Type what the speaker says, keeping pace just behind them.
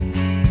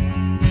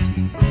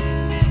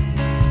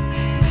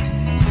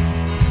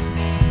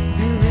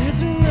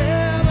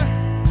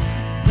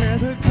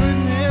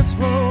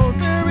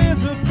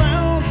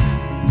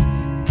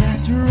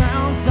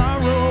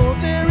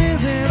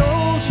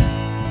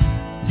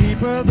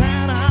deeper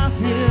than our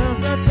fears.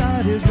 The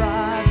tide is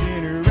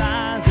rising,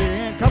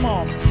 rising. Come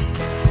on.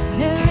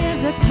 There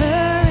is a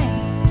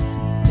current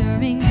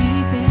stirring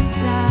deep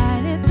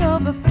inside. It's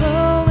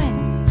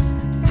overflowing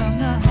from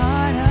the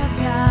heart of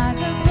God.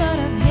 The blood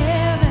of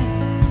heaven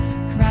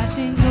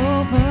crashing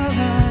over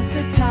us.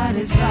 The tide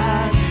is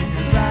rising,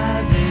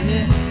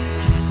 rising.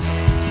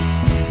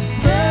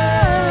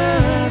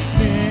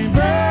 Bursting,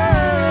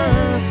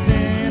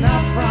 bursting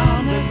up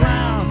from the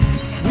ground.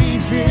 We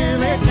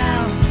feel it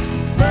now.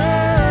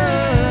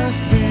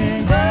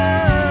 Bursting,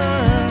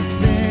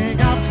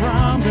 bursting up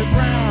from the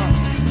ground.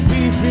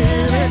 We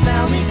feel it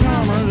now. We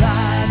come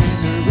alive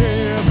in the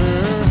river.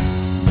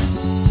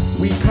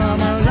 We come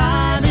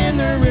alive in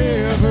the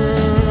river.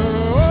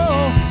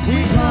 Oh,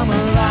 we come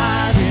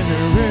alive in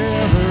the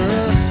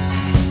river.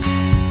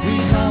 We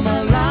come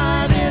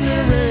alive in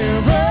the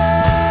river.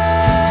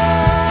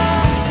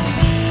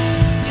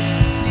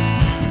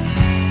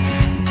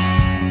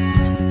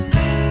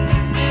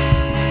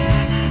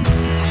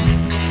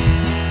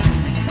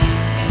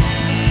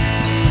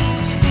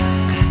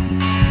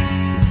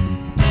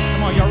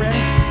 Come on, y'all ready?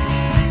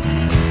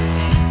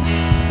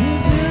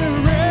 Is there a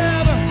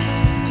river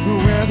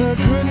where the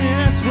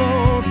goodness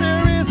flows?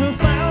 There is a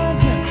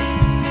fountain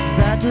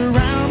that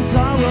drowns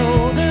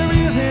sorrow. There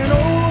is an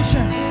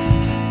ocean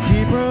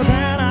deeper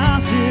than I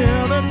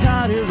feel. The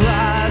tide is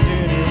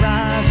rising,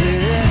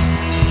 rising.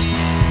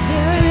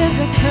 There is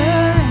a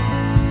current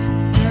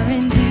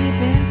stirring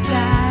deep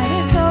inside.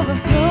 It's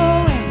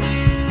overflowing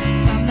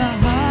from the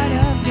heart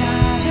of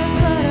God. The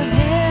blood of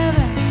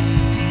heaven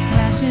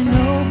crashing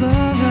over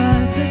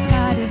us. The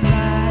tide is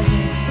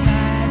rising,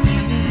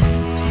 rising.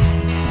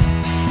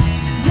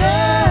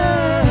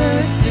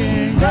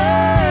 Bursting,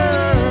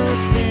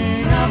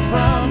 bursting up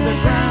from the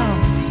ground.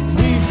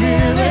 We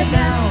feel it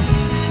now.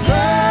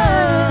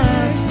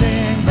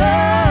 Bursting,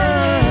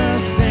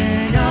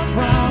 bursting up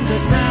from the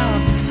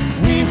ground.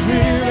 We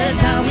feel it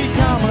now. We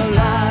come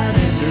alive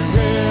in the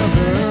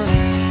river.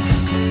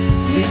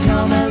 We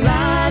come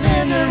alive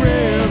in the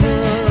river.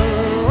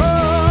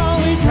 Oh,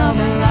 we come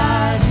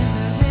alive.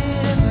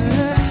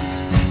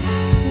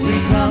 We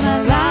come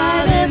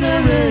alive in the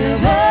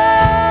river.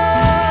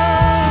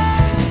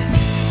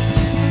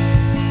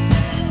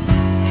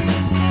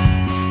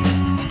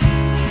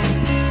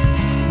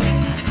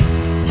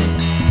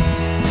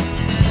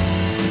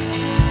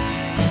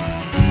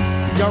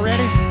 Y'all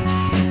ready?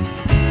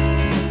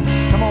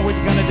 Come on,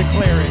 we're gonna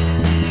declare it.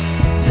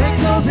 They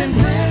closing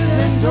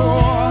prison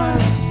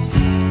doors,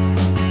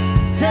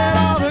 set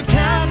all the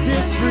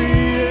captives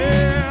free.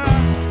 Yeah.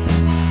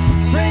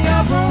 Spring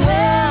up a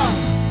well,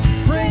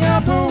 spring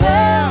up a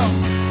well,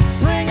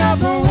 spring up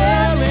a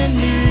well in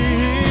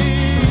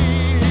me.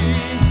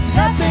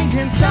 Nothing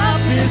can stop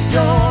this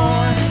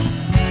joy.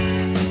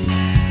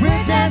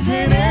 We're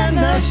dancing in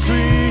the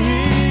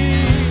street.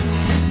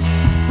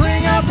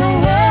 Spring up a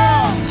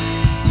well,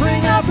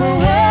 spring up a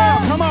well.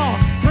 Come on,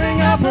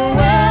 spring up a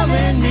well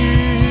in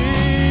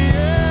me.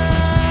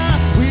 Yeah.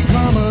 We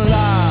come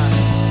alive.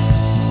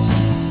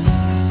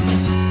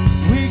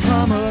 We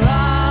come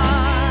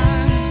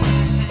alive.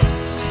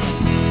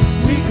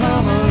 We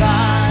come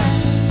alive.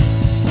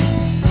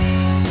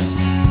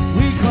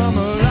 We come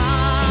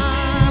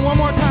alive. One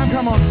more time,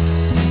 come on.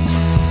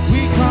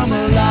 We come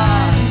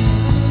alive.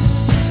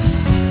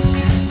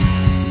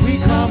 We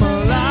come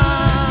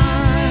alive.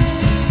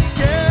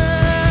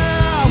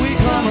 Yeah, we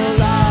come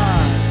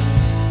alive.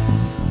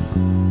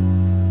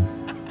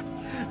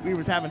 We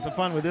was having some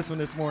fun with this one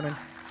this morning.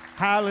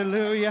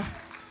 Hallelujah.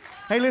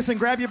 Hey, listen,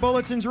 grab your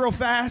bulletins real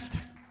fast.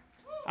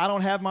 I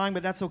don't have mine,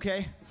 but that's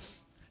okay.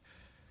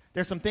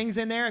 There's some things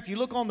in there. If you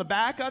look on the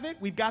back of it,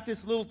 we've got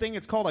this little thing.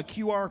 It's called a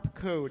QR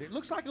code. It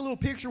looks like a little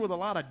picture with a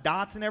lot of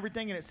dots and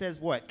everything, and it says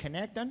what?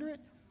 Connect under it?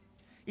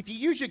 If you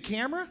use your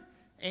camera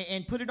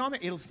and put it on there,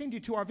 it'll send you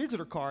to our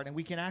visitor card, and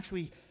we can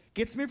actually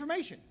get some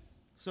information.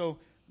 So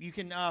you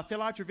can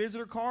fill out your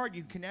visitor card.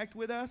 You can connect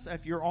with us.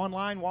 If you're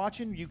online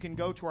watching, you can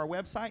go to our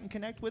website and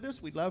connect with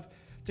us. We'd love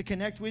to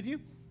connect with you.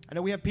 I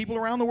know we have people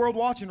around the world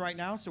watching right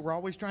now, so we're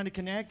always trying to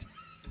connect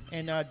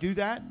and do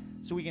that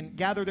so we can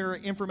gather their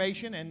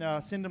information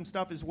and send them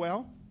stuff as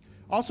well.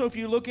 Also, if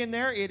you look in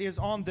there, it is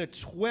on the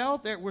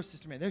 12th. Where's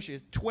Sister Mary? There she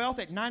is. 12th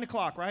at 9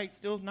 o'clock, right?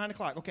 Still 9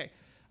 o'clock. Okay.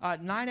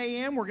 9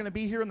 a.m., we're going to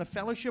be here in the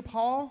fellowship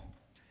hall,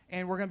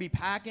 and we're going to be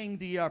packing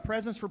the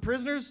presents for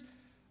prisoners.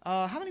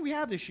 How many we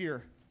have this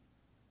year?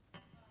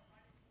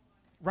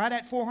 Right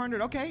at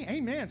 400. Okay,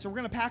 amen. So we're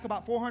going to pack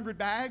about 400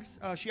 bags.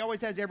 She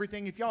always has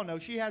everything. If y'all know,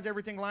 she has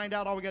everything lined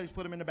out. All we got to do is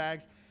put them in the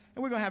bags,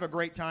 and we're going to have a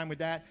great time with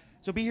that.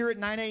 So be here at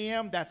 9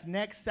 a.m. That's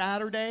next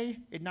Saturday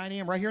at 9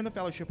 a.m. right here in the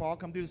fellowship hall.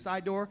 Come through the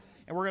side door,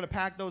 and we're going to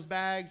pack those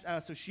bags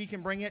so she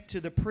can bring it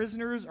to the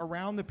prisoners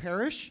around the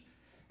parish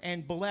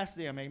and bless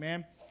them,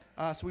 amen.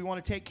 So we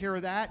want to take care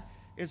of that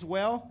as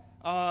well.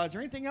 Is there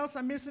anything else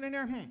I'm missing in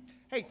there?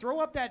 Hey, throw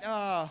up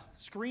that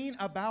screen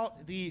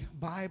about the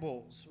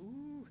Bibles.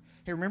 Ooh.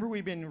 Hey, remember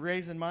we've been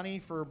raising money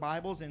for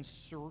Bibles in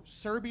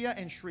Serbia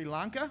and Sri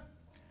Lanka?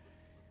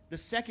 The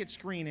second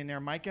screen in there,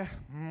 Micah.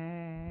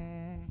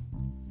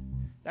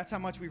 That's how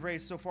much we've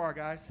raised so far,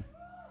 guys.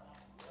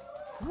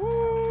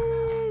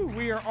 Woo!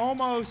 We are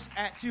almost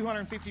at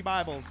 250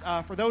 Bibles.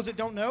 For those that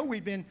don't know,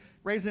 we've been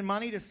raising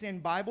money to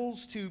send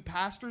Bibles to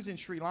pastors in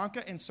Sri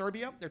Lanka and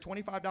Serbia. They're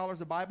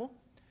 $25 a Bible.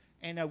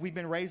 And we've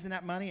been raising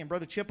that money. And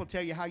Brother Chip will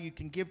tell you how you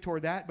can give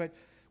toward that. But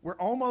we're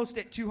almost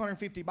at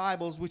 250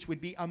 Bibles, which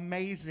would be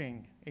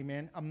amazing.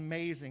 Amen.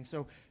 Amazing.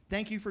 So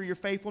thank you for your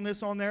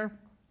faithfulness on there.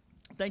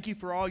 Thank you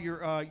for all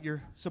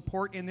your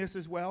support in this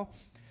as well.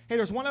 Hey,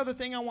 there's one other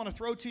thing I want to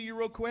throw to you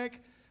real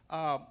quick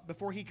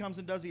before he comes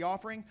and does the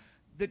offering.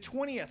 The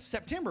 20th,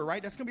 September,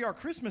 right? That's going to be our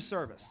Christmas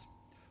service.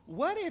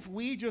 What if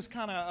we just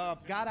kind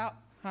of got out,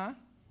 huh?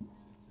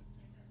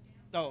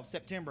 Oh,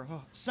 September.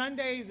 Oh,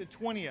 Sunday the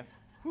 20th.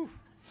 Whew.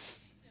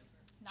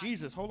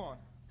 Jesus, hold on.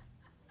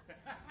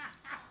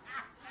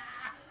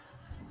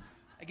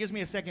 It gives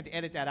me a second to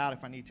edit that out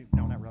if I need to.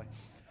 No, not really.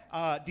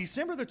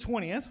 December the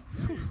 20th.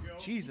 Whew,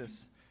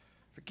 Jesus.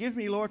 Forgive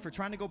me, Lord, for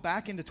trying to go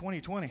back into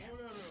 2020.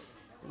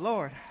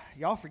 Lord,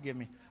 y'all forgive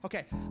me.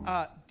 Okay,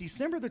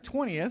 December the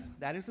 20th,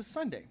 that is a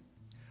Sunday.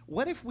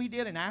 What if we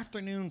did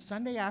an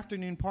Sunday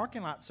afternoon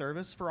parking lot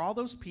service for all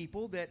those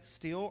people that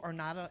still are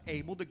not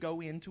able to go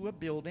into a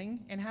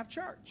building and have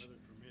church?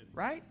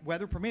 Right?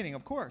 Weather permitting,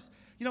 of course.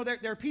 You know,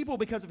 there are people,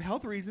 because of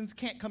health reasons,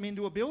 can't come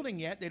into a building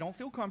yet. They don't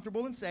feel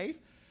comfortable and safe.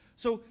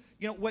 So,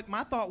 you know, what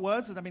my thought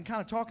was, is I've been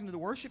kind of talking to the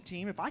worship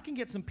team, if I can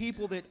get some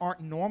people that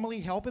aren't normally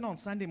helping on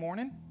Sunday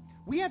morning,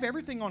 we have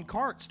everything on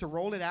carts to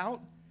roll it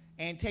out,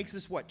 and takes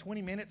us,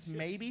 20 minutes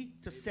maybe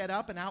to set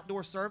up an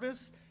outdoor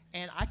service,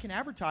 and I can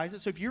advertise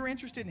it. So if you're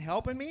interested in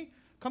helping me,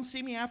 come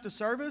see me after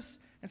service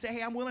and say,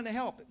 hey, I'm willing to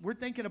help. We're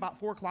thinking about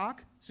 4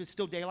 o'clock, so it's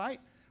still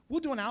daylight. We'll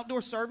do an outdoor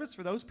service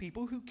for those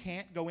people who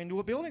can't go into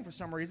a building for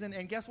some reason.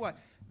 And guess what?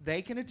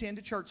 They can attend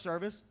a church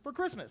service for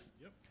Christmas.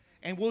 Yep.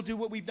 And we'll do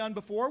what we've done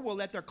before. We'll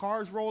let their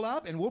cars roll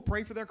up, and we'll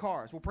pray for their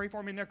cars. We'll pray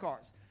for them in their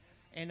cars.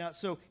 And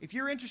so if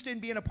you're interested in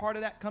being a part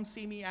of that, come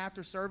see me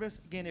after service.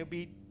 Again, it'll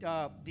be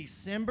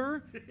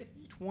December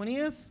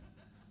 20th.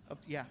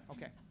 Yeah,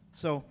 okay.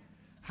 So,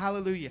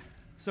 hallelujah.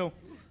 So,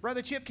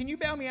 Brother Chip, can you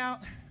bail me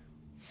out?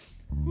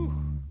 Whew.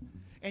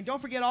 And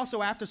don't forget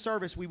also, after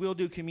service, we will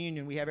do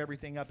communion. We have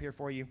everything up here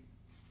for you.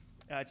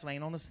 It's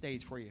laying on the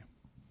stage for you.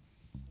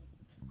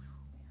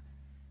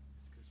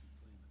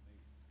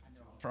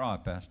 Try,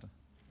 Pastor.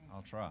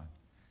 I'll try.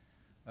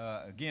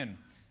 Again,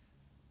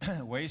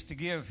 ways to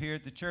give here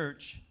at the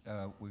church.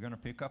 We're going to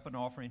pick up an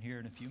offering here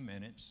in a few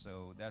minutes,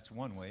 so that's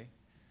one way.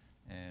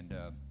 And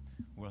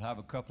we'll have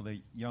a couple of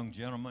young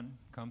gentlemen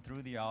come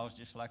through the aisles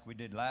just like we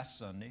did last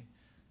Sunday,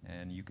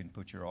 and you can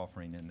put your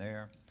offering in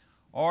there.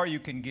 Or you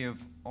can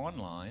give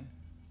online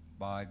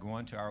by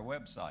going to our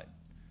website,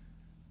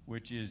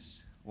 which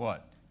is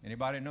what?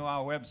 Anybody know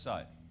our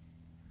website?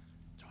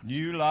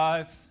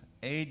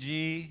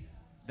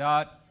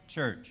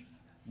 newlifeag.church.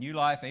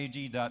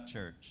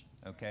 newlifeag.church,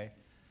 okay?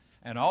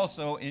 And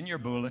also in your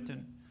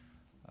bulletin,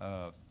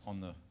 on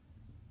the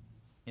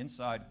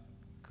inside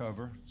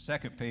cover,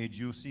 second page,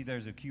 you'll see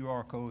there's a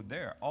QR code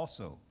there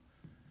also.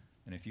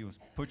 And if you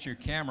put your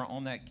camera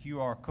on that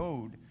QR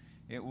code,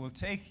 it will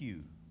take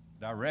you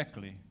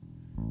directly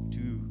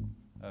to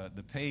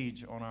the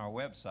page on our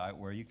website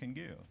where you can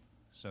give.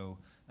 So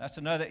that's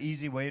another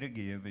easy way to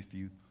give if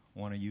you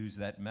want to use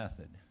that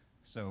method.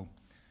 So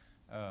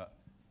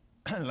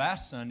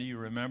last Sunday, you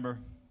remember,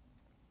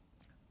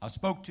 I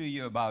spoke to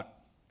you about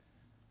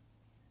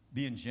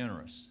being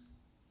generous,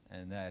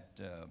 and that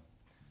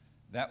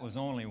was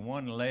only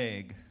one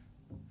leg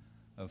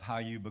of how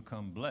you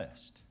become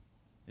blessed,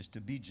 is to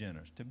be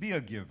generous, to be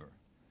a giver.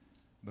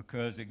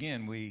 Because,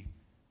 again, we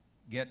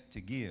get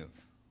to give.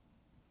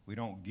 We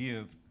don't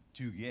give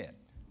to get.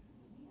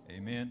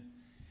 Amen?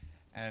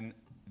 And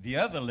the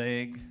other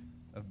leg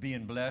of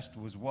being blessed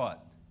was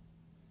what?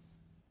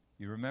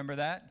 You remember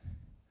that?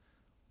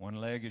 One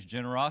leg is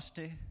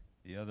generosity.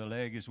 The other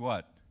leg is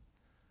what?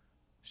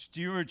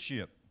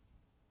 Stewardship.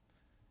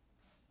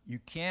 You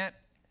can't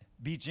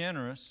be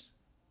generous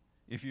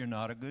if you're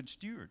not a good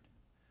steward.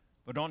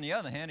 But on the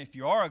other hand, if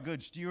you are a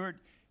good steward,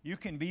 you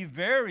can be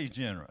very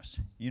generous.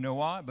 You know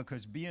why?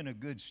 Because being a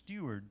good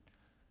steward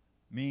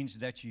means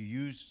that you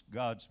use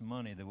God's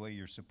money the way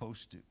you're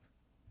supposed to.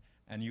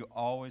 And you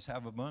always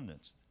have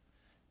abundance.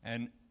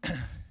 And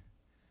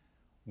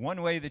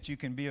one way that you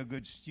can be a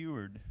good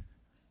steward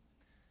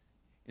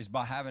is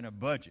by having a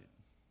budget.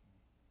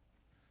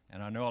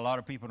 And I know a lot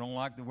of people don't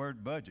like the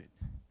word budget.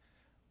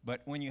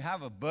 But when you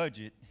have a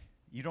budget,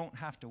 you don't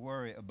have to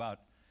worry about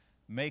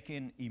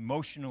making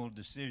emotional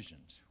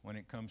decisions when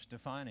it comes to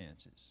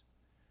finances.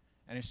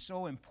 And it's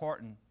so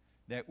important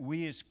that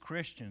we as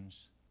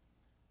Christians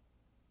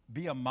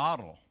be a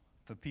model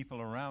for people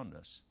around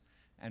us.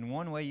 And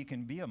one way you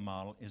can be a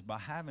model is by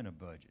having a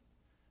budget.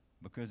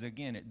 Because,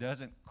 again, it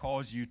doesn't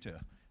cause you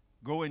to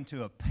go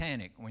into a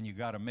panic when you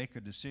got to make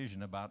a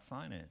decision about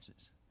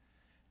finances.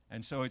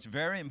 And so it's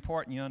very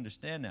important you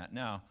understand that.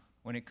 Now,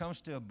 when it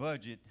comes to a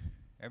budget,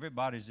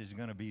 everybody's is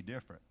going to be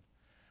different.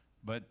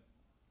 But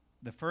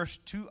the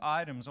first 2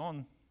 items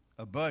on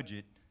a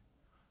budget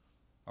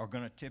are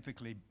going to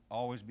typically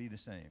always be the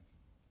same.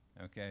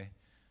 Okay?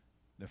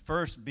 The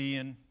first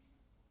being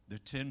the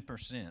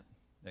 10%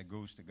 that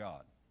goes to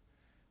God.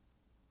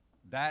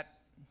 That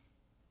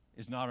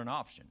is not an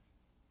option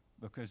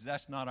because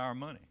that's not our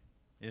money,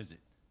 is it?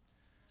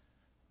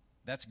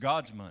 That's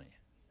God's money.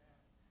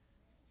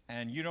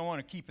 And you don't want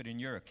to keep it in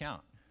your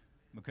account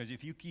because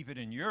if you keep it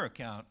in your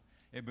account,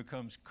 it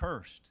becomes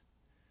cursed.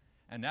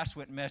 And that's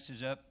what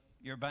messes up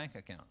your bank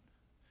account.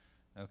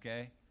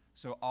 Okay?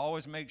 So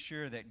always make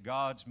sure that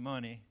God's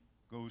money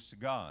goes to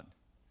God.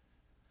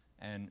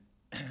 And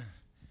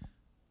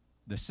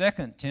the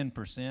second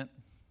 10%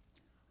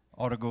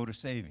 ought to go to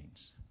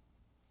savings.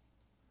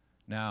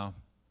 Now,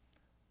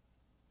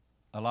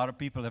 a lot of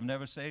people have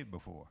never saved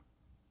before.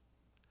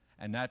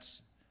 And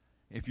that's,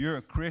 if you're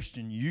a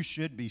Christian, you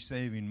should be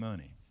saving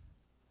money.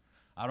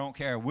 I don't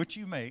care what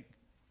you make.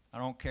 I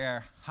don't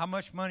care how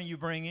much money you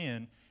bring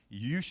in.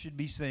 You should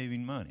be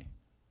saving money.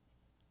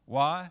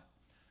 Why?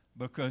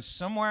 Because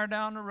somewhere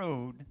down the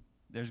road,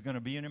 there's going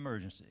to be an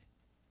emergency.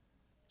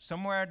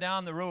 Somewhere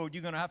down the road,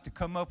 you're going to have to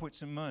come up with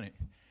some money.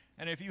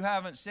 And if you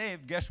haven't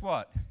saved, guess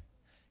what?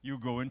 You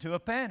go into a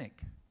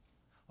panic.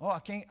 Oh,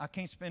 I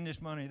can't spend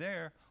this money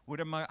there.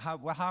 How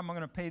am I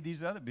going to pay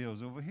these other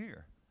bills over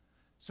here?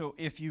 So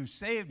if you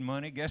saved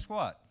money, guess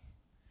what?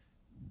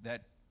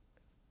 That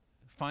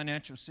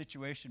financial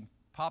situation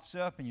pops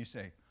up and you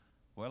say,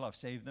 well, I've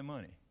saved the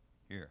money.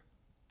 Here,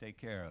 take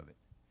care of it.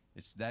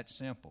 It's that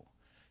simple.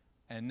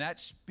 And that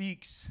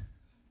speaks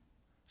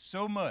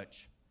so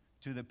much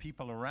to the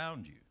people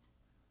around you.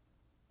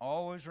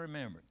 Always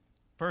remember,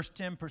 first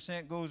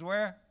 10% goes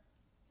where?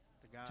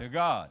 To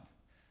God.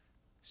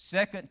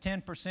 Second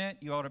 10%,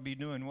 you ought to be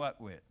doing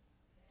what with?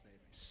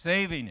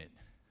 Saving it.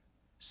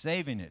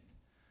 Saving it.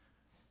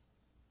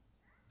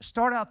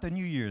 Start out the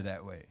new year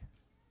that way.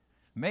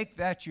 Make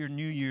that your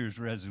New Year's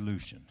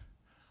resolution.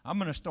 I'm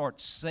going to start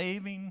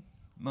saving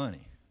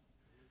money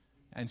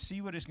and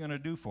see what it's going to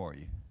do for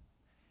you.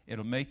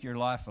 It'll make your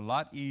life a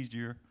lot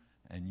easier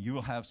and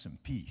you'll have some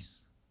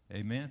peace.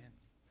 Amen?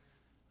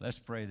 Let's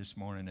pray this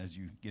morning as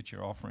you get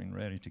your offering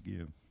ready to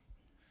give.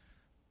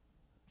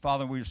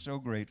 Father, we're so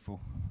grateful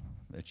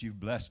that you've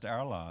blessed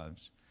our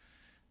lives.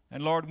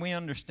 And Lord, we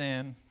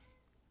understand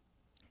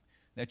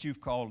that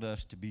you've called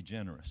us to be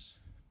generous,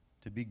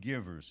 to be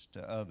givers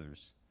to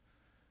others.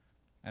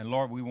 And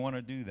Lord, we want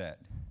to do that.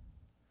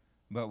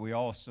 But we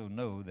also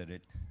know that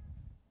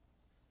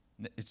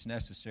it's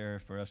necessary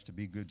for us to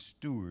be good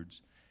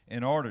stewards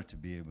in order to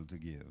be able to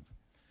give.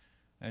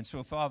 And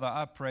so, Father,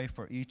 I pray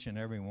for each and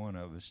every one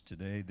of us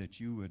today that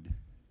you would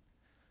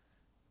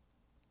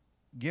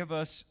give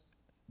us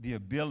the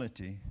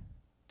ability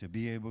to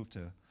be able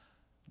to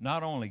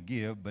not only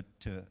give, but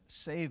to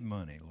save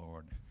money,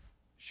 Lord.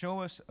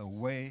 Show us a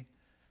way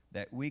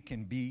that we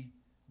can be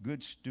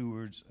good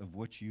stewards of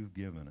what you've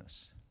given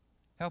us.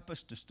 Help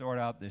us to start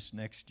out this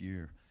next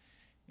year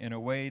in a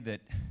way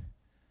that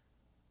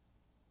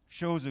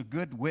shows a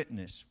good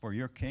witness for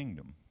your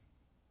kingdom.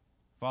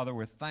 Father,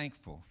 we're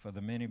thankful for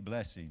the many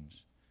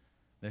blessings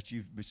that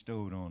you've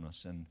bestowed on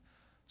us and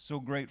so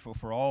grateful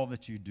for all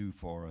that you do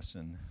for us.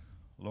 And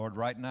Lord,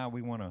 right now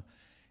we want to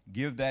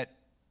give that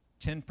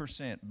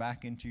 10%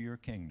 back into your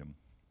kingdom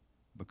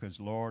because,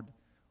 Lord,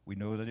 we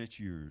know that it's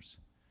yours.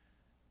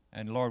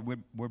 And, Lord,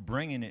 we're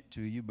bringing it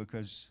to you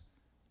because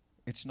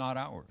it's not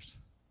ours.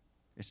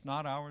 It's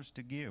not ours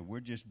to give. We're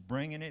just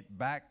bringing it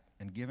back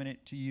and giving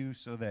it to you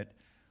so that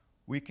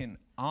we can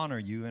honor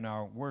you in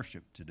our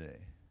worship today.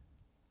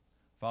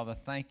 Father,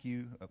 thank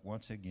you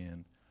once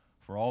again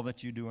for all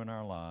that you do in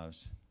our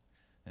lives.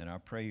 And I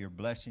pray your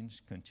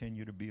blessings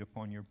continue to be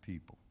upon your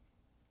people.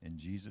 In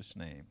Jesus'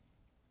 name,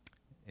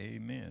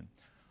 amen.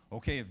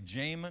 Okay, if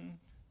Jamin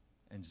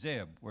and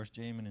Zeb, where's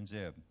Jamin and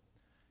Zeb?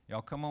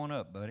 Y'all come on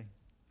up, buddy.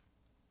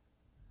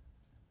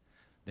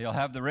 They'll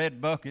have the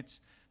red buckets,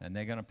 and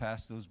they're going to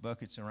pass those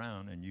buckets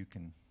around, and you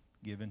can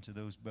give into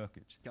those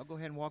buckets. Y'all go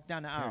ahead and walk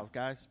down the aisles,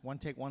 guys.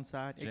 Take one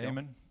side.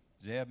 Jamin,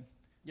 Zeb,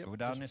 yep, go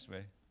down this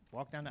way.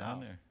 Walk down the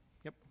aisles. There.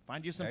 Yep,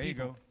 find you some there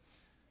people. There you go.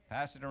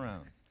 Pass it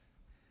around.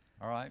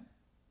 All right.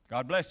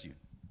 God bless you.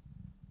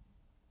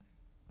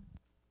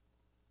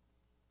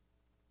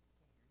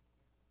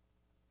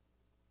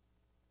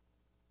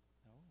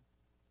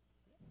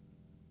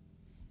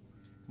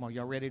 Come on,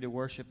 y'all ready to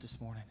worship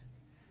this morning?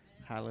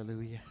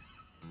 Hallelujah.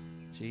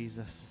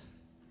 Jesus.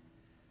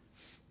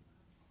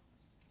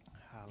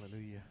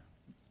 Hallelujah.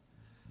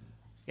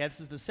 Yeah, this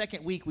is the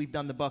second week we've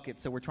done the bucket,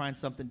 so we're trying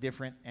something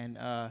different. And,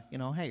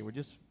 hey, we're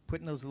just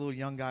putting those little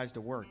young guys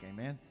to work,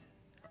 amen?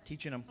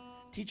 Teaching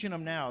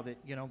them now that,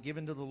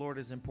 giving to the Lord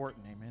is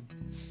important, amen?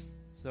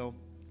 So,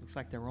 looks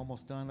like they're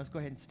almost done. Let's go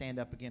ahead and stand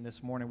up again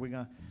this morning. We're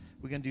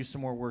gonna do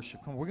some more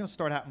worship. Come on, we're going to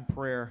start out in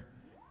prayer.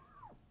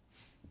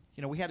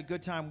 We had a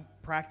good time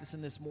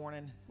practicing this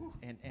morning,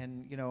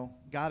 and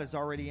God is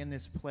already in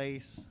this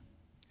place.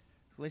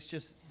 So let's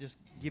just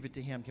give it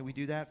to him. Can we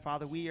do that?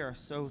 Father, we are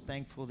so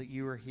thankful that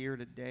you are here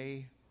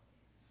today.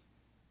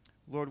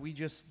 Lord, we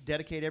just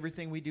dedicate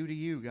everything we do to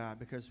you, God,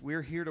 because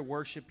we're here to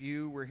worship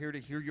you. We're here to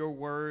hear your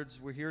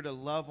words. We're here to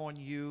love on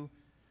you.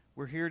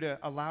 We're here to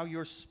allow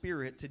your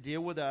Spirit to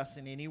deal with us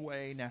in any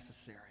way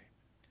necessary.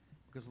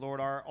 Because, Lord,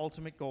 our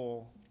ultimate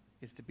goal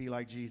is to be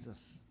like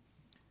Jesus,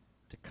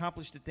 to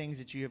accomplish the things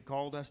that you have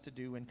called us to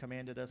do and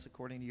commanded us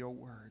according to your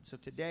word. So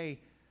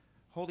today,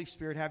 Holy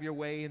Spirit, have your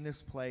way in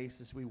this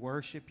place as we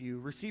worship you.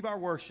 Receive our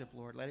worship,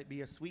 Lord. Let it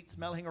be a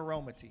sweet-smelling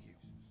aroma to you,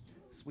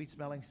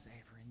 sweet-smelling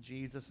savor in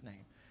Jesus'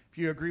 name. If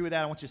you agree with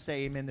that, I want you to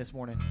say amen this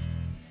morning.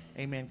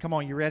 Amen. Come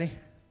on, you ready?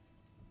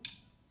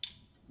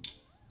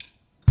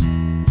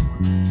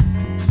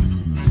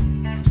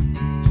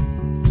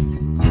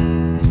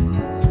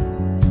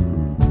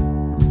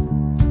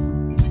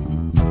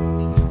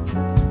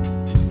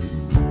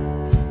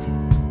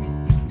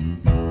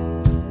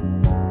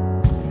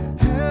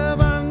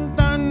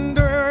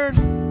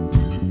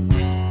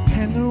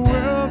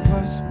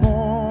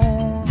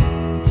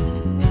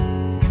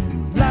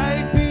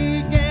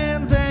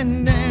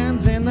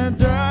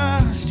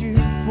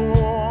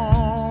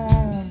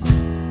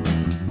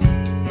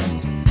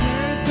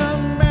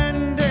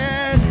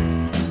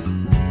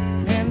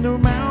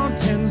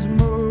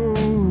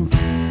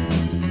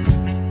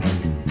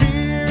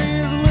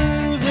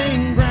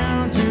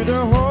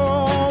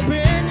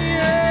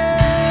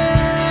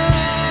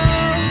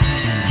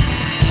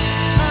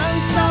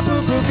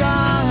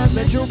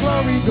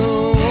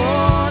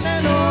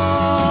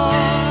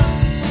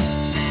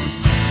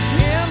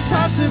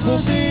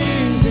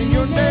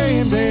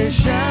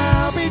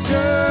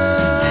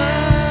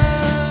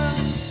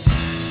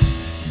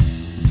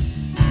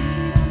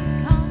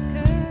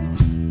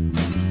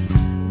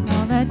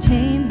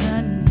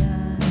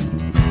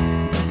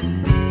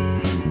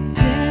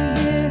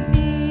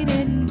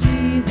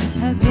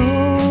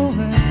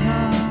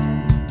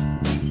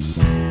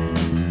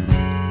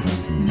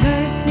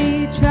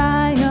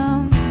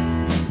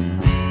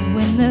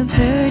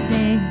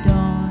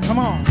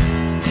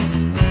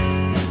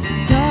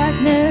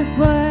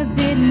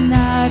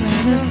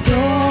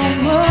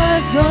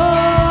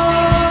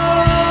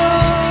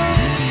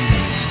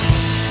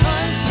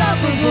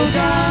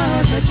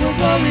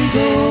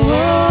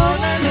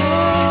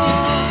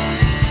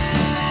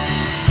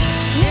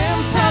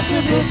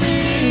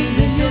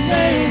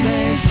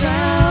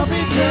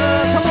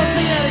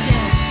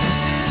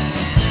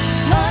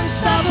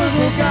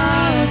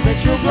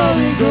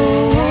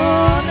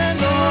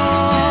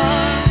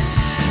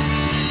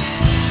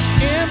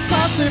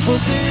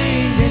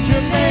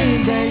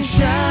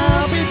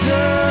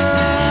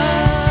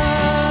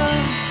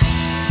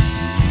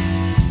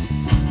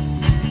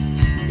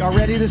 Y'all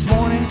ready this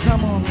morning?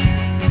 Come on.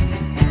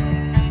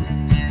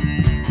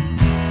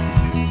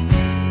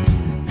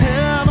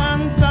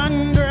 Heaven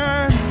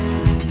thundered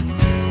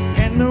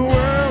and the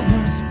world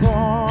was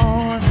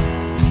born.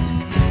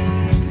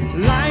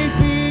 Life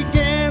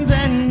begins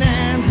and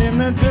ends in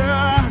the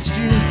dust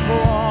you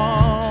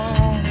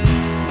form.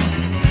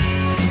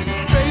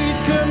 Fate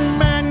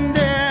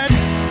commanded,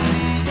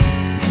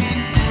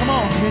 come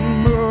on and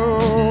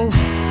move.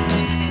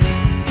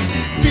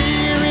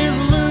 Fear is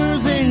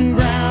losing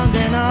ground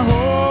and our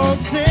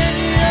hopes in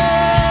you.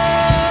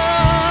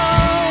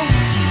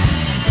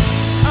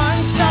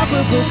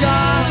 Unstoppable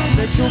God,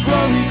 let your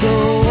glory go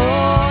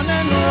on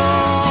and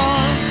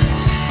on.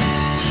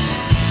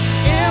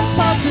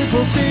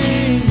 Impossible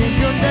thing, in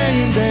your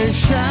name they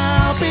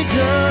shall be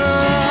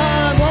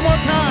done. One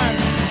more time.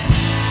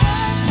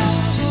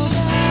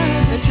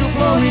 Let your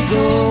glory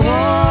go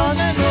on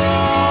and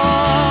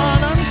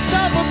on.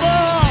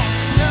 Unstoppable,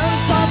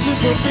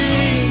 impossible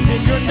thing,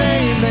 in your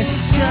name they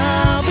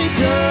shall be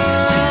done.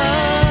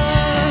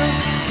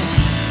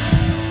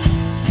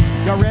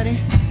 Y'all ready?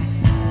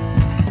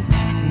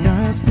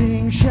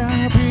 Nothing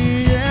shall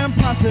be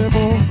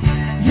impossible.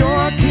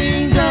 Your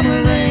kingdom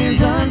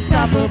reigns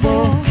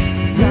unstoppable.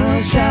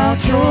 Now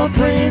shout your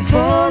praise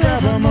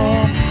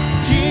forevermore.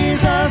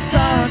 Jesus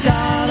our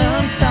God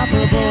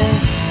unstoppable.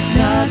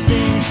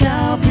 Nothing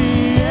shall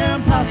be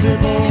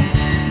impossible.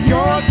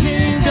 Your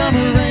kingdom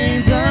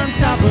reigns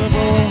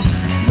unstoppable.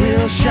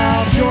 We'll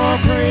shout your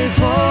praise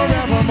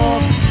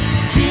forevermore.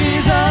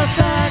 Jesus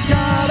our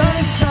God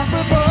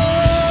unstoppable.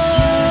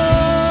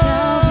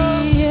 Shall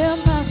be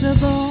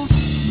impossible.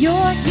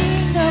 Your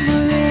kingdom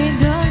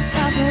reigns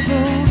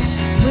unstoppable.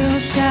 We'll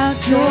shout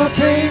Your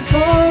praise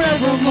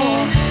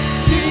forevermore.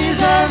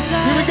 Jesus,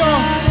 here we go.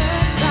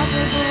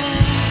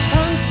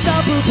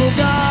 Unstoppable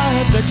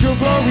God, let your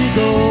glory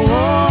go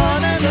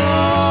on and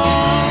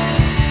on.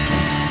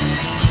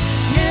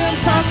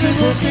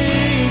 Impossible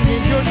thing,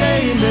 in your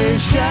name they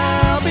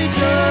shall be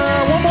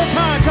done. One more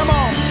time, come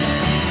on.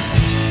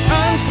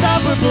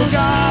 Unstoppable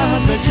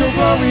God, let your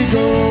glory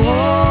go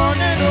on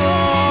and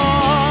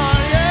on.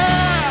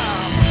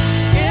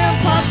 Yeah.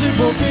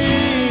 Impossible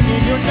thing,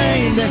 in your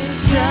name they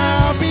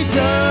shall be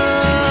done.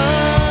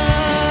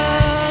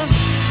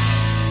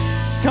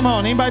 Come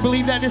on, anybody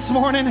believe that this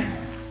morning?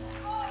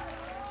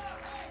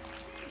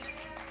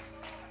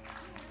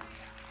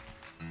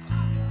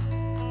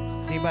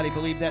 Does anybody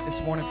believe that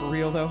this morning for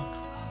real though?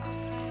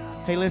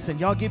 Hey, listen,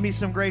 y'all give me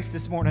some grace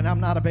this morning. I'm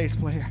not a bass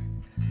player.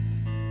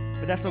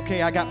 But that's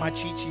okay. I got my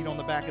cheat sheet on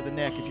the back of the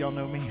neck if y'all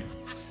know me.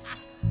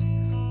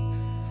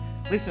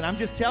 Listen, I'm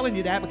just telling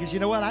you that because you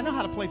know what? I know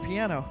how to play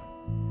piano.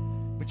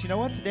 But you know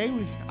what? Today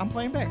I'm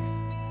playing bass.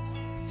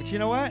 But you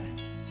know what?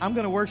 I'm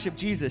going to worship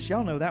Jesus.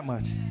 Y'all know that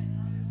much.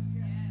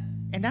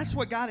 And that's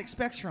what God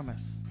expects from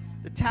us.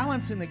 The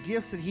talents and the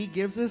gifts that he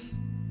gives us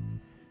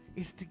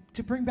is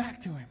to bring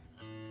back to him.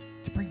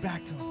 To bring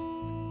back to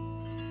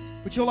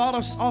him. But you'll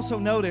also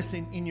notice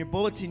in your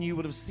bulletin, you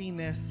would have seen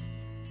this.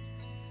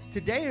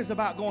 Today is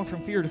about going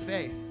from fear to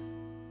faith.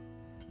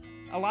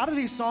 A lot of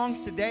these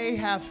songs today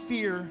have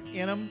fear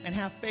in them and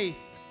have faith.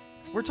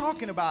 We're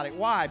talking about it.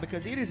 Why?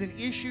 Because it is an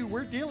issue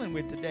we're dealing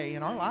with today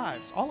in our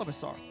lives. All of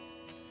us are.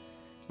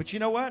 But you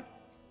know what?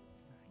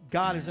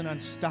 God is an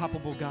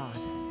unstoppable God.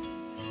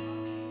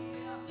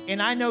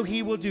 And I know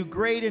he will do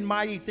great and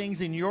mighty things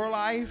in your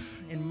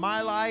life, in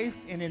my life,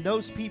 and in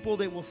those people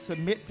that will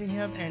submit to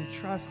him and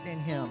trust in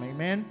him.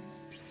 Amen?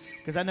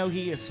 Because I know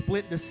he has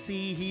split the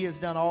sea. He has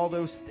done all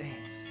those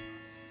things.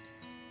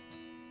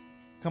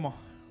 Come on.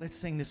 Let's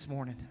sing this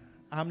morning.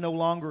 I'm no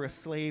longer a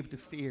slave to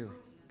fear.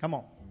 Come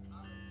on.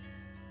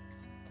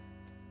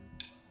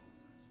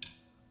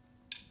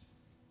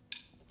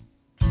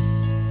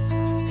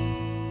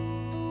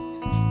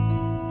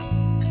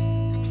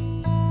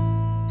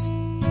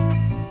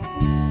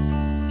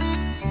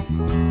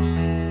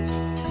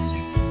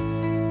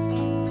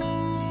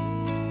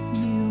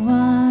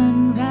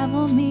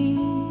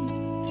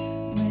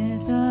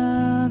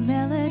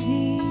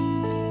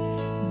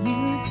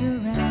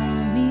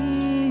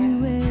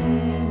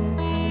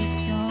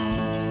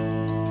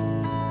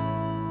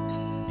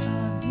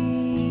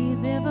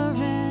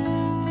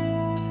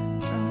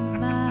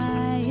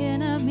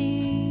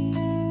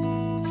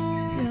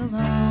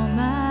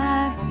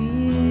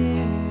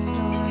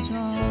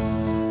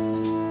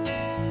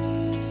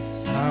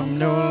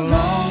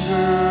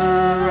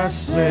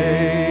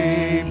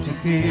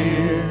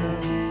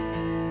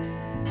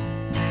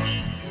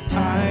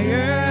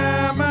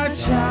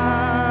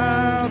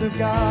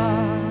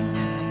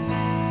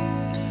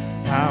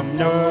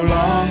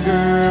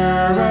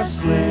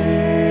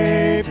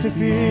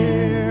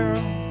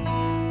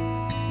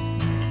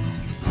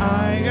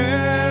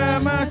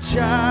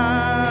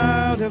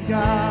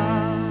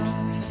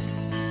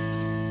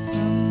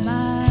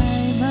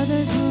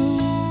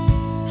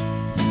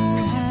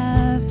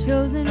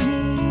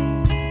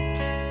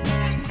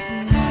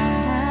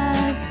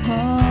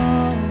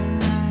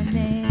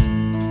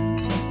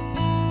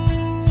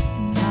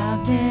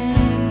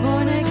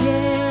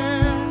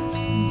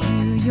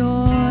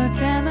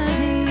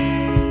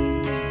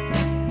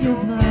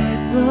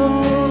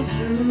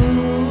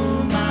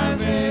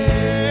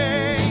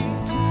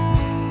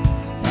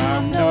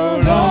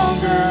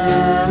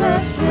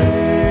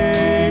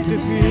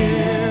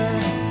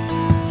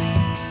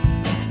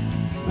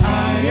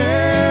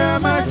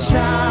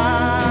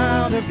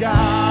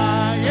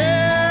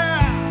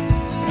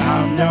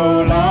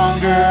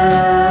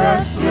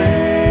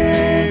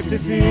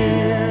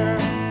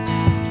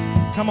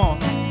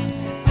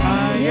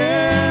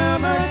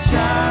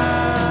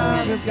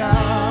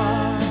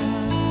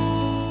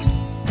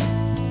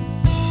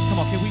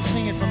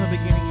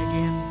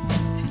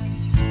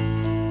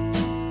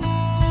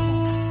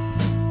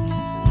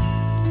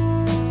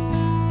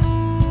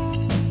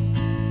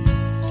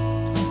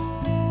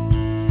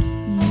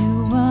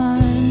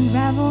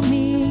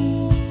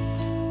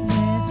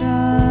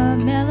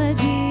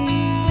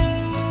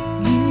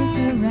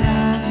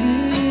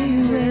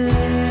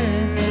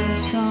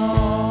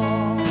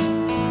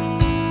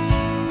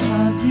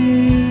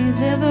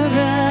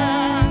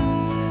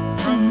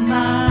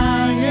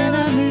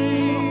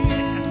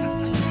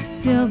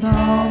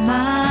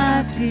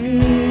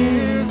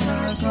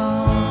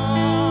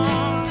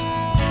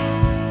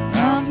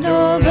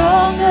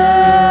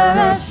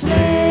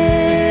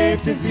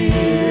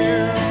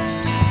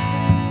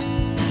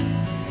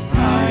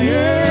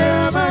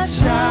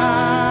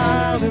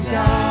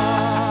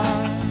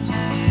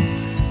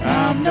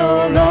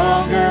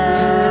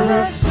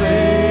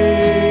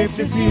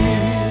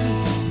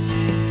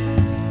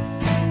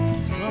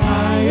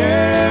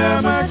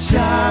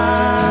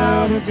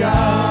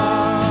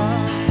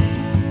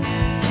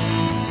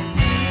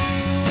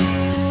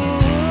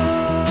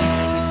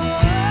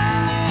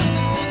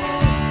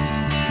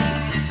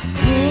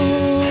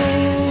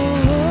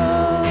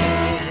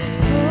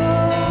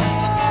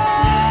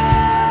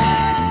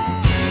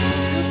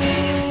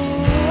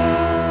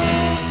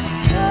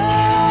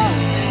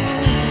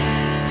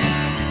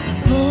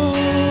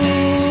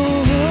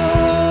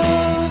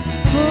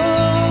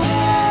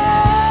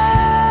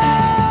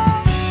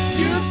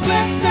 You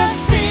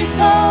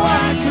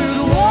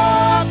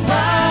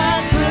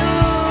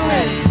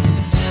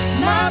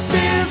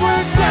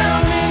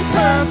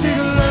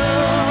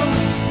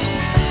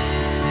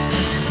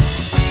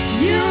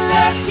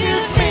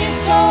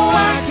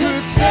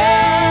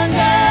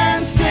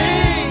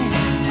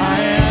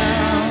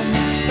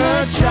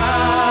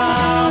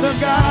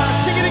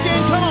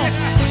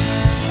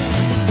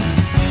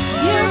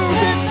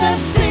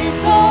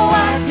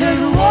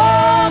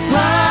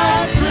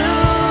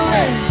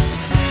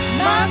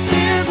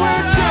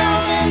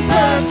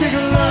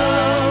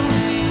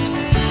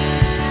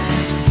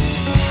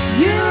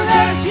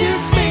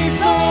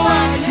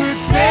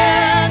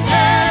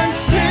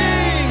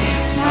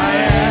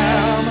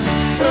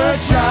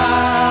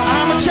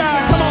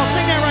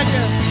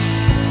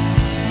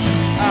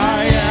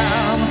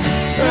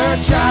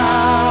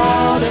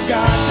of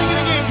God. Sing it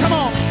again. Come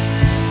on.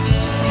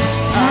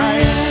 I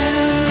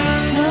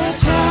am a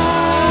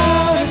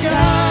child of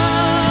God.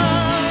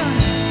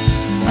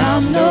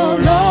 I'm no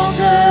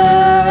longer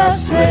a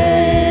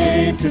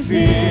slave to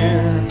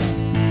fear.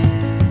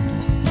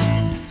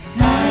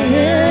 I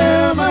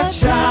am a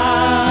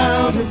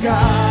child of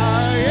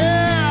God.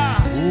 Yeah.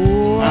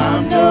 Oh,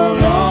 I'm no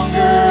longer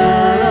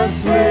a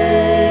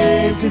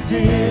slave to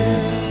fear.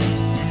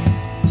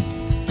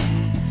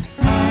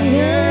 I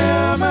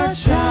am a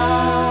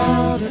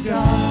child of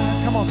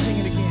God. Come on, sing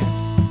it again.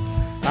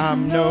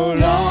 I'm no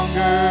longer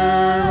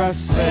a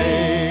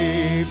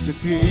slave to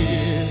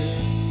fear.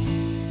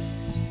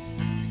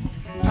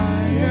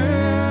 I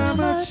am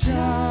a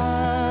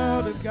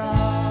child of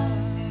God.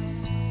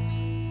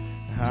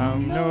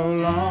 I'm no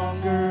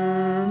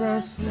longer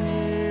a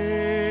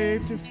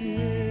slave to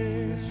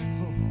fear.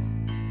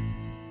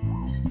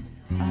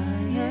 I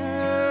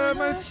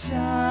am a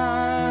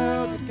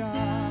child of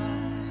God.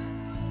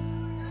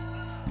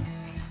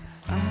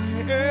 I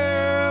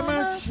am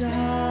a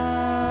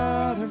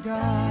child of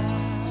God.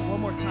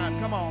 One more time,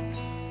 come on.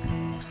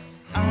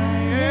 I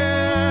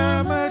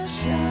am a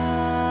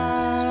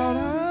child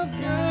of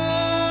God.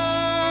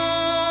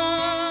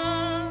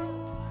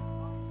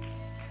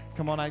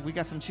 Come on, we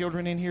got some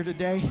children in here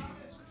today.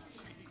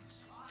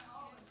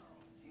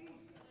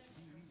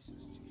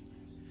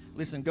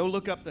 Listen, go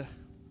look up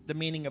the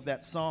meaning of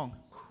that song,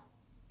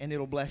 and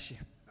it'll bless you.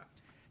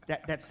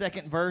 That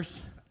second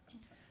verse,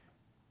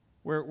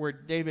 where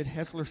David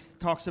Hessler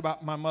talks about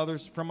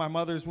from my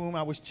mother's womb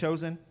I was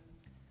chosen.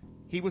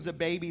 He was a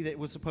baby that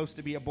was supposed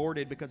to be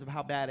aborted because of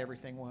how bad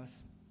everything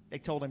was. They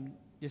told him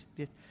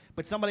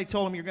but somebody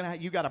told him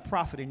you got a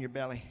prophet in your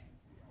belly.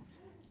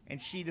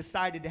 And she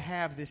decided to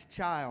have this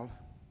child,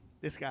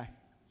 this guy.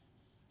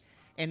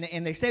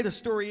 And they say the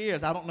story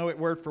is, I don't know it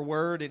word for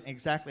word and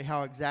exactly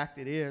how exact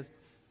it is,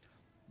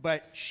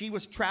 but she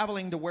was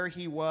traveling to where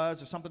he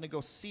was or something to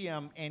go see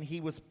him, and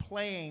he was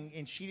playing,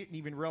 and she didn't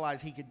even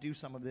realize he could do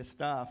some of this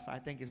stuff, I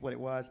think is what it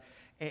was.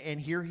 And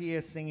here he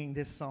is singing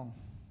this song.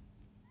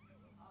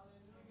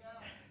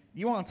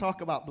 You want to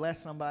talk about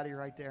bless somebody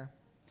right there?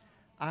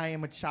 I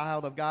am a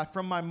child of God.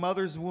 From my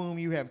mother's womb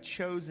you have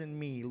chosen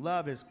me.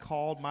 Love has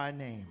called my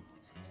name.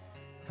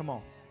 Come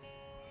on.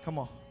 Come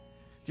on.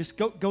 Just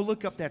go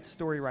look up that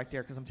story right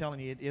there, because I'm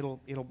telling you,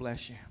 it'll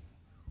bless you.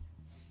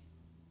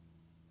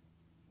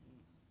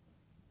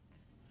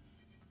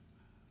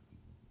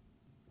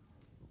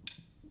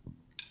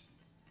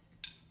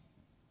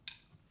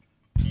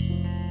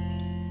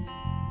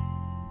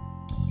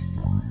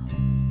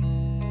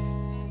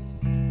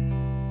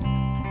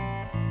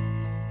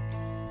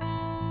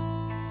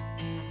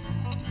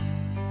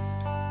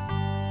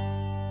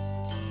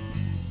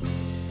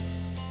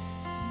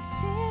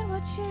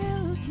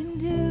 You can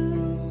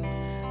do,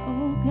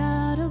 oh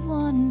God of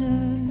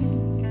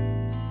wonders.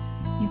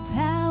 Your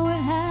power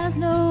has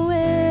no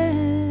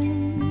end,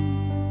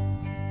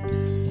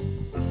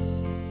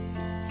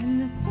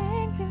 and the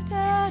things you've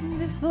done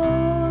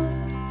before,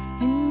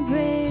 in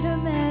greater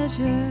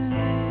measure,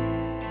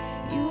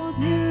 you will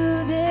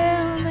do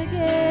them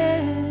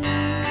again.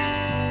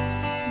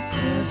 'Cause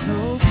there's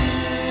no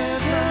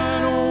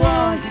prison or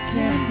wall you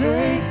can't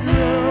break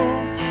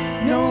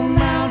through, no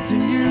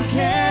mountain you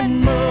can't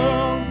move.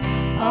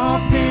 All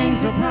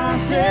things are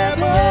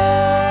possible.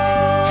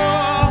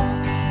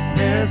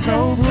 There's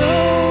no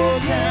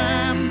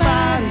broken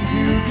body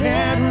you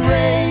can't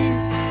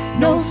raise,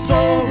 no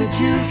soul that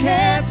you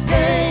can't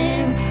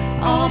save.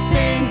 All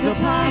things are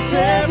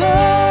possible.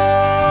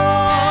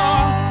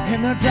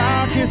 In the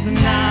darkest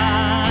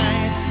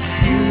night,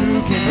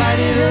 you can light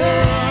it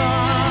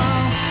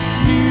up.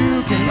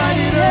 You can light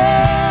it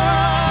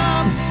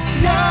up.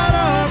 God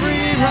of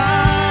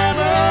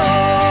revival,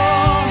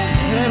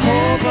 let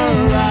hope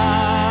arise.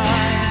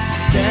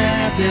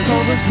 Death is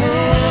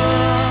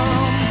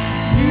overcome.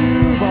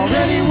 You've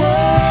already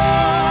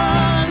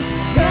won.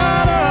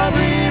 God of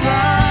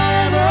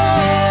revival.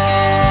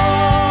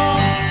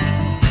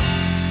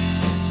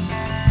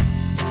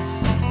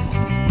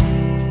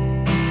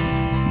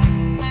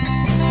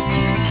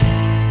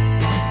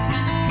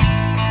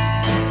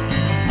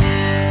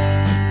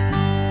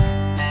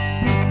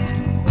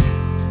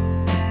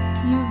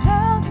 You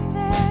rose in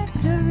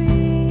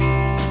victory,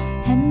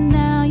 and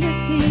now you're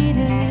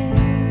seated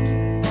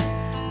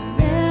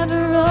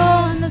forever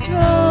on the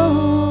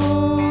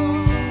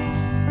throne.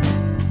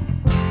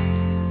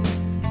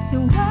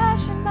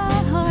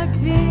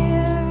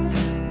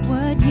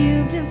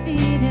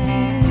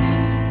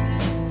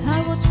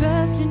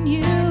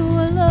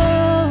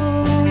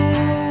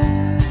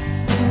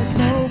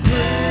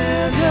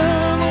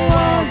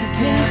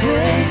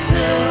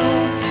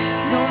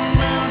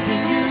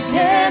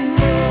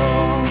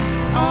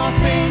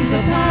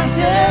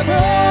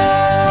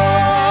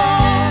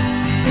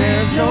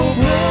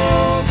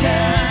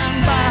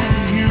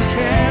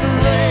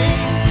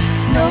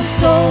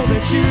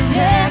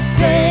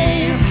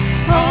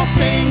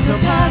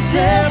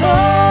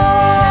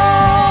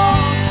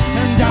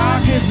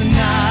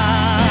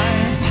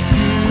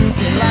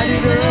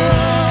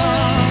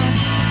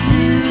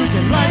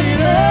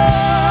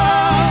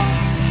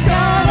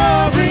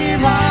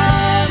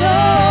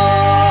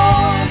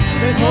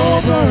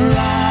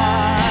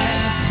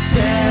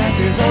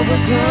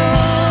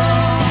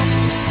 overcome.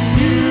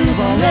 You've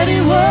already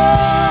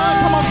won.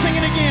 Come on, sing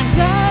it again.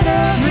 God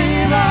of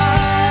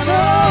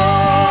revival.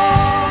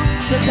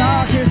 The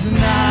darkest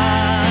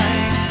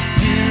night,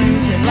 you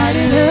can light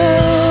it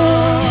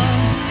up.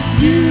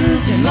 You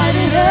can light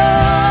it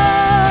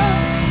up.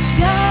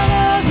 God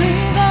of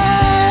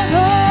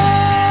revival.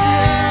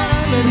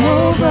 Let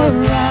hope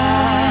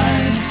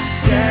arise.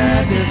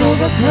 Death is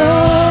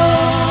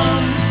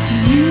overcome.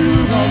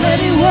 You've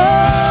already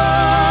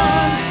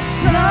won.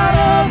 God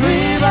of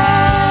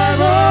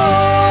revival.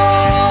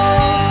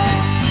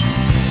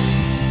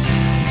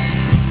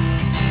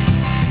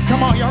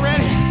 Come on, y'all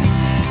ready?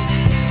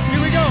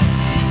 Here we go.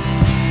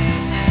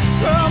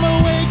 Come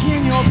awaken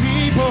your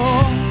people.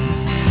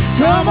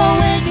 Come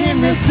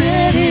awaken the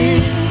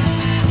city.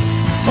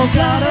 Oh,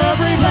 God of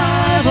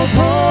revival,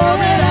 pour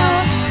it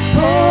out,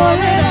 pour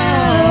it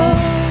out.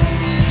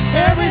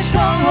 Every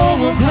stronghold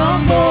will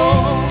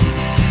crumble.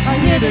 I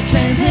hear the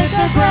chains hit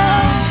the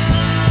ground.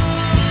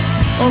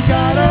 Oh,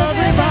 God of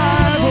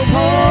revival,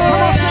 pour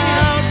it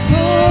out,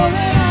 pour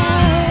it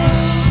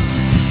out.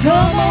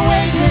 Come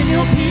awaken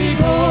your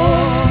people.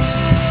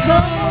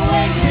 Come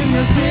awaken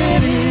your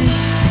city.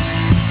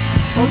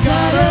 Oh,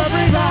 God of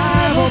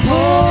revival,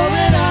 pour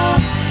it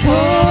out,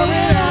 pour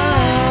it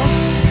out.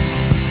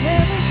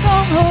 Every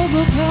stronghold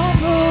will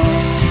crumble.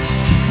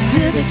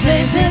 Hear the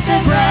chains hit the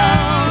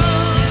ground.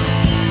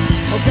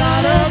 Oh,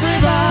 God of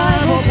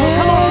revival, pour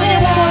it out. Sing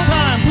it one more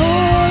time.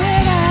 Pour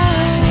it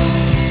out.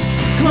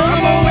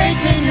 Come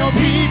awaken your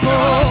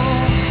people.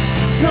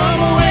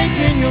 Come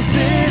awaken your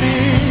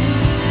city.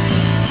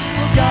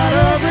 Oh, God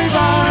of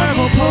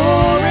revival,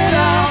 pour it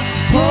out,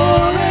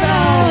 pour it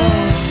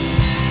out.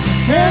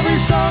 Every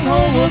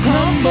stronghold will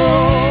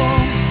crumble.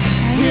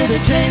 Hear the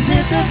chains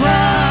hit the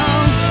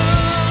ground.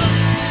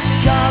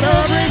 God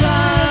of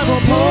revival,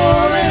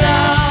 pour it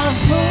out.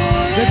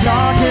 The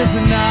darkest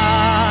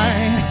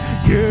night,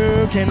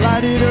 you can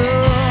light it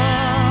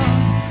up.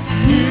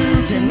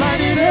 You can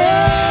light it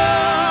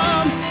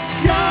up.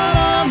 God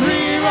of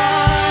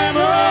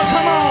revival,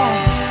 come on.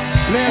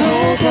 Let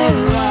hope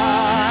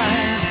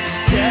arise.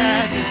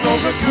 Death is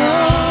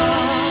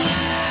overcome.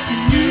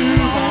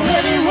 You've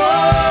already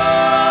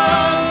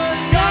won.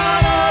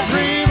 God of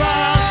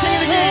revival. Sing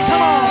it again,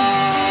 come on.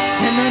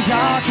 In the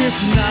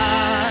darkest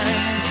night,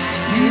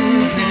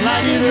 you can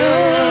light it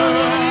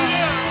up.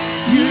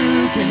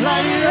 You can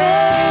light it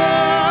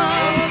up.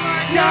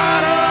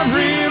 God of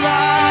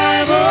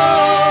revival.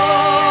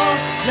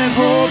 Let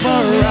hope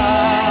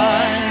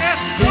arise.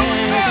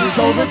 Death is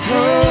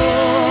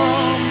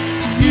overcome.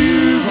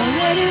 You've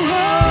already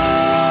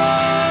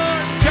won.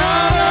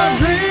 God of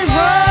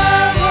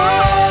revival.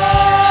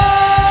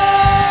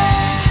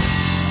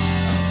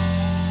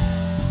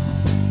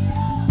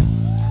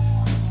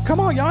 Come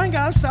on, y'all ain't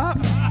gotta stop.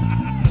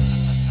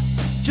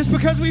 Just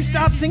because we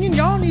stop singing,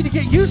 y'all need to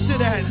get used to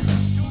that.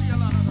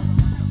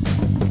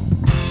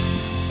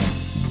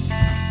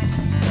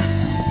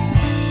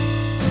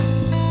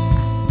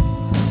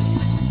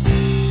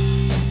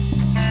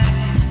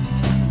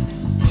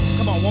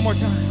 Come on, one more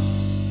time.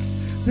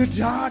 The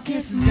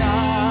darkest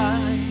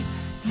night,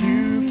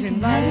 you can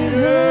light it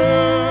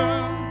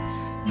up.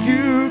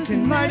 You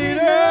can light it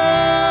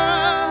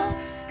up.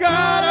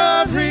 God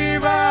of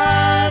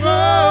revival,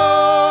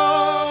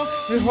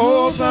 the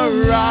hope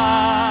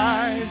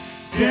arise.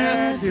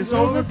 Death is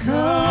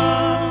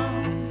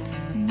overcome.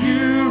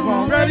 You've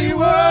already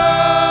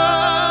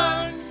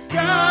won.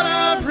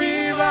 God of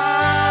revival.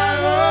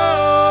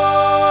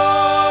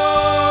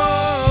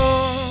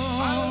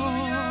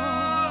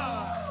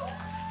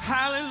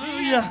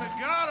 Hallelujah. The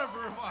God of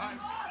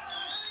revival.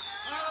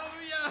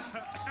 Hallelujah.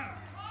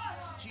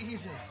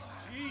 Jesus.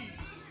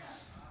 Jesus.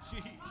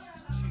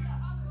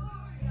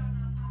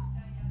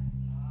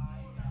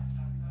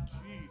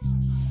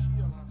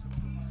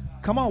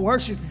 Come on,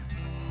 worship him.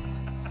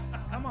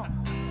 Come on.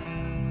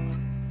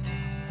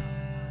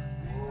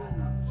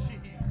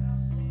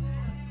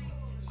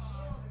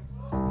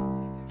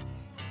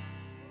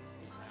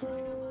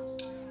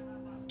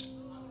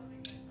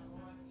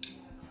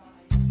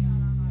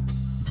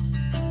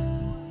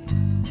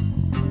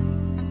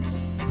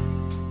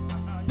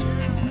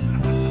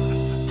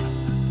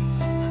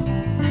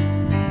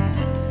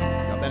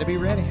 Y'all better be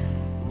ready.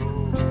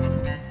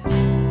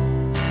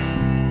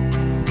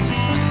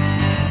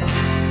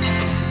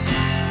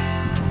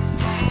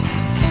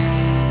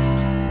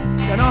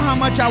 I know how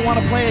much I want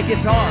to play a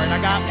guitar, and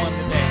I got one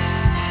today.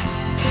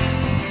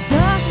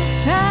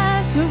 Darkness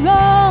tries to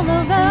roll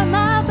over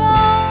my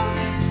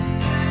bones.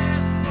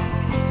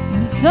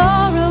 When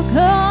sorrow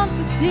comes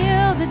to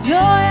steal the joy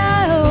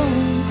I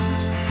own.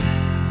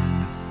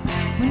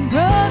 When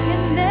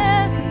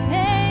brokenness and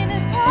pain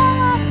is all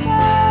I've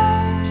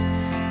known.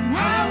 And I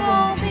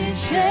won't be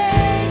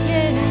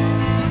shaken.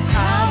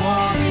 I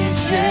won't be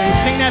shaken.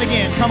 Sing that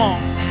again. Come on.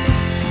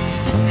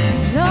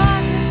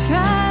 Darkness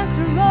tries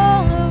to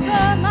roll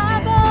over my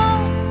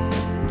bones.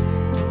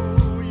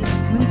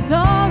 When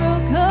sorrow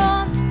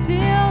comes to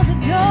steal the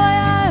joy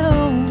I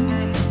own.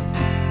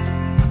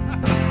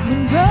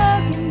 When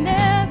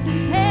brokenness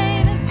and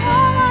pain is all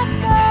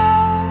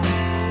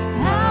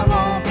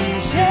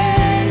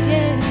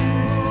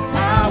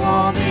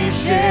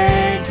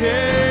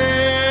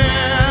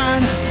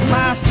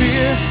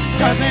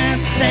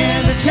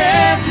stand a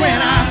chance when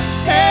I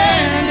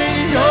stand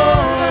in your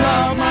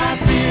love. My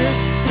fear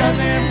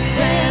doesn't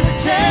stand a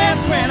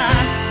chance when I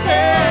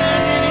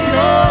stand in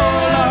your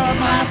love.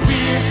 My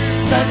fear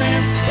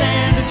doesn't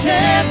stand a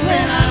chance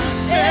when I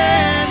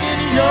stand in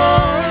your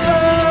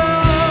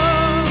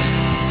love.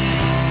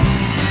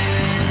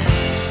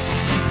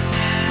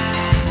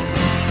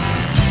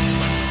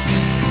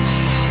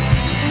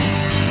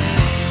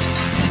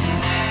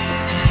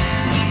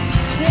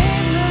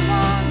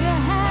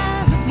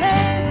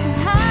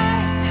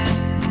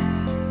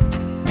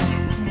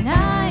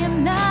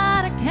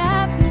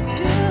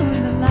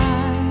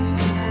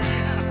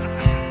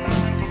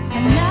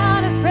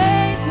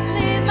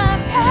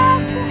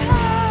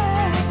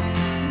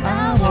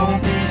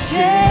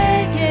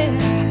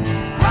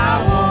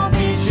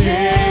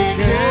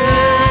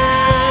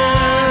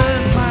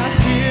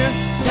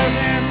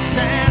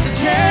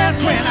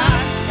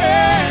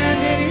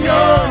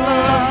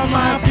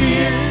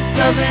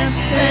 Doesn't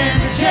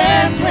stand a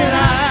chance when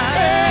I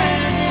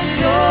stand in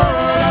your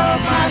love.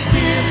 My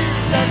fear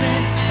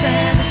doesn't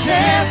stand a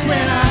chance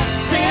when I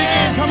sing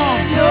again. Come on,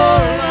 your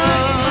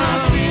love. My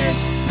fear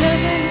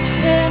doesn't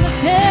stand a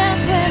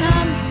chance when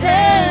I'm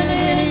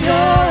standing in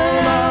your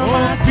love.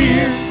 My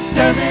fear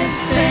doesn't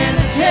stand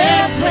a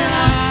chance when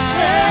I'm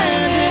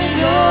standing in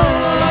your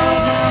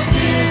love. My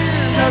fear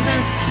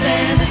doesn't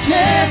stand a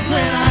chance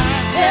when I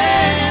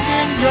stand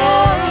in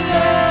your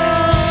love.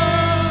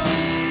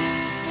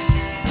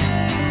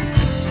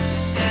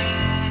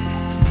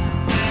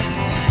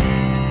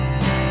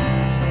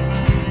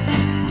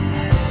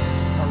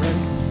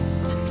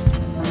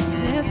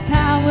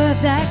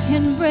 That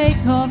can break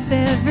off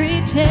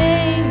every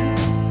chain.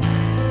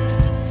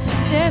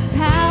 There's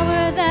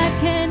power that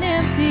can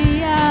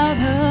empty out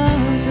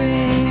a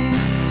grave.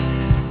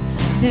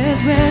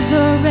 There's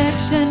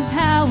resurrection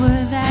power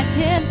that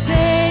can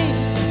save.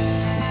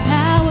 There's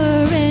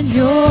power in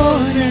your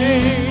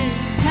name.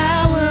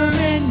 Power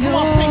in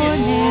your name.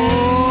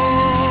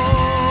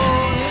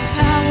 There's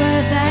power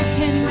that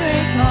can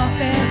break off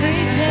every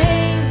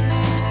chain.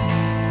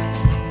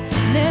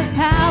 There's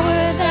power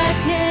that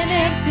can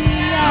empty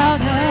out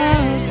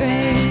of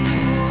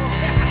grave.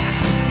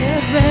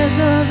 There's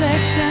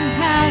resurrection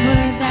power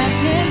that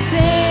can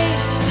save.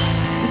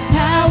 There's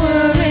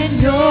power in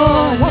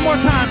your name. One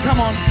more time, come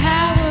on.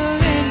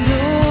 Power in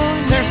your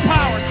name. There's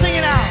power, sing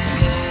it out.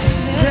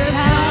 There's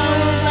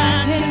power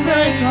that can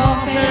break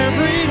off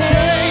every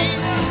chain.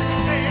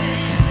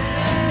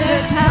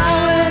 There's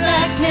power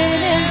that can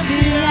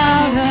empty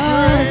out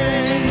of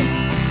grave.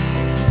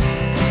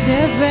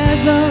 There's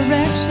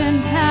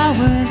resurrection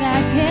power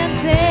that can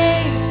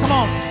save. Come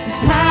on. There's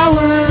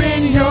power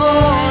in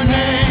your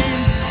name.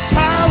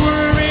 Power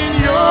in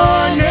your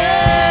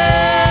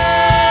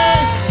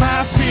name.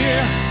 My fear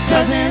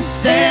doesn't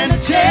stand a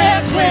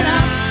chance when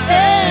I'm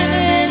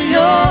standing in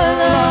your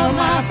love.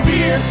 My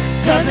fear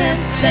doesn't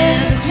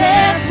stand a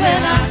chance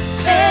when I'm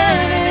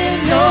standing in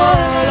your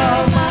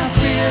love. My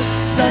fear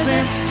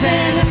doesn't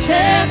stand a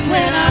chance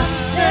when I'm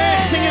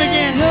standing. Sing it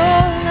again.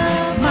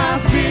 My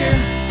fear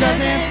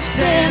doesn't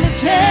stand a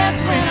chance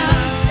when I'm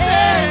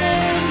standing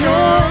in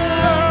your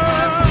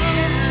love.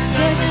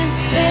 Doesn't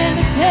stand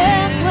a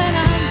chance when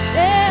I'm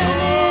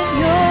standing in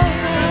your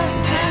love.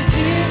 My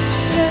fear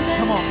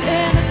doesn't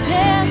stand a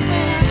chance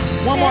when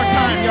I'm One more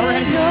time, y'all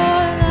ready? standing in your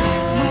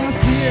love. My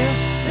fear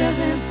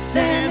doesn't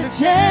stand a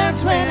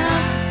chance when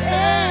I'm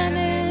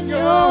standing in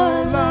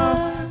your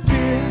love.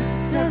 Fear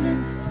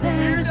Doesn't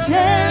stand a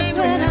chance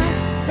when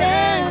I'm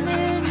standing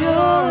in your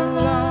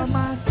love.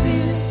 My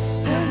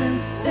fear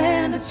doesn't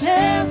stand a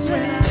chance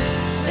when I'm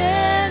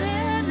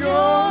standing in your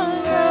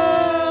love.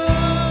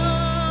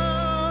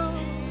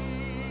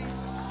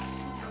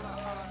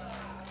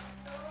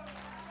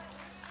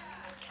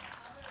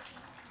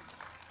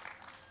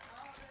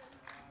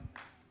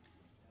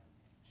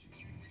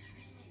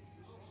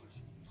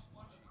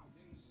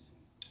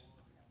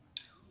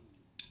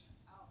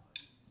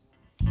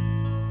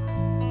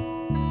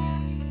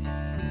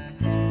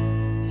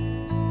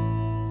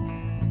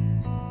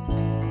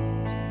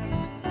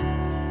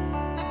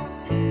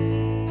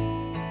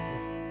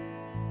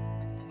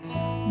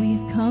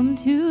 We've come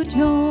to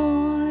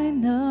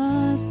join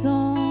the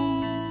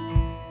song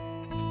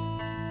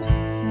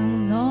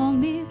sung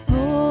long before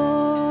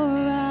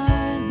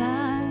our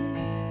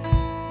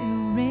lives,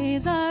 to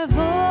raise our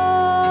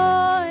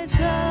voice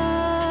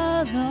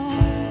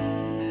alone,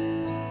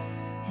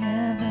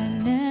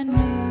 heaven and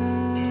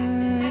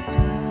earth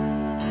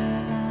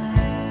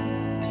alive.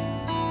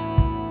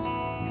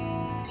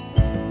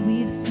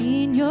 We've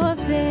seen your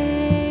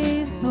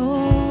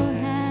faithful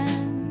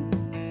hand,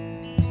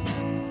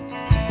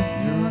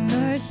 your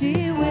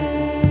mercy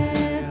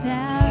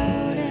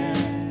without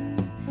end,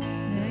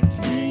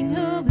 the King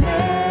who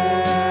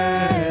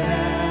bled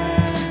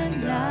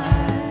and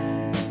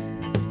died,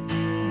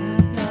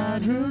 the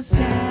God who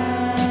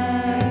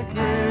sacrificed.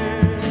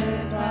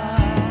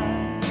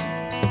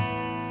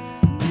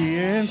 Be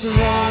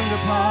enthroned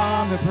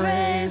upon the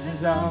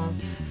praises of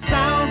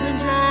 1,000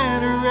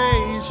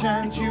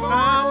 generations. You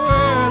are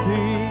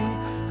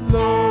worthy,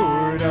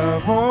 Lord Lord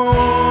of all.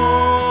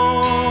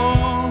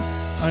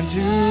 Unto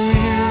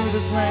you, the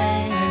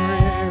slain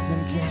and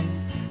risen King,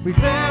 we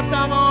lift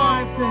our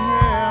voice to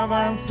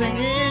heaven,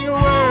 singing,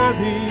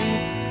 worthy,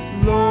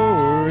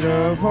 Lord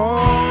of all.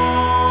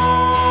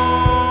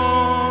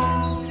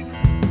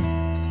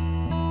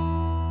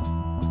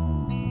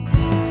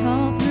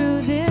 All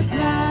through this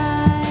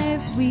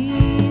life we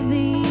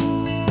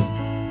lean,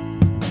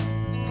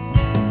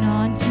 and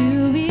on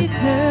to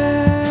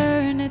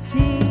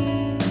eternity.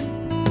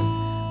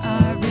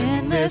 Our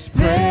endless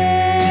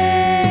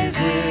praise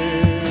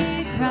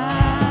we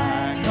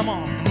cry. Come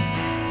on.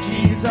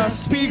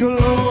 Jesus, be glorified.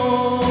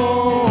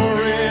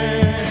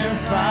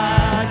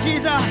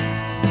 Jesus,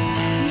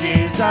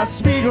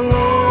 Jesus, be glorified.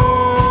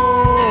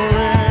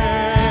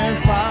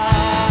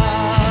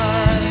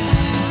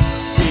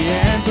 Be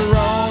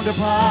enthroned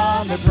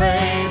upon the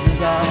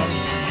praises of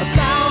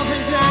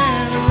 1,000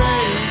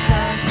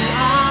 generations. You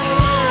are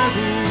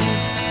worthy,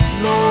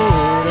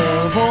 Lord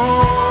of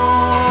all.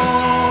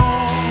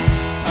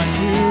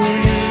 Unto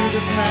you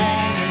the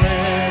slain and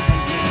risen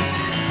King,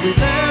 we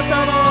lift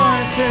our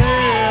voice to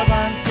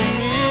heaven,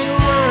 singing,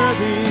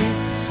 worthy,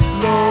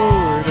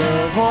 Lord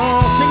of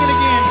all. Sing it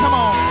again, come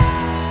on.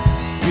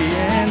 Be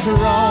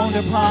enthroned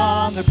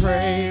upon the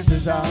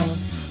praises of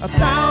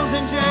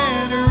 1,000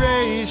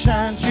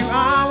 generations. You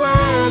are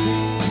worthy,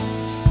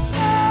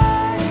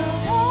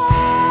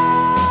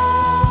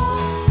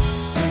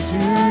 unto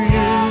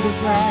you the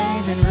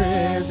slain and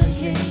risen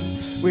King,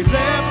 we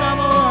lift our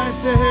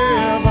voice to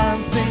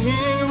heaven,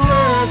 singing,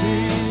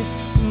 worthy,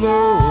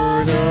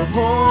 Lord of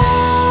all.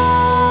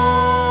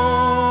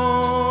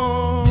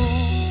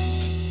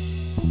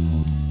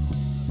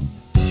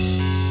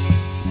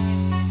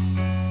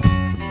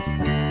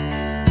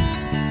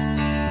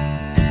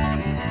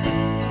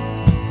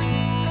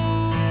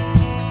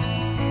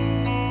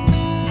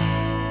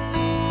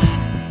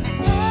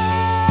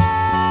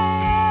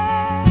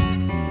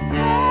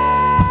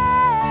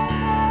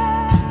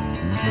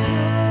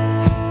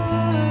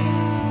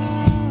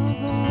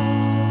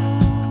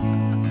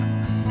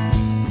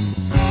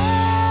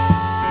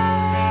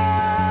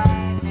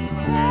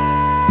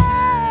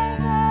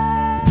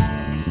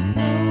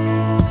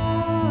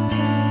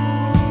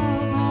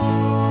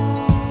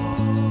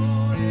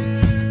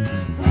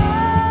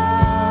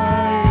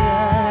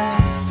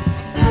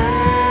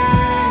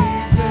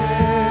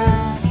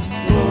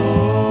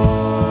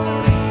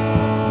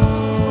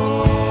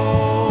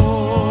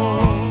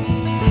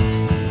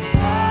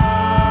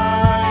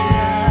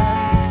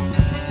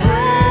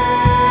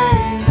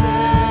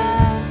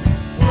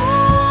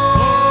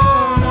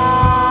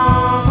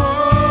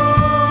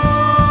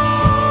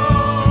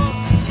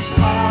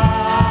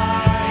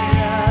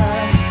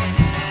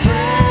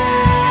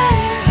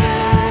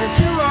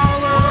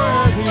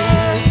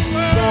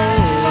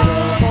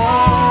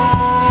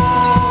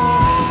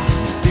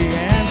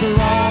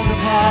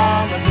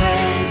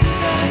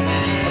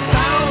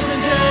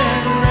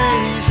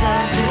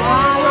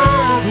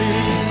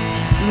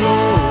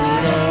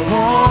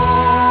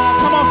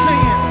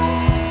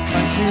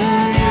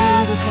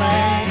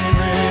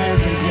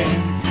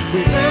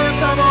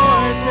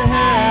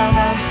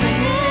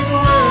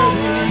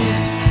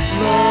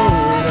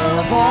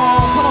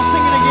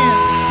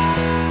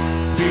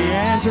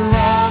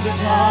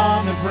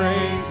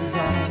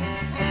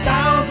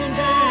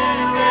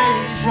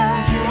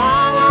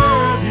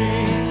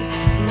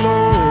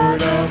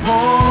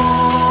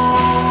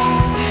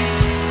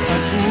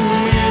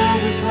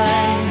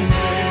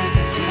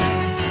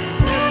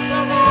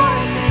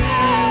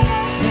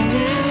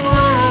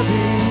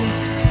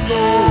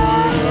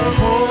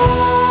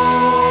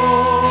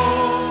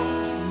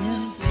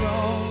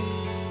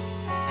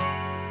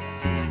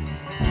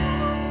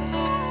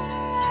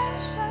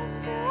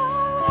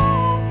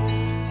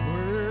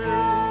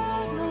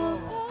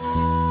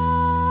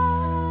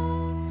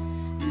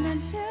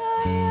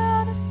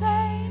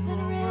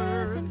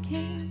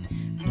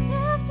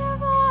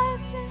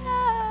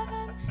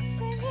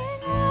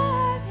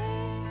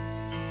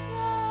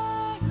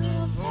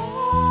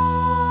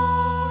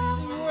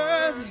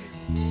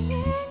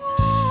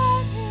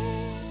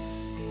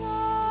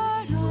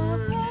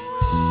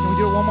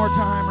 One more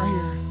time right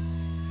here.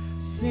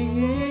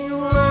 Singing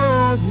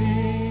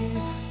worthy,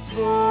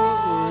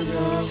 Lord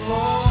of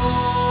all.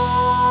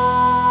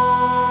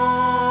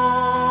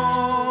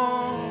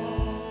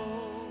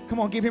 Come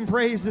on, give him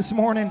praise this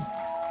morning.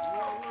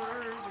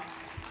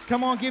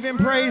 Come on, give him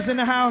praise in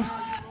the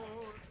house.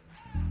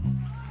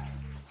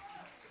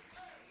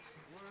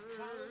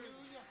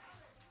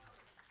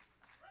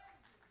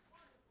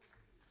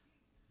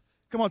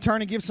 Come on,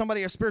 turn and give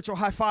somebody a spiritual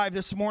high five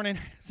this morning.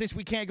 Since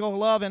we can't go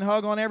love and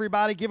hug on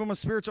everybody, give them a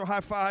spiritual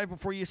high five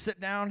before you sit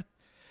down.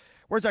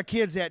 Where's our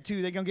kids at,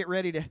 too? They're going to get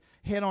ready to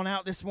head on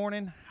out this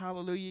morning.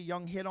 Hallelujah.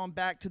 Young, head on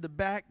back to the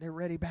back. They're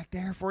ready back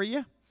there for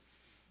you.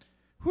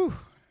 Whew.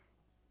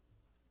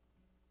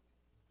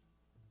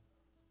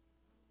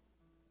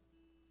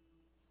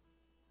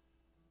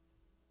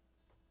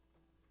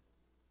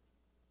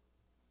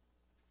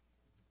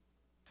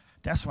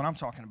 That's what I'm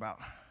talking about.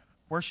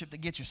 Worship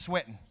that gets you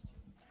sweating.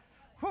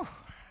 Whew.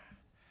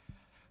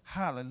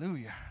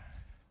 Hallelujah.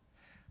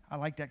 I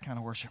like that kind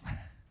of worship.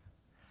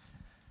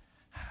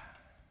 Of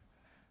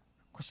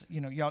course,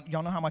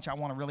 y'all know how much I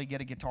want to really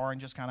get a guitar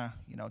and just kind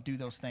of, do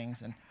those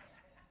things. And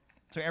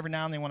so every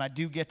now and then when I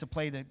do get to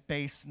play the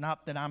bass,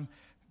 not that I'm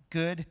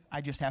good, I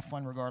just have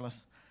fun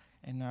regardless.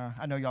 And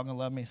I know y'all going to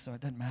love me, so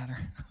it doesn't matter.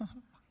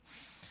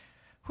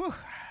 Whew.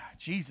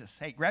 Jesus.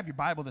 Hey, grab your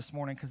Bible this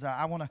morning because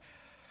I want to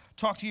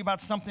talk to you about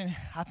something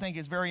I think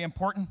is very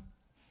important.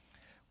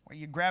 While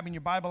you're grabbing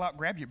your Bible out,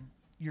 grab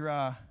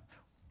your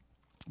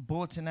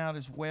bulletin out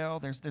as well.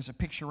 There's a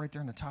picture right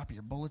there in the top of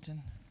your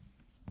bulletin.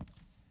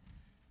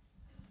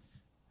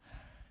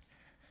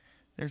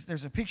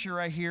 There's a picture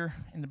right here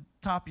in the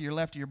top of your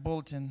left of your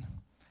bulletin.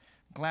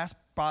 Glass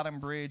Bottom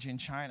Bridge in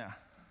China.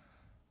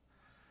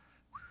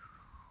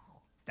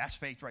 That's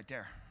faith right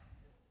there.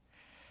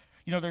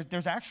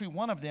 There's actually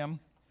one of them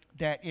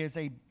that is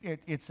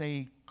it's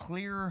a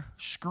clear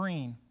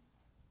screen.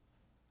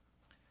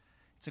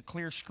 It's a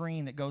clear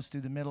screen that goes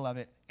through the middle of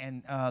it,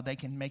 and they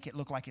can make it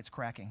look like it's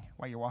cracking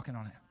while you're walking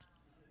on it.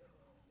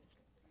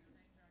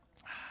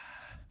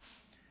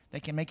 They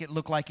can make it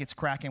look like it's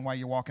cracking while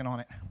you're walking on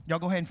it. Y'all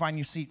go ahead and find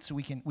your seats so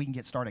we can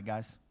get started,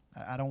 guys.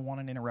 I don't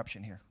want an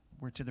interruption here.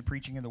 We're to the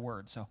preaching of the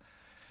word, so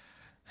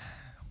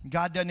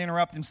God doesn't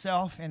interrupt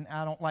himself, and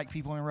I don't like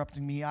people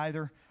interrupting me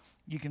either.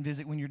 You can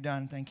visit when you're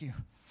done. Thank you.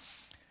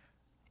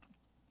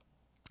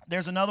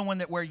 There's another one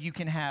where you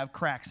can have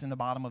cracks in the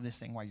bottom of this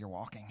thing while you're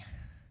walking.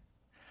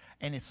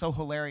 And it's so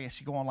hilarious.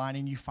 You go online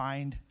and you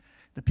find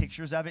the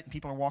pictures of it, and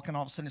people are walking,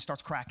 all of a sudden it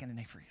starts cracking and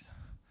they freeze.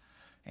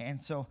 And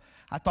so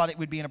I thought it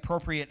would be an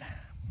appropriate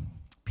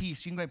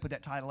piece. You can go ahead and put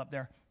that title up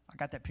there. I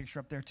got that picture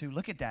up there too.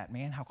 Look at that,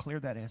 man, how clear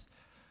that is.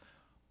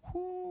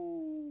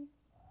 Whoo.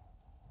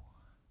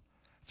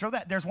 Throw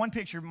that. There's one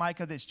picture,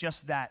 Micah, that's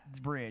just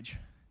that bridge.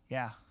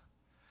 Yeah.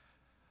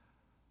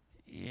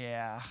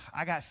 Yeah,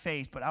 I got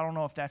faith, but I don't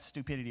know if that's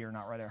stupidity or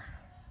not right there.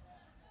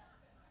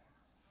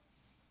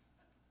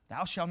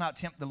 Thou shalt not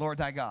tempt the Lord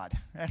thy God.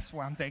 That's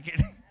what I'm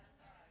thinking.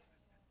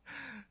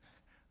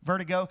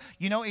 Vertigo.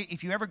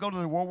 If you ever go to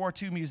the World War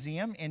II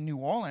Museum in New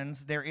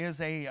Orleans, there is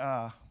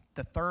the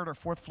third or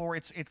fourth floor.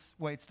 It's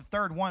the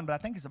third one, but I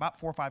think it's about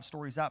 4 or 5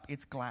 stories up.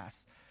 It's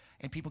glass,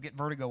 and people get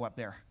vertigo up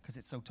there because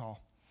it's so tall.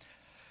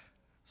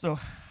 So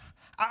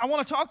I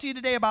want to talk to you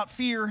today about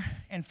fear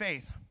and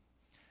faith.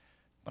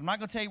 But I'm not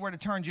going to tell you where to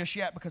turn just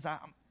yet because I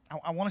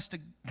want us to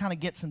kind of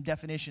get some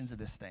definitions of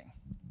this thing.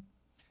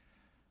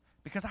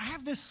 Because I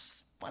have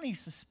this funny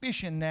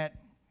suspicion that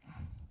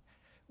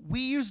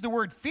we use the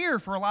word fear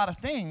for a lot of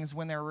things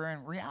when they're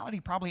in reality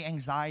probably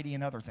anxiety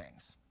and other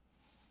things.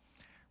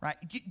 Right?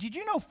 Did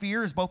you know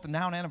fear is both a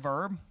noun and a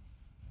verb?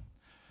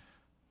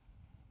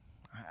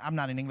 I'm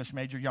not an English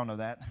major. Y'all know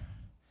that.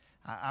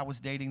 I was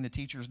dating the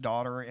teacher's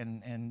daughter,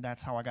 and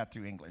that's how I got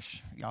through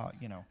English. Y'all,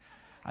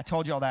 I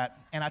told y'all that.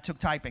 And I took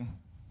typing,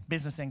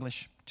 business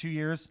English, 2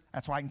 years.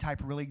 That's why I can type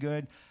really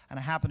good. And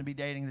I happened to be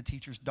dating the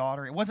teacher's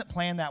daughter. It wasn't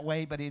planned that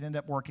way, but it ended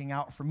up working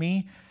out for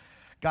me.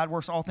 God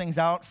works all things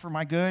out for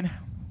my good.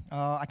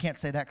 I can't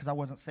say that because I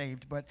wasn't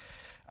saved. But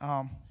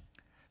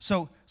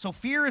so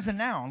fear is a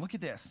noun. Look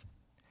at this.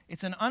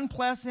 It's an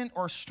unpleasant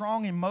or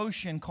strong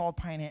emotion caused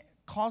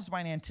by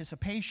an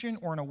anticipation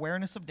or an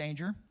awareness of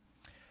danger.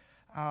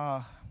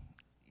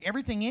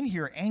 Everything in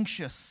here,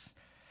 anxious.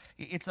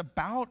 It's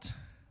about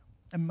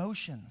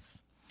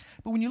emotions.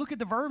 But when you look at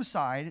the verb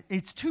side,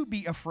 it's to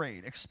be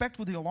afraid. Expect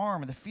with the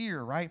alarm and the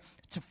fear, right?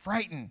 To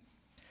frighten.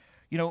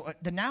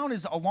 The noun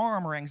is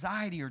alarm or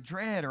anxiety or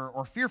dread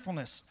or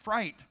fearfulness,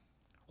 fright,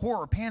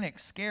 horror, panic,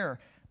 scare.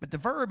 But the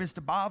verb is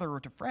to bother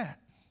or to fret,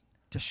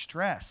 to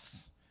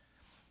stress.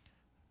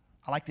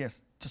 I like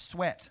this, to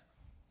sweat.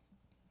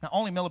 Now,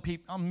 only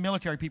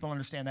military people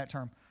understand that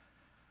term.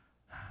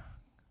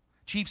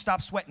 Chief,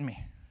 stop sweating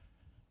me.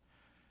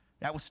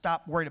 That was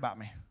stop worried about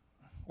me.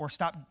 Or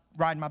stop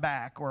riding my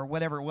back, or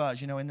whatever it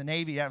was. In the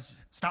Navy, that was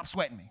stop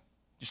sweating me.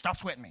 Just stop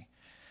sweating me.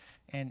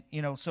 And,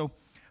 so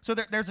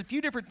there's a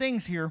few different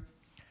things here.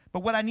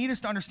 But what I need us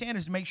to understand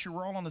is to make sure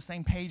we're all on the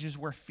same page as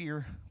what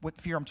fear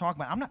I'm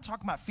talking about. I'm not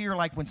talking about fear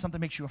like when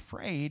something makes you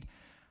afraid.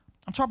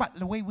 I'm talking about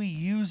the way we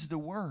use the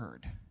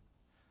word.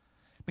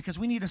 Because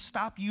we need to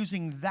stop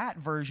using that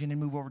version and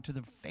move over to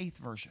the faith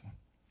version.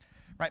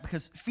 Right?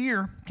 Because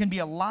fear can be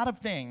a lot of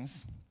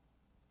things,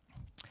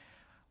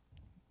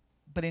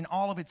 but in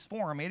all of its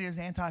form, it is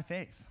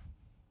anti-faith.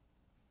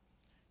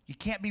 You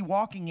can't be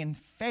walking in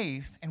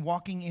faith and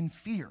walking in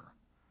fear.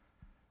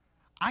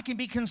 I can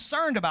be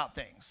concerned about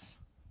things.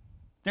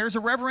 There's a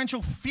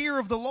reverential fear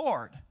of the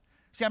Lord.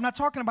 See, I'm not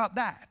talking about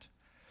that.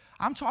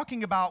 I'm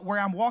talking about where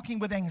I'm walking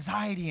with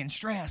anxiety and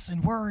stress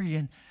and worry,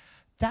 and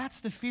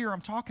that's the fear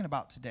I'm talking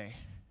about today.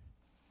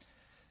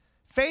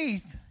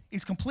 Faith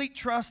is complete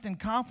trust and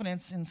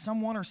confidence in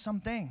someone or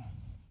something.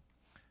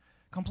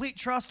 Complete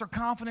trust or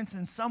confidence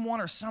in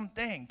someone or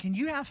something. Can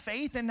you have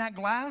faith in that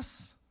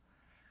glass?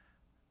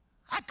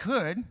 I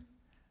could,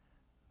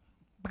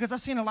 because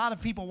I've seen a lot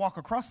of people walk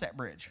across that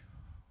bridge.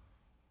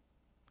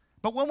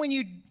 But when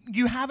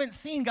you haven't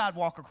seen God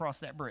walk across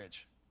that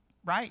bridge,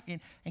 right?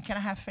 And can I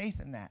have faith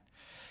in that?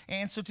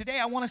 And so today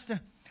I want us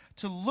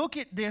to look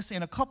at this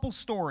in a couple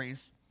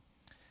stories.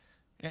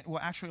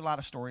 Well, actually a lot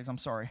of stories, I'm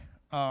sorry.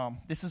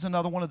 This is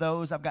another one of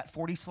those. I've got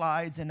 40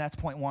 slides, and that's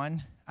point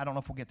one. I don't know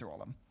if we'll get through all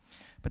of them,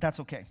 but that's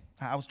okay.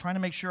 I was trying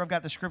to make sure I've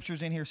got the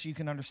scriptures in here so you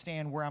can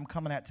understand where I'm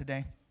coming at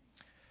today.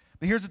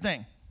 But here's the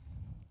thing.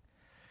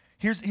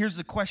 Here's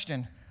the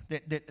question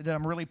that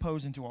I'm really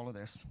posing to all of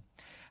this.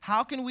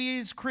 How can we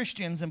as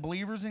Christians and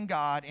believers in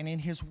God and in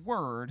His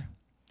Word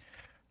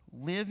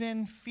live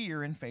in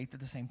fear and faith at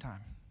the same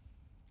time?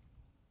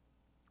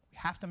 We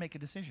have to make a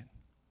decision.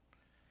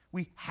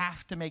 We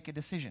have to make a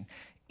decision.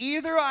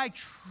 Either I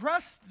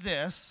trust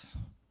this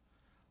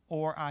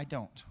or I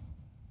don't.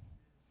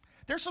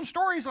 There's some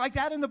stories like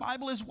that in the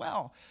Bible as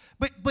well.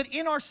 But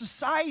in our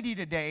society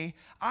today,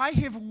 I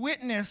have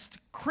witnessed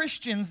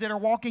Christians that are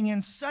walking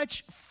in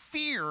such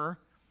fear,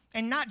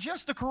 and not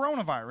just the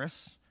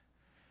coronavirus,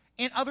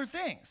 and other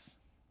things.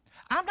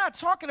 I'm not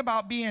talking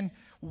about being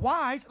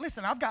wise.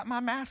 Listen, I've got my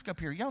mask up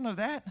here. Y'all know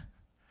that,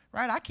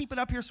 right? I keep it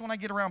up here so when I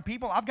get around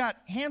people, I've got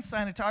hand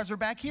sanitizer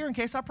back here in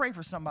case I pray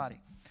for somebody.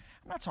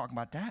 I'm not talking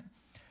about that.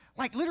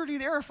 Like, literally,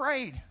 they're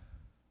afraid.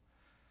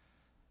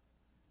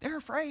 They're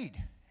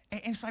afraid.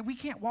 And it's like, we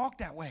can't walk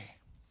that way.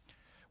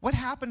 What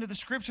happened to the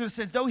scripture that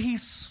says, though he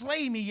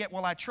slay me, yet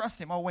will I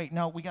trust him? Oh, wait,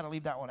 no, we got to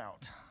leave that one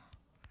out.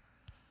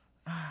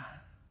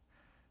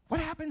 What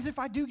happens if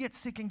I do get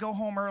sick and go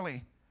home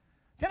early?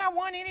 Then I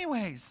won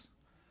anyways.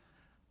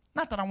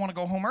 Not that I want to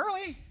go home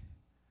early.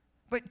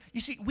 But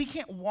you see, we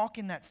can't walk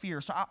in that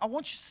fear. So I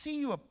want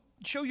to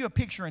show you a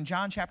picture in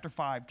John chapter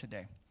 5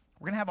 today.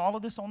 We're going to have all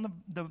of this on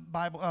the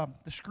Bible,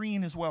 the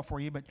screen as well for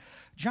you. But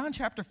John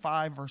chapter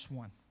 5, verse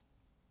 1.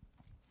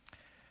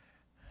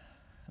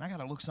 And I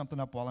got to look something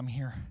up while I'm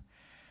here.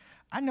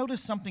 I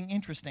noticed something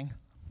interesting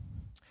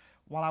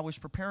while I was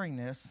preparing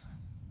this.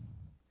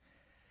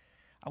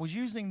 I was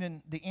using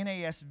the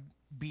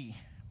NASB.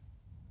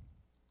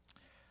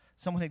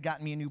 Someone had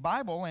gotten me a new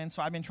Bible, and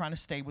so I've been trying to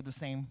stay with the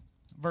same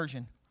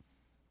version.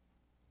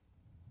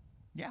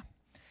 Yeah.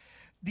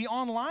 The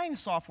online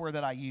software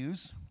that I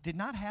use did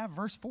not have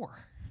verse 4.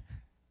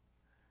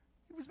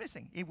 It was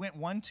missing. It went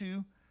 1,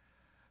 2,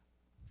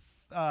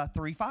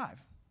 3,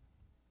 5.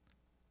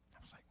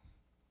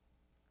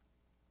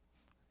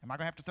 Am I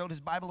going to have to throw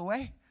this Bible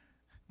away?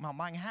 Well,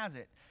 mine has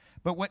it.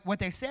 But what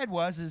they said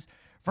is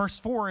verse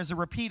 4 is a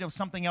repeat of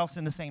something else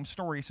in the same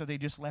story, so they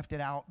just left it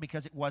out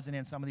because it wasn't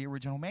in some of the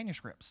original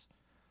manuscripts.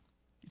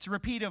 It's a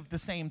repeat of the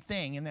same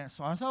thing. And then,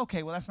 so I was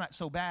okay, well, that's not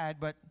so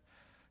bad. But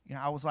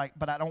I was like,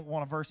 but I don't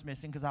want a verse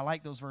missing because I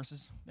like those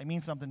verses. They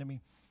mean something to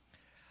me.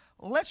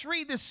 Let's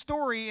read this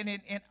story, and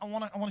I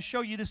want to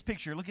show you this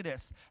picture. Look at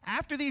this.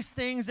 After these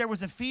things, there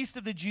was a feast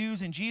of the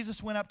Jews, and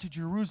Jesus went up to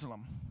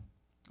Jerusalem.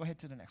 Go ahead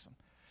to the next one.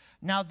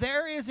 Now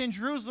there is in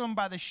Jerusalem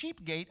by the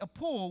sheep gate a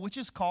pool, which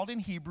is called in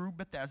Hebrew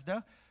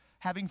Bethesda,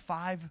 having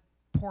 5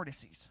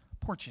 porches,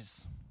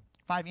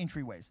 5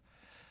 entryways.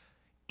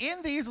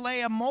 In these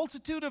lay a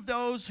multitude of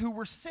those who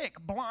were sick,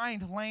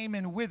 blind, lame,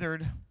 and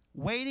withered,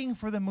 waiting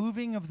for the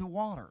moving of the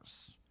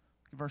waters.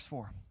 Verse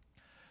 4.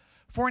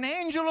 For an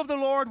angel of the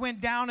Lord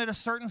went down at a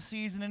certain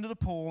season into the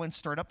pool and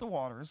stirred up the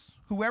waters.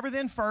 Whoever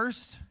then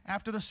first,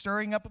 after the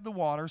stirring up of the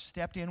waters,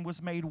 stepped in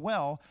was made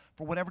well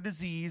for whatever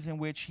disease in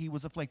which he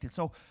was afflicted.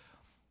 So,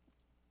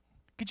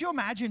 could you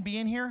imagine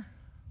being here?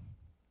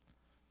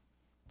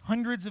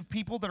 Hundreds of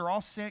people that are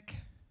all sick,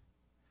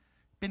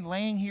 been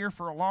laying here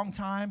for a long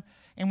time,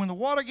 and when the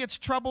water gets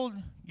troubled,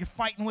 you're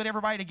fighting with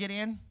everybody to get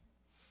in.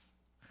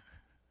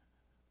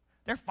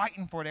 They're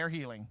fighting for their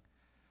healing.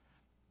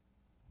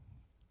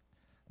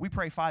 We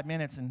pray 5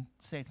 minutes and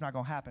say it's not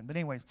going to happen. But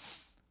anyways,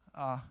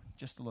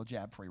 just a little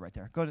jab for you right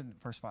there. Go to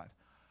verse 5.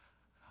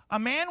 A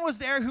man was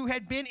there who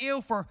had been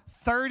ill for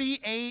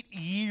 38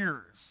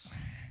 years.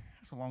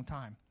 That's a long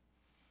time.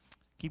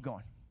 Keep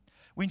going.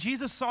 When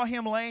Jesus saw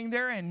him laying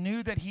there and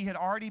knew that he had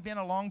already been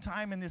a long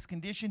time in this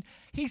condition,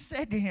 he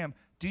said to him,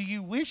 do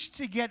you wish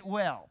to get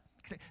well?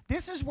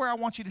 This is where I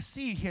want you to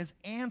see his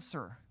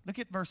answer. Look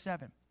at verse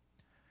 7.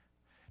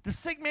 The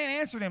sick man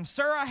answered him,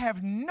 sir, I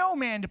have no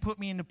man to put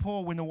me in the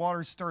pool when the water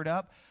is stirred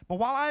up, but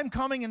while I am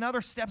coming,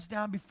 another steps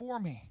down before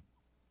me.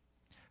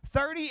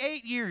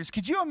 38 years.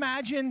 Could you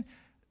imagine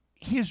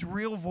his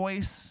real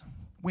voice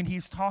when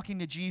he's talking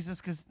to Jesus?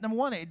 Because, number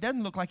one, it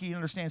doesn't look like he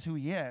understands who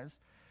he is.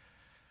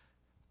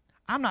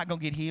 I'm not going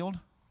to get healed.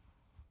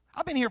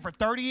 I've been here for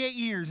 38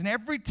 years, and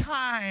every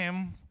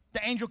time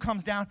the angel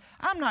comes down,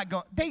 I'm not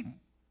going. They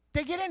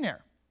get in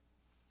there.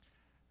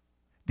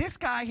 This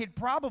guy had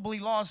probably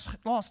lost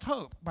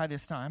hope by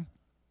this time.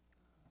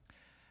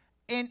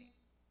 And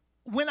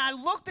when I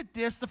looked at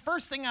this, the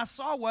first thing I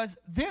saw was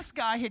this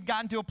guy had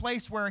gotten to a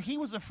place where he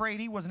was afraid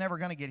he was never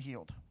going to get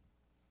healed.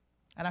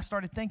 And I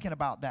started thinking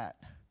about that.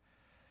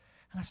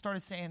 And I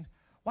started saying,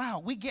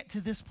 wow, we get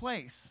to this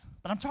place.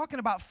 But I'm talking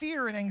about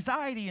fear and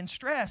anxiety and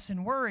stress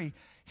and worry.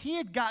 He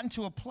had gotten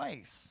to a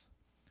place.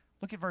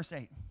 Look at verse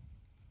 8.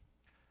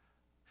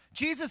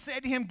 Jesus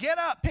said to him, get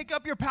up, pick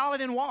up your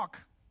pallet and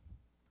walk.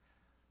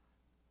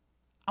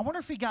 I wonder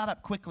if he got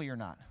up quickly or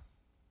not.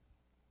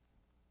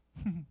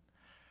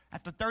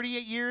 After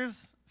 38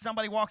 years,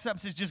 somebody walks up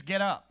and says, just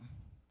get up.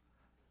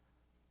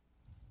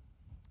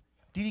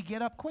 Did he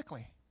get up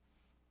quickly?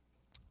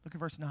 Look at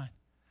verse 9.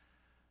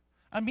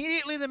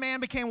 Immediately the man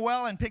became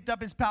well and picked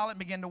up his pallet and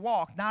began to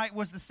walk. Now it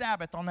was the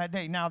Sabbath on that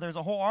day. Now there's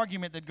a whole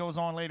argument that goes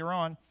on later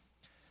on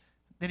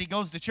that he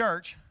goes to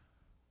church.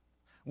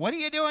 What are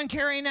you doing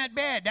carrying that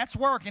bed? That's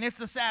work, and it's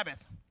the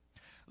Sabbath.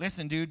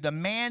 Listen, dude, the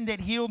man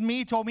that healed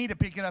me told me to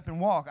pick it up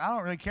and walk. I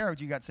don't really care what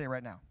you got to say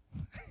right now.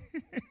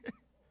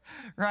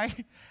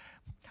 Right?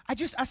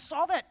 I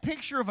saw that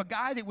picture of a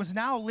guy that was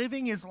now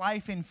living his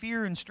life in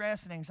fear and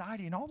stress and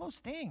anxiety and all those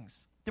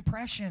things.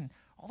 Depression,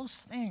 all those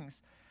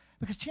things.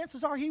 Because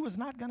chances are he was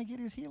not going to get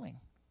his healing.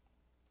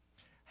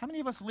 How many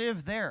of us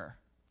live there?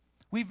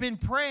 We've been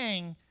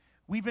praying,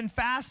 we've been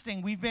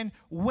fasting, we've been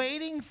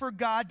waiting for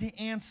God to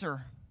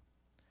answer.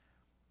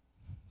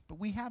 But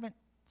we haven't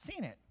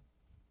seen it.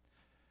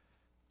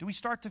 Do we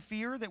start to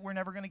fear that we're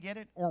never going to get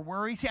it or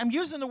worry? See, I'm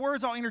using the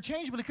words all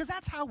interchangeably because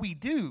that's how we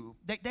do.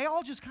 They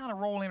all just kind of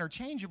roll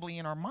interchangeably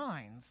in our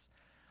minds.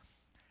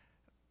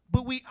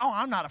 But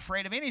I'm not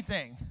afraid of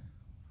anything.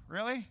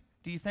 Really?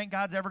 Do you think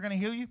God's ever going to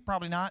heal you?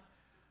 Probably not.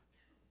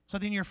 So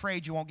then you're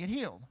afraid you won't get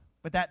healed.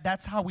 But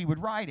that's how we would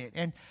write it.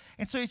 And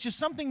so it's just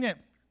something that,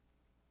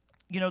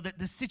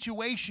 the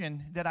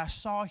situation that I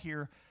saw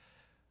here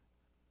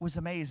was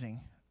amazing.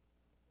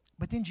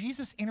 But then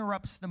Jesus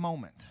interrupts the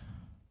moment.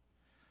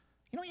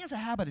 He has a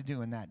habit of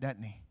doing that,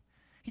 doesn't he?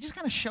 He just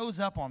kind of shows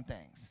up on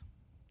things.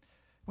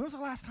 When was the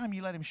last time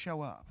you let him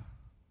show up?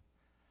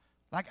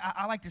 Like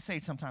I like to say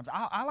sometimes,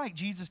 I like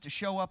Jesus to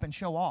show up and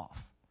show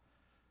off.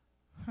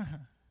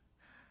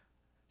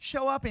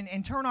 Show up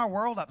and turn our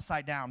world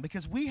upside down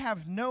because we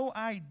have no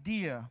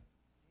idea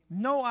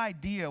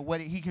what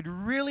he could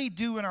really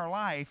do in our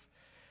life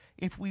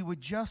if we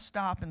would just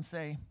stop and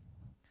say,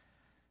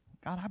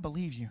 God, I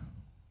believe you.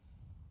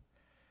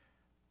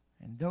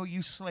 And though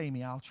you slay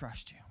me, I'll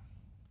trust you.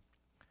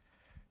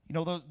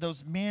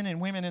 Those men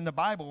and women in the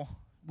Bible,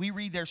 we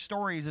read their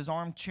stories as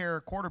armchair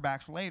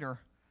quarterbacks later.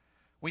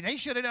 They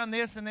should have done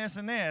this and this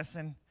and this.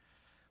 And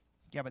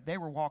yeah, but they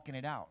were walking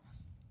it out.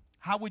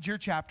 How would your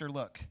chapter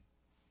look?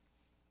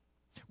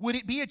 Would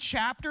it be a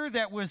chapter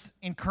that was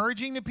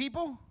encouraging to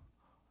people?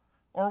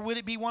 Or would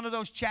it be one of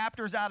those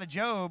chapters out of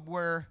Job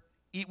where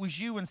it was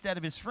you instead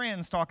of his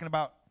friends talking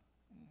about,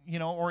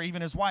 or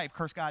even his wife,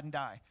 curse God and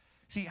die?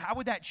 See, how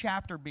would that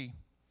chapter be?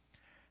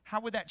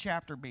 How would that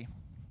chapter be?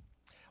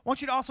 I want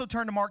you to also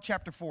turn to Mark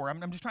chapter 4.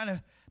 I'm just trying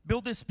to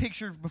build this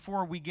picture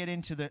before we get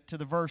into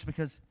the verse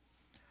because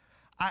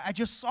I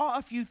just saw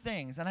a few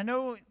things. And I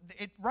know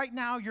right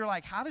now you're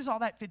like, how does all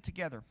that fit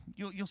together?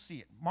 You'll see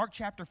it. Mark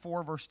chapter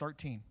 4, verse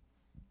 13.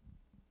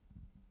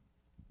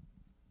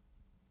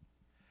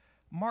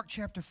 Mark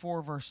chapter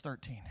 4, verse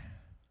 13.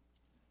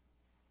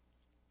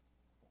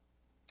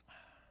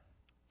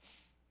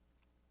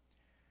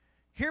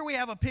 Here we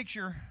have a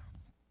picture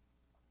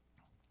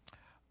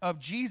of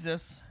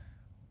Jesus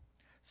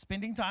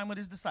spending time with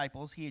his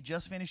disciples. He had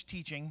just finished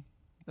teaching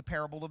the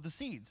parable of the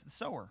seeds, the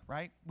sower,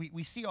 right?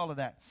 We see all of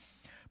that.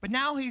 But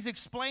now he's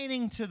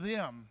explaining to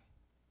them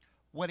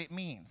what it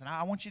means. And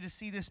I want you to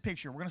see this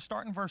picture. We're going to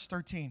start in verse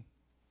 13.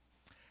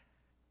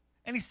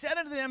 And he said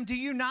unto them, do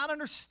you not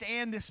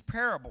understand this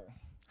parable?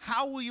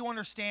 How will you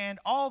understand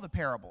all the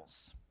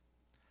parables?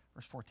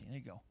 Verse 14, there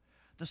you go.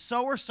 The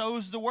sower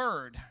sows the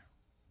word.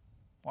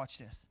 Watch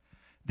this.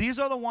 These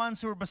are the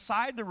ones who are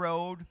beside the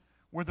road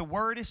where the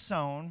word is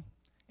sown.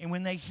 And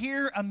when they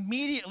hear,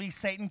 immediately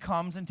Satan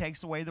comes and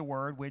takes away the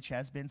word which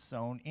has been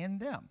sown in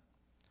them.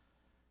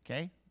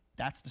 Okay?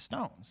 That's the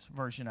stones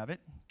version of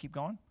it. Keep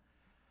going.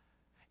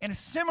 In a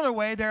similar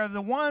way, there are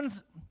the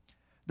ones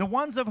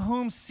of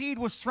whom seed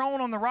was thrown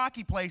on the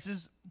rocky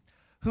places,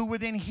 who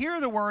would then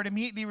hear the word,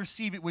 immediately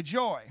receive it with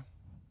joy.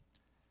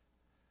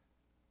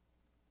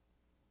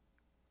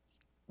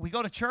 We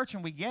go to church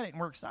and we get it and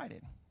we're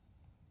excited.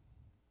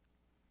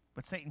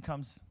 But Satan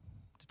comes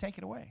to take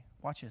it away.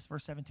 Watch this,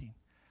 verse 17.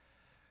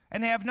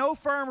 And they have no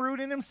firm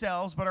root in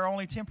themselves, but are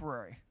only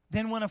temporary.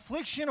 Then when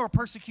affliction or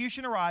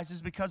persecution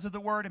arises because of the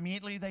word,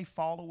 immediately they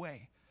fall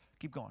away.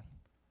 Keep going.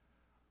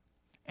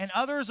 And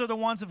others are the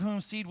ones of whom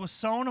seed was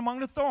sown among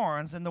the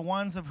thorns, and the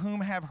ones of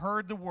whom have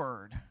heard the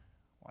word.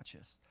 Watch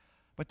this.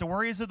 But the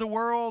worries of the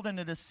world and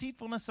the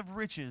deceitfulness of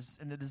riches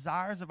and the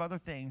desires of other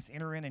things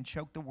enter in and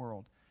choke the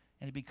world,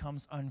 and it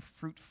becomes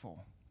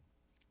unfruitful.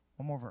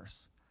 One more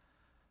verse.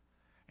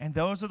 And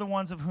those are the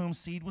ones of whom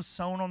seed was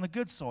sown on the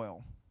good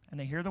soil, and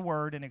they hear the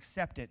word and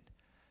accept it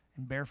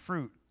and bear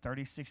fruit,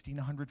 30, 60,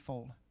 and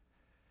 100-fold.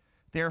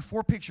 There are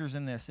 4 pictures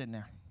in this, isn't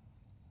there?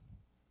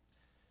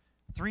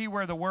 3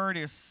 where the word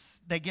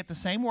is, they get the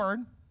same word,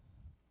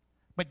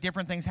 but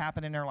different things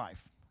happen in their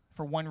life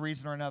for one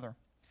reason or another.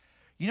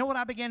 You know what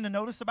I began to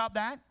notice about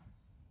that?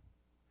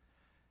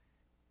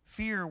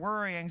 Fear,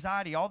 worry,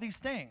 anxiety, all these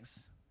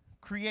things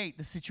create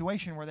the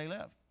situation where they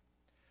live.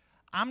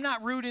 I'm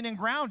not rooted and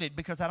grounded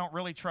because I don't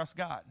really trust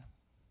God.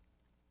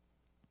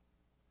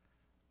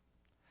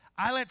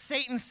 I let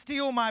Satan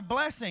steal my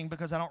blessing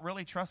because I don't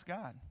really trust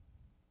God.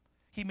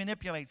 He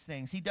manipulates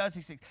things. He does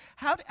these things.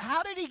 How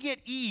did he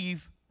get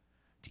Eve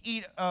to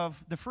eat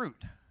of the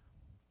fruit?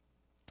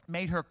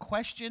 Made her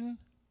question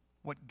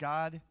what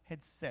God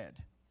had said.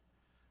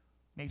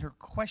 Made her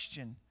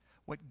question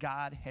what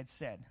God had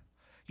said.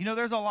 You know,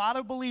 there's a lot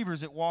of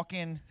believers that walk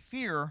in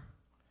fear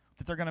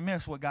that they're going to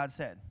miss what God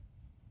said.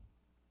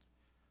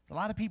 There's a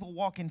lot of people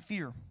walk in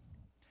fear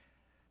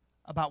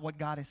about what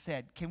God has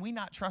said. Can we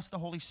not trust the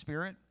Holy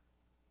Spirit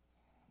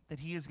that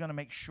he is going to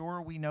make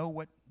sure we know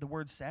what the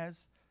word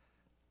says?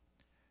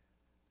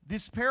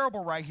 This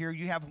parable right here,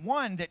 you have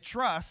one that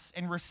trusts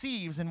and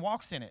receives and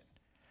walks in it.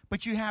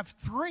 But you have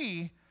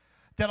three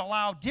that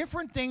allow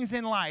different things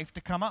in life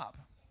to come up.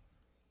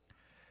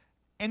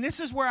 And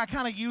this is where I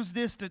kind of use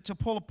this to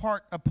pull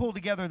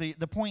together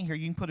the point here.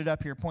 You can put it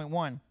up here, point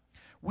 1.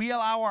 We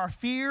allow our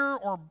fear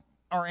or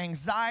our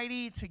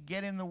anxiety to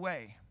get in the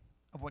way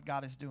of what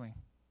God is doing.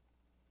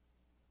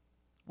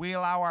 We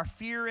allow our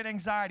fear and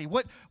anxiety.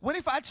 What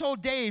if I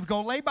told Dave,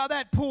 go lay by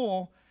that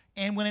pool,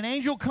 and when an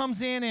angel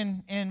comes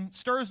in and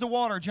stirs the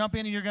water, jump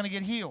in and you're going to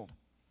get healed?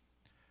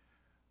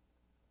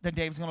 Then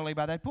Dave's going to lay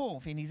by that pool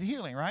if he needs a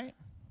healing, right?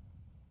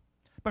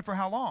 But for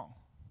how long?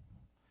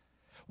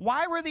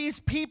 Why were these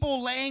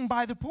people laying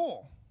by the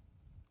pool?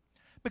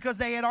 Because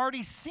they had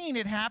already seen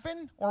it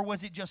happen, or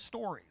was it just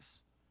stories?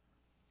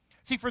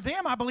 See, for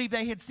them, I believe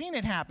they had seen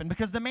it happen,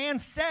 because the man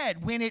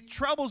said, when it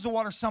troubles the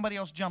water, somebody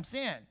else jumps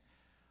in.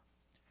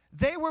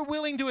 They were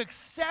willing to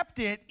accept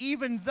it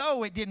even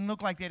though it didn't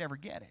look like they'd ever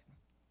get it.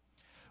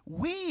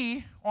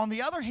 We, on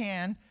the other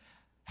hand,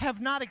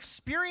 have not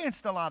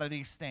experienced a lot of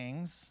these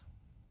things,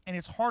 and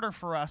it's harder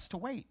for us to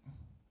wait.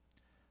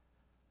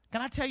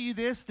 Can I tell you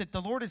this, that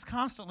the Lord is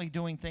constantly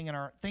doing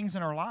things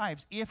in our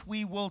lives if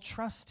we will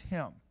trust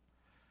him.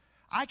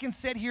 I can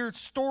sit here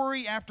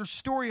story after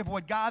story of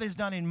what God has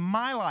done in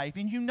my life,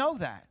 and you know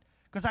that,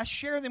 because I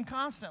share them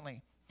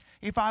constantly,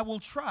 if I will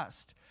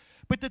trust.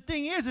 But the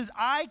thing is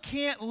I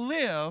can't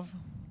live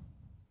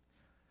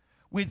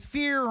with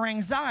fear or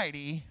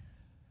anxiety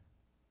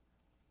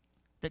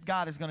that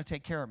God is going to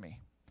take care of me.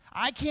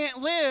 I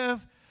can't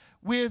live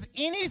with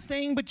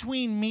anything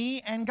between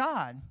me and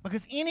God,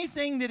 because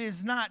anything that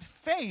is not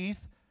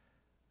faith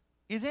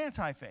is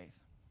anti-faith.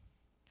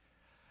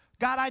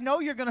 God, I know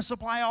you're going to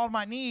supply all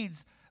my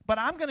needs, but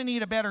I'm going to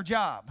need a better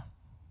job.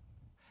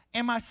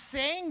 Am I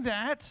saying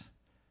that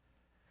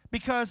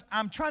because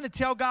I'm trying to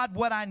tell God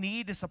what I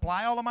need to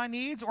supply all of my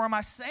needs, or am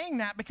I saying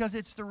that because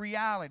it's the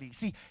reality?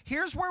 See,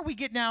 here's where we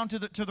get down to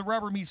the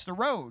rubber meets the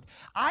road.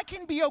 I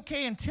can be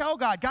okay and tell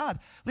God, God,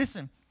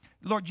 listen,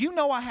 Lord, you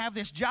know I have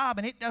this job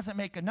and it doesn't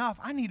make enough.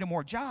 I need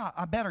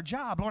a better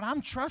job. Lord,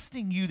 I'm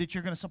trusting you that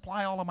you're going to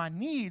supply all of my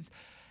needs.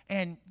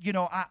 And, you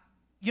know what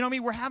I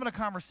mean? We're having a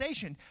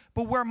conversation.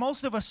 But where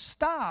most of us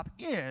stop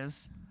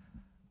is,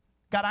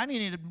 God, I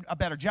need a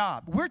better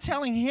job. We're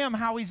telling him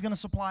how he's going to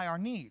supply our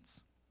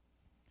needs.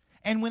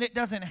 And when it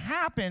doesn't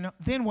happen,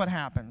 then what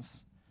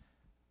happens?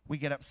 We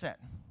get upset.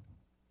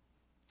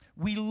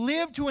 We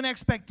live to an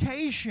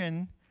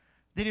expectation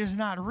that is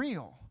not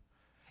real.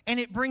 And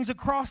it brings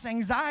across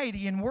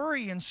anxiety and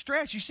worry and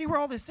stress. You see where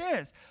all this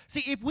is?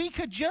 See, if we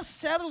could just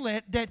settle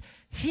it that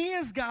he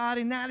is God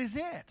and that is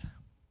it.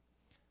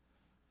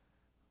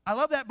 I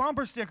love that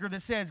bumper sticker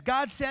that says,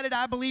 God said it,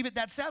 I believe it,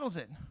 that settles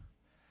it.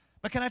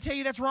 But can I tell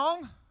you that's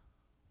wrong?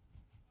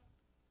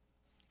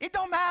 It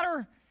don't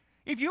matter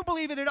if you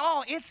believe it at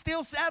all. It's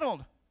still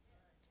settled.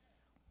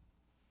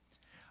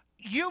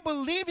 You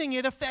believing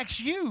it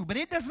affects you, but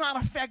it does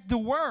not affect the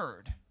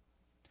word.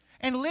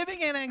 And living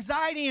in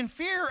anxiety and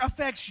fear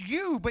affects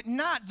you, but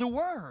not the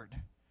word.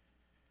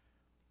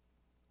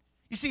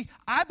 You see,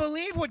 I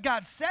believe what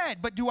God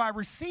said, but do I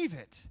receive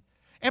it?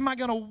 Am I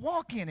going to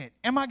walk in it?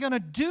 Am I going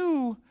to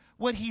do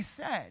what he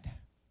said?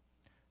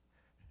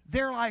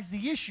 There lies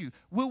the issue.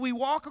 Will we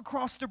walk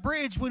across the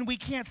bridge when we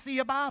can't see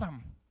a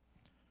bottom?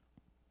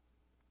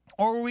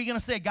 Or are we going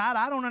to say, God,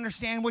 I don't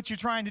understand what you're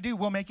trying to do.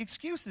 We'll make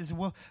excuses.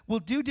 We'll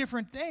do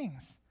different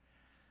things.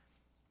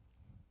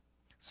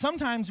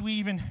 Sometimes we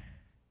even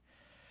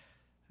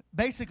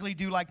basically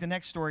do like the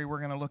next story we're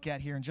going to look at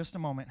here in just a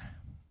moment.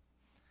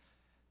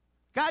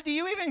 God, do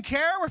you even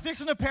care we're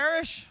fixing to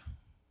perish?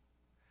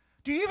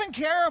 Do you even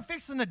care we're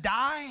fixing to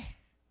die?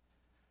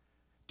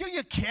 Do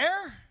you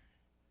care?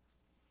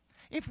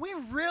 If we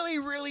really,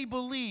 really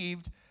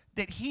believed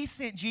that he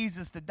sent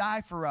Jesus to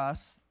die for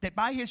us, that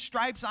by his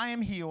stripes I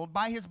am healed,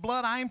 by his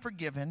blood I am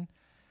forgiven,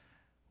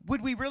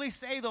 would we really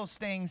say those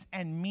things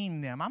and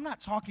mean them? I'm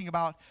not talking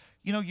about,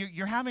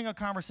 you're having a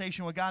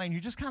conversation with God and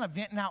you're just kind of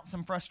venting out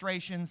some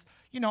frustrations,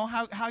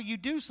 how you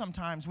do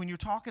sometimes when you're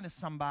talking to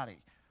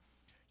somebody.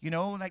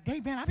 Like, hey,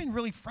 man, I've been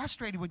really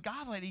frustrated with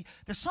God lately.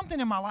 There's something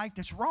in my life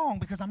that's wrong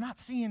because I'm not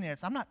seeing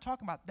this. I'm not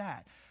talking about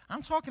that.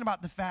 I'm talking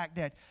about the fact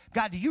that,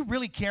 God, do you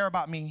really care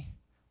about me?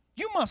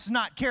 You must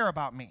not care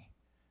about me.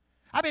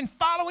 I've been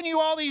following you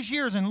all these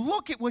years, and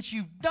look at what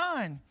you've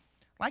done.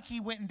 Like he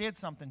went and did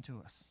something to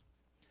us.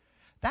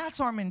 That's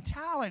our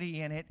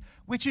mentality in it,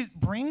 which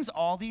brings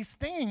all these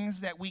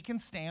things that we can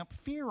stamp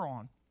fear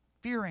on.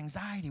 Fear,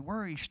 anxiety,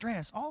 worry,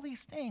 stress, all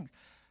these things.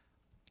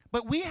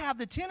 But we have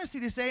the tendency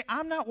to say,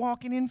 I'm not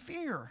walking in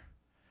fear,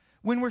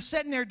 when we're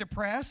sitting there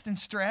depressed and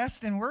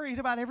stressed and worried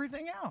about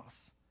everything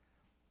else.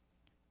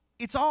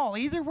 It's all,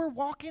 either we're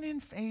walking in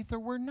faith or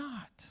we're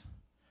not.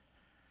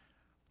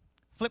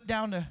 Flip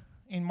down to,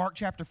 in Mark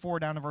chapter 4,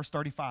 down to verse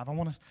 35.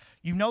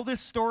 You know this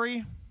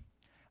story.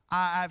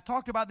 I've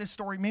talked about this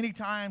story many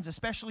times,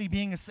 especially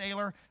being a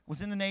sailor,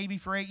 was in the Navy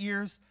for 8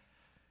 years.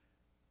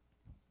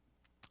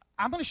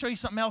 I'm going to show you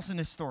something else in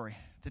this story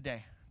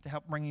today to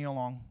help bring you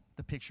along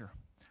the picture.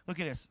 Look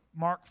at this,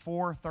 Mark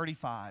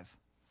 4:35.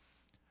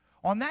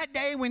 On that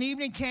day when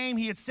evening came,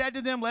 he had said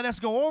to them, let us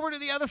go over to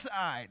the other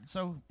side.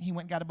 So he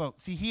went and got a boat.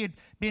 See, he had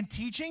been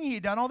teaching. He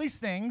had done all these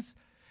things.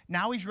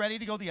 Now he's ready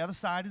to go the other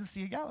side of the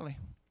Sea of Galilee.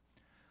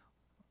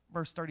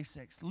 Verse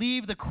 36.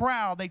 Leave the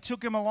crowd. They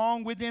took him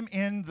along with them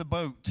in the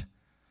boat,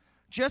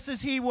 just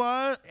as he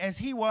was,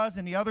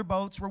 and the other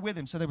boats were with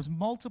him. So there was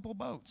multiple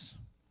boats.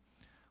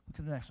 Look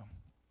at the next one.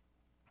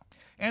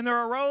 And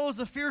there arose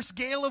a fierce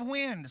gale of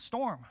wind, a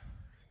storm.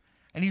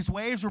 And these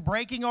waves were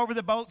breaking over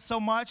the boat so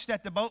much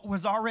that the boat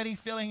was already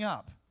filling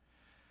up.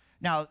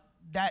 Now,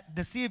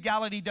 the Sea of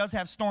Galilee does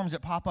have storms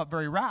that pop up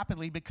very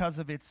rapidly because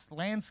of its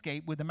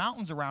landscape. With the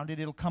mountains around it,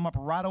 it'll come up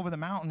right over the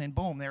mountain, and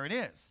boom, there it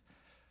is.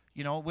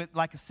 You know, with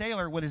like a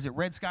sailor, what is it?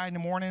 Red sky in the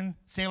morning,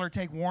 sailor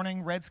take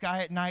warning. Red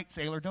sky at night,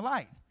 sailor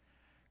delight.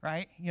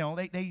 Right? You know,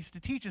 they used to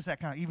teach us that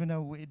kind of, even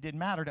though it didn't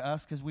matter to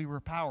us because we were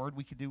powered,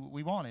 we could do what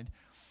we wanted.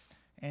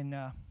 And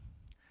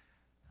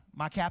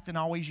my captain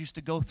always used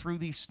to go through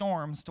these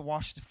storms to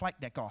wash the flight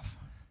deck off.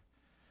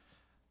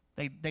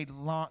 They'd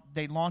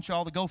launch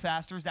all the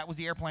go-fasters. That was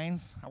the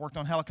airplanes. I worked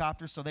on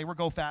helicopters, so they were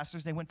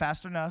go-fasters. They went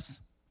faster than us.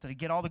 So they'd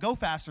get all the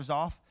go-fasters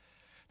off.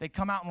 They'd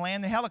come out and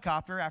land the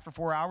helicopter. After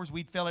 4 hours,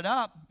 we'd fill it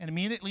up, and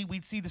immediately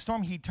we'd see the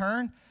storm. He'd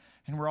turn,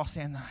 and we're all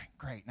saying,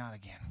 great, not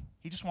again.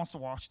 He just wants to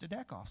wash the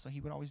deck off, so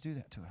he would always do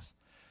that to us.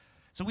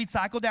 So we'd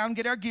cycle down and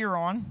get our gear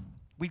on.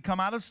 We'd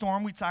come out of the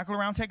storm. We'd cycle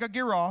around, take our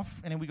gear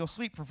off, and then we'd go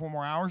sleep for 4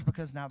 more hours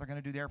because now they're going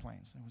to do the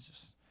airplanes. It was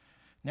just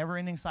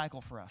never-ending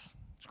cycle for us.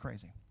 It's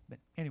crazy. But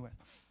anyways,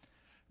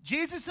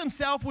 Jesus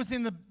himself was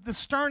in the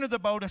stern of the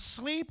boat,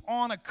 asleep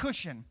on a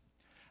cushion.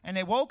 And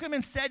they woke him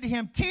and said to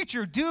him,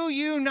 Teacher, do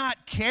you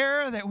not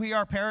care that we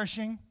are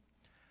perishing?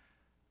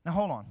 Now,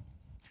 hold on.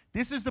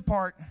 This is the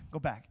part, go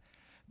back,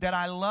 that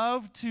I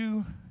love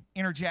to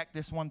interject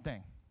this one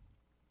thing.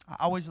 I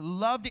always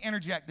love to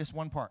interject this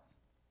one part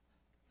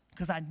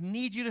because I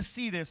need you to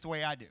see this the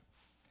way I do.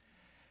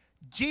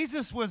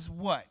 Jesus was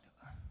what?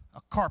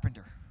 A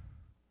carpenter.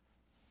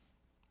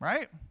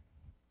 Right?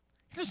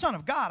 He's the Son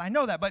of God. I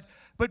know that.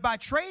 But by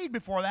trade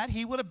before that,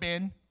 he would have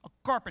been a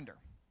carpenter.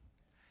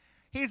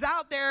 He's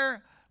out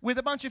there with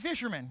a bunch of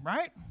fishermen,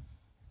 right?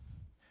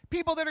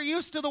 People that are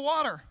used to the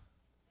water.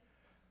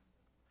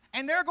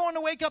 And they're going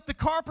to wake up the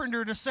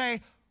carpenter to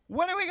say,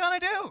 what are we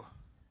going to do?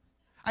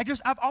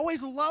 I've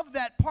always loved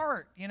that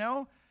part, you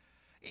know.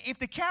 If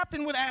the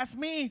captain would ask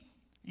me,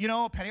 you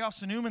know, Petty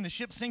Officer Newman, the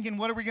ship's sinking,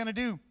 what are we going to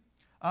do?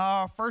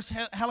 First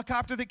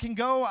helicopter that can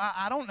go,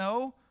 I don't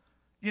know,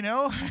 you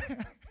know.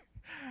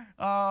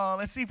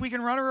 Let's see if we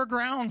can run her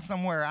aground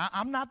somewhere.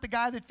 I'm not the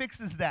guy that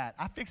fixes that.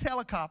 I fix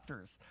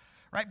helicopters,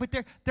 right? But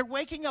they're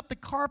waking up the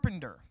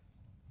carpenter.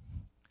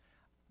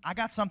 I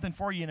got something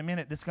for you in a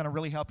minute that's going to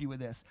really help you with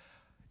this.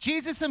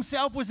 Jesus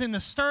himself was in the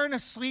stern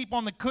asleep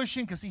on the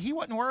cushion because he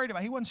wasn't worried about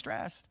it. He wasn't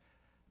stressed.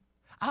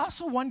 I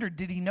also wondered,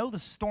 did he know the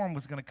storm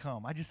was going to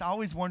come? I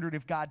always wondered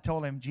if God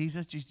told him,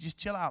 Jesus, just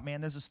chill out,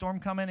 man. There's a storm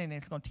coming, and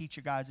it's going to teach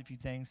you guys a few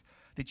things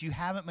that you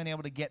haven't been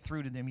able to get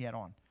through to them yet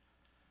on.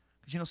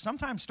 Because, you know,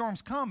 sometimes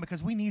storms come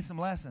because we need some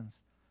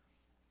lessons.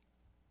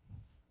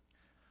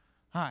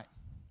 All right,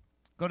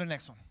 go to the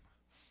next one.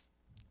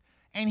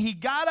 And he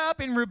got up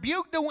and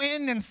rebuked the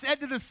wind and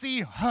said to the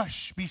sea,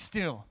 hush, be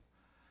still.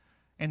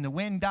 And the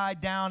wind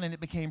died down and it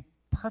became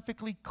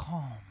perfectly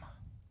calm.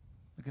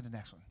 Look at the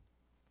next one.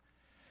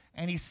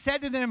 And he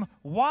said to them,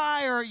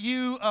 why are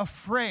you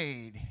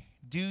afraid?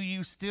 Do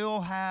you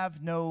still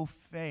have no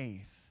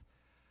faith?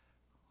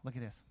 Look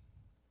at this.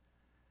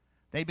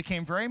 They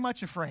became very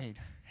much afraid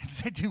and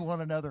said to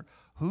one another,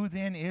 who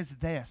then is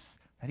this,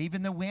 that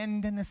even the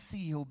wind and the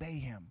sea obey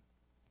him?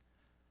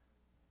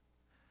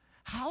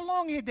 How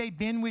long had they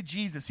been with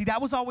Jesus? See,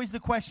 that was always the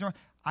question.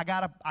 I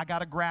got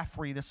a graph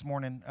for you this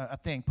morning, a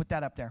thing. Put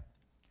that up there.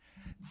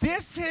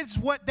 This is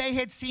what they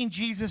had seen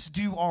Jesus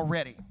do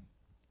already.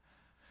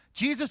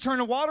 Jesus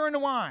turned the water into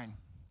wine.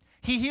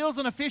 He heals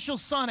an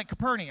official's son at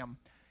Capernaum.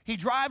 He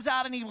drives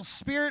out an evil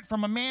spirit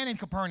from a man in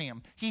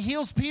Capernaum. He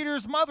heals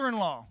Peter's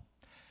mother-in-law.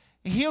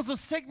 He heals a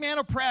sick man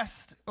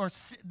oppressed, or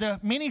the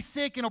many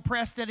sick and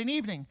oppressed at an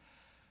evening.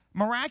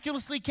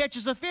 Miraculously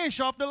catches a fish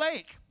off the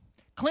lake.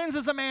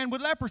 Cleanses a man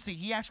with leprosy.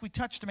 He actually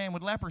touched a man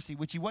with leprosy,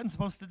 which he wasn't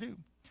supposed to do.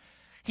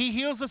 He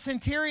heals a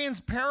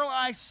centurion's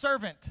paralyzed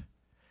servant.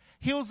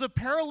 Heals a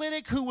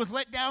paralytic who was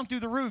let down through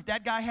the roof.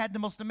 That guy had the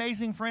most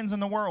amazing friends in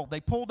the world. They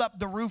pulled up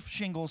the roof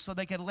shingles so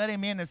they could let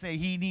him in and say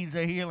he needs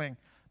a healing.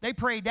 They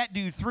prayed that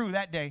dude through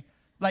that day,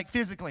 like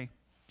physically.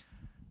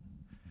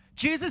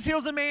 Jesus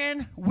heals a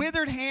man,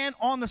 withered hand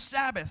on the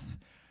Sabbath.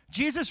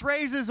 Jesus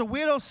raises a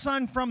widow's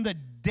son from the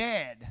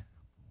dead.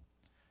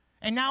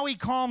 And now he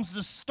calms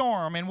the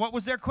storm. And what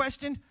was their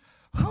question?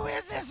 Who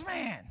is this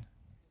man?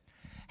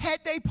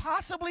 Had they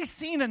possibly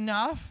seen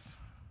enough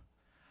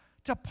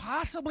to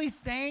possibly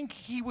think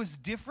he was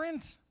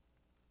different?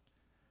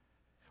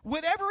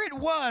 Whatever it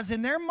was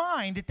in their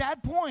mind at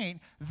that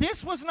point,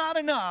 this was not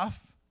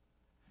enough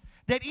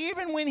that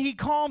even when he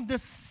calmed the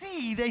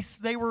sea,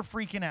 they were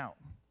freaking out.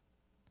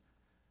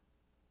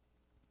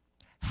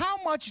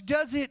 How much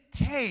does it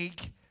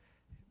take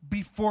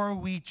before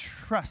we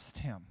trust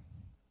him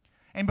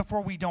and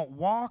before we don't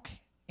walk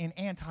in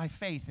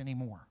anti-faith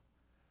anymore?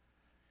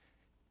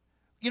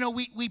 You know,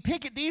 we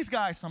pick at these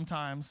guys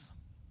sometimes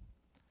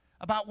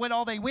about what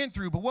all they went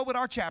through, but what would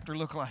our chapter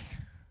look like?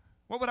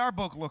 What would our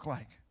book look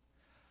like?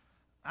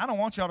 I don't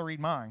want y'all to read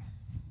mine.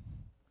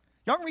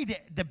 Y'all can read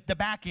the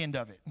back end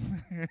of it.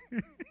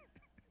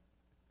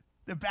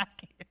 The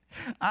back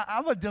end.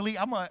 I'm going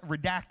to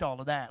redact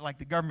all of that like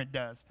the government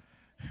does.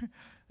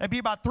 There'd be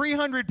about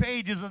 300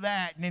 pages of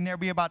that, and then there'd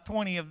be about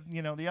 20 of,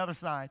 the other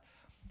side.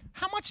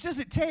 How much does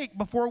it take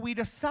before we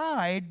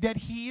decide that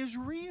he is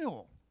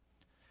real?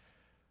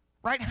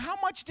 Right? How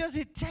much does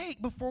it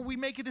take before we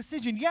make a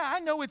decision? Yeah, I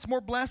know it's more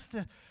blessed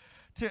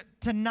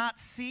to not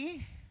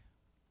see,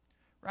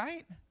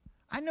 right?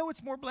 I know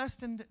it's more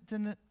blessed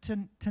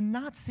to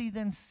not see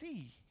than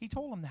see. He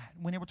told them that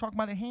when they were talking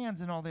about the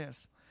hands and all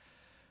this.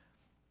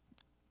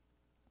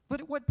 But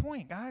at what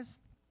point, guys?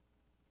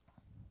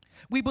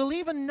 We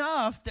believe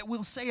enough that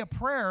we'll say a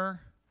prayer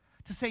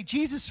to say,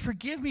 Jesus,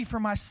 forgive me for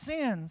my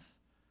sins,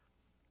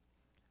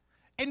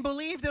 and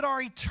believe that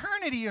our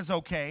eternity is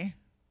okay,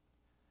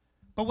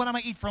 but what I'm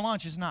going to eat for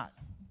lunch is not.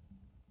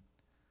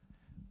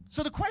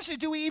 So the question is,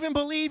 do we even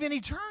believe in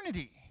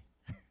eternity?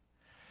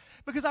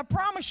 Because I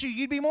promise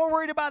you'd be more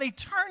worried about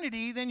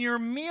eternity than your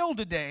meal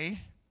today.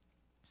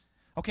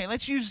 Okay,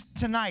 let's use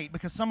tonight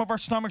because some of our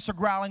stomachs are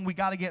growling. We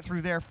got to get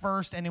through there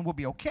first, and then we'll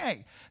be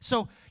okay.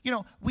 So,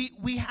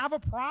 we have a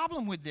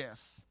problem with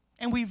this,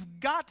 and we've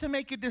got to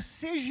make a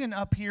decision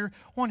up here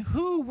on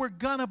who we're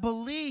going to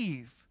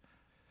believe.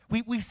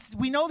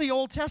 We know the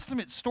Old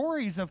Testament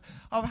stories of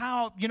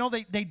how,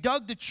 they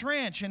dug the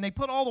trench, and they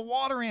put all the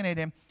water in it,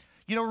 and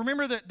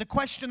remember the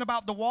question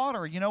about the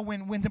water,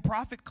 when the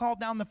prophet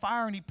called down the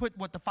fire and he put,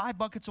 the 5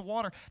 buckets of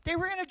water. They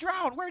were in a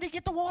drought. Where did he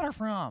get the water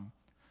from?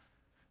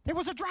 There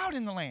was a drought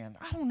in the land.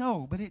 I don't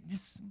know, but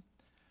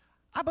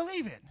I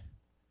believe it.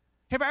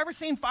 Have I ever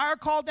seen fire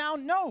called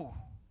down? No.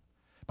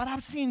 But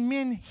I've seen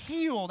men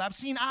healed. I've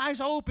seen eyes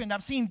opened.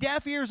 I've seen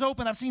deaf ears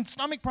open. I've seen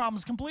stomach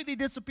problems completely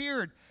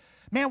disappeared.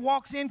 Man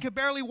walks in, could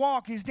barely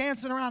walk. He's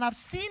dancing around. I've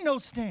seen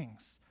those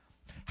things.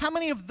 How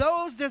many of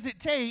those does it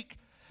take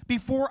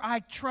before I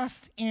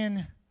trust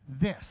in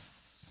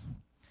this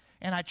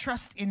and I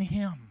trust in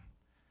him?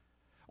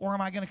 Or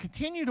am I going to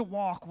continue to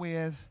walk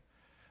with,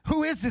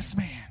 who is this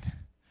man?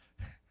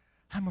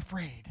 I'm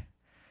afraid.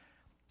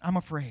 I'm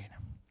afraid.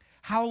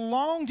 How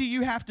long do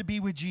you have to be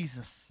with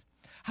Jesus?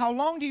 How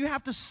long do you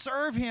have to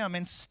serve him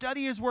and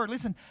study his word?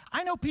 Listen,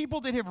 I know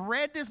people that have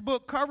read this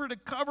book cover to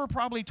cover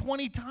probably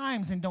 20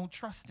 times and don't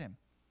trust him.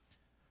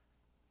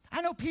 I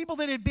know people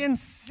that have been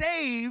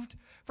saved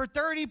for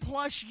 30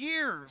 plus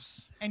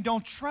years and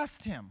don't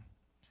trust him.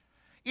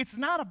 It's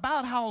not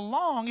about how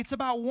long. It's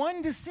about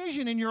one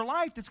decision in your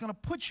life that's going to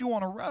put you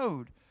on a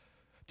road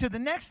to the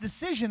next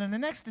decision and the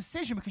next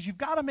decision, because you've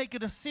got to make a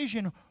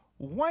decision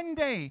one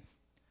day.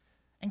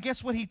 And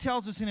guess what he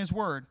tells us in his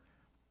word?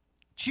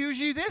 Choose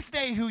you this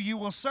day who you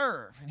will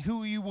serve and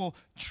who you will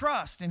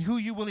trust and who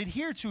you will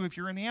adhere to if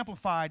you're in the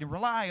Amplified and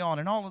rely on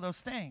and all of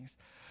those things.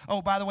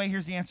 Oh, by the way,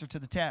 here's the answer to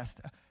the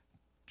test.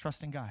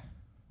 Trust in God.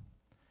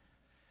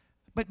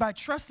 But by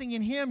trusting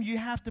in him, you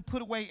have to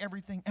put away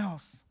everything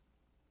else.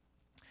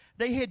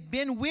 They had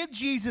been with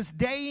Jesus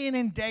day in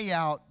and day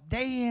out,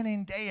 day in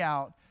and day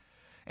out.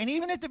 And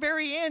even at the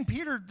very end,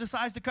 Peter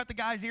decides to cut the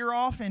guy's ear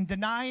off and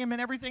deny him and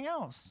everything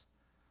else.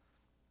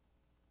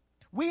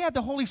 We have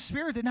the Holy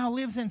Spirit that now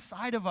lives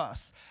inside of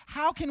us.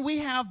 How can we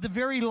have the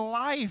very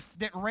life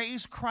that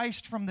raised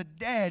Christ from the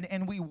dead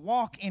and we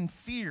walk in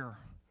fear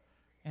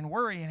and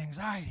worry and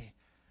anxiety?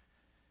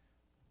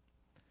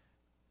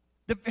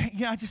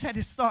 I just had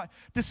this thought.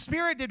 The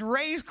Spirit that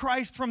raised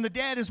Christ from the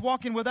dead is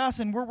walking with us,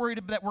 and we're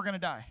worried that we're going to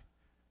die.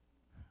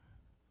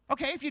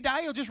 Okay, if you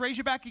die, he'll just raise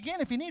you back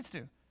again if he needs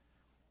to.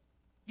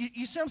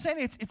 You see what I'm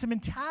saying? It's a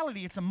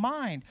mentality. It's a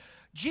mind.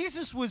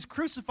 Jesus was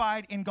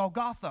crucified in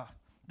Golgotha,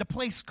 the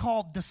place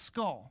called the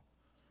skull.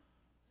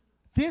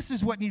 This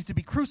is what needs to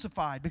be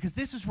crucified, because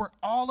this is where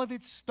all of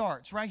it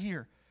starts, right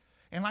here.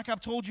 And like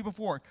I've told you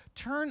before,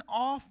 turn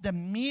off the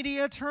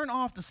media, turn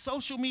off the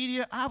social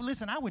media. I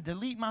would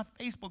delete my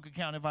Facebook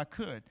account if I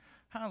could.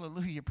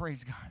 Hallelujah,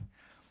 praise God.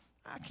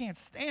 I can't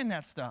stand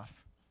that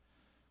stuff.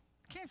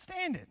 I can't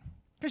stand it,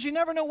 because you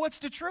never know what's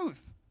the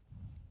truth.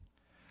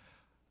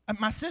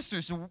 My sister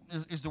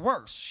is the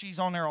worst. She's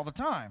on there all the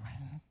time.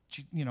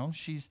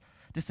 She's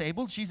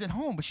disabled. She's at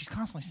home, but she's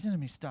constantly sending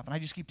me stuff. And I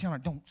just keep telling her,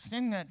 don't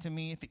send that to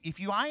me. If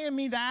you IM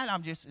me that,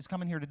 it's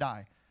coming here to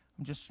die.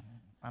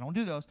 I don't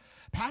do those.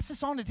 Pass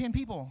this on to 10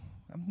 people.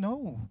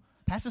 No.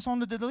 Pass this on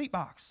to the delete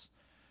box.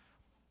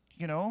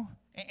 You know?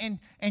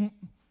 And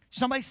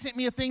somebody sent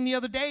me a thing the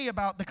other day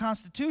about the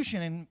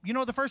Constitution. And you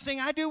know the first thing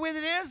I do with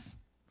it is?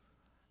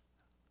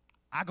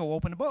 I go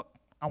open the book.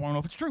 I want to know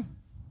if it's true.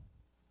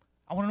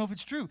 I want to know if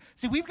it's true.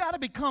 See, we've got to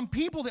become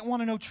people that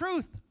want to know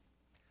truth.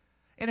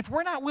 And if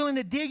we're not willing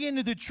to dig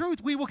into the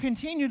truth, we will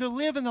continue to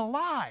live in a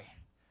lie.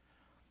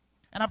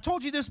 And I've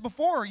told you this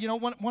before. You know,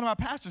 one of my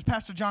pastors,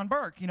 Pastor John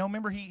Burke, you know,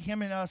 remember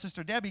him and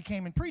Sister Debbie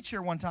came and preached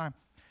here one time.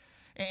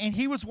 And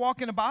he was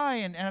walking by,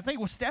 and I think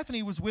it was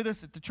Stephanie was with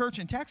us at the church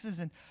in Texas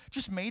and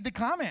just made the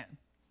comment.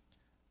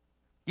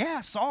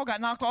 Yeah, Saul got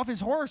knocked off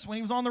his horse when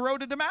he was on the road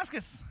to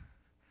Damascus.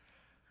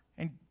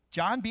 And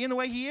John, being the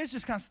way he is,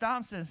 just kind of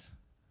stops and says,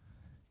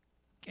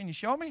 can you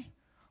show me?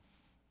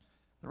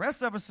 The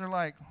rest of us are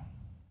like,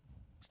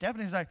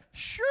 Stephanie's like,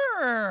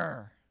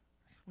 sure.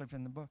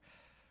 Flipping the book.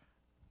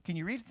 Can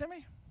you read it to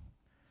me?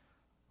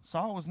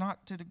 Saul was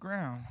knocked to the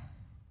ground.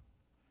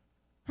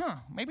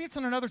 Maybe it's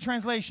in another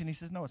translation. He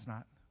says, no, it's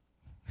not.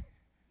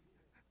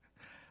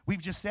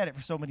 We've just said it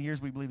for so many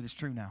years, we believe it's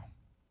true now.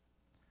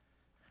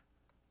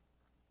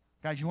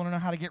 Guys, you want to know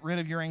how to get rid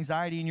of your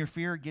anxiety and your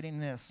fear? Get in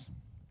this.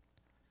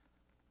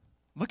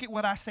 Look at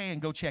what I say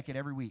and go check it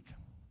every week.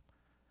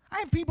 I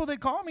have people that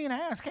call me and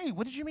ask, hey,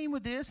 what did you mean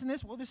with this and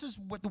this? Well, this is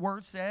what the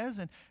Word says,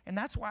 and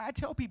that's why I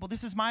tell people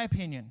this is my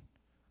opinion.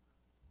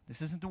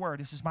 This isn't the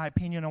Word. This is my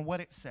opinion on what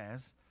it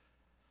says.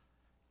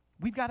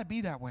 We've got to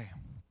be that way.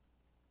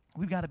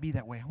 We've got to be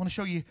that way. I want to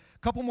show you a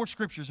couple more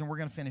scriptures, and we're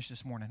going to finish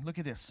this morning. Look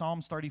at this,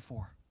 Psalms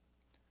 34.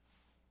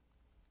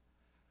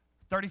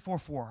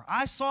 34:4.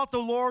 I sought the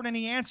Lord, and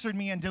He answered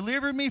me and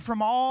delivered me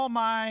from all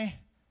my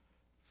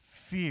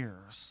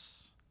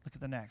fears. Look at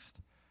the next.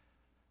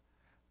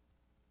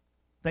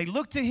 They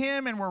looked to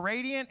Him and were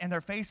radiant, and their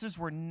faces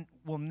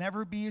will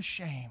never be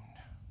ashamed.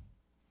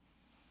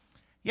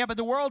 Yeah, but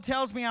the world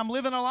tells me I'm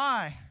living a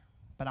lie,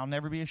 but I'll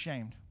never be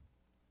ashamed.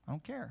 I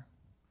don't care.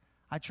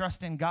 I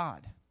trust in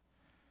God.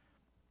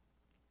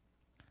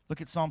 Look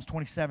at Psalms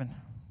 27.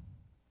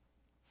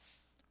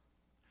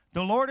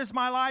 The Lord is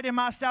my light and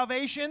my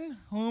salvation.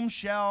 Whom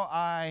shall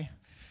I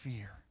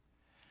fear?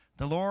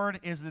 The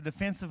Lord is the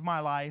defense of my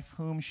life.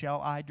 Whom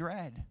shall I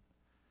dread?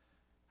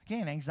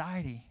 Again,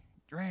 anxiety,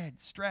 dread,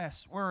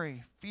 stress,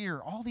 worry, fear,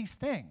 all these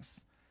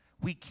things.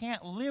 We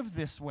can't live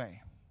this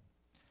way.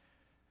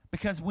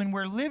 Because when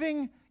we're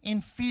living in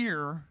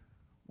fear,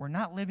 we're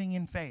not living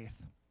in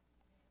faith.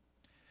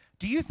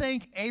 Do you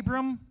think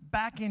Abram,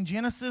 back in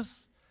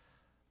Genesis,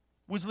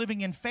 was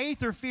living in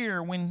faith or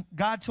fear when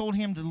God told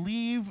him to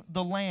leave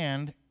the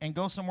land and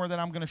go somewhere that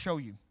I'm going to show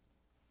you?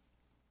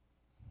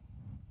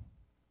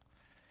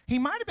 He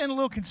might have been a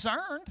little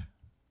concerned.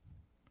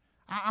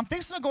 I'm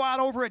fixing to go out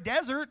over a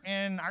desert,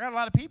 and I got a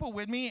lot of people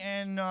with me,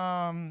 and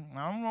I don't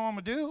know what I'm going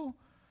to do.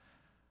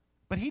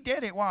 But he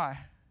did it. Why?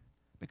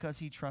 Because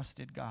he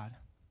trusted God.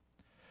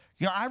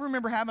 You know, I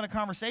remember having a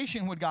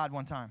conversation with God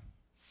one time.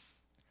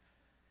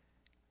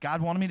 God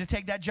wanted me to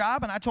take that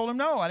job, and I told him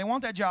no, I didn't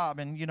want that job.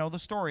 And you know the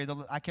story.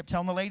 I kept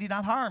telling the lady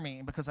not hire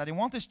me because I didn't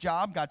want this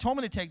job. God told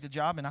me to take the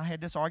job, and I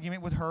had this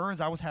argument with her as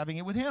I was having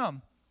it with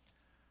him.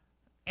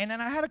 And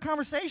then I had a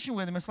conversation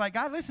with him. It's like,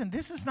 God, listen,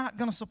 this is not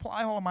going to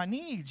supply all of my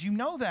needs. You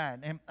know that.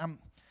 And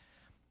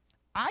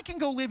I can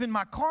go live in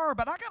my car,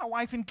 but I got a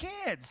wife and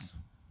kids.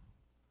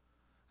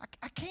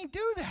 I can't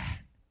do that.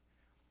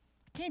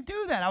 I can't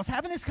do that. I was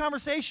having this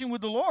conversation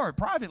with the Lord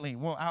privately.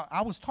 Well,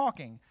 I was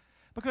talking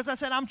because I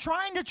said, I'm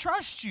trying to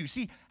trust you.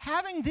 See,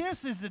 having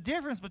this is the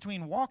difference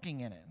between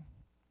walking in it.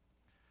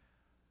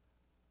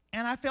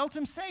 And I felt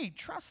him say,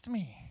 trust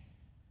me.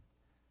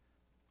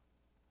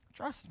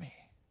 Trust me.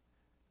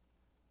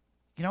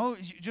 You know,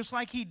 just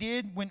like he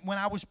did when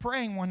I was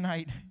praying one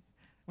night,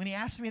 when he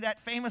asked me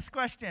that famous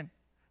question,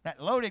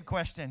 that loaded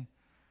question.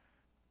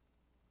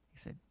 He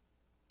said,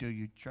 do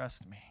you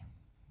trust me?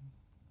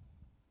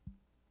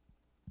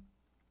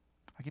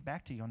 I'll get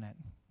back to you on that.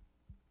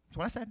 That's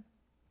what I said.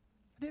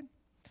 I did.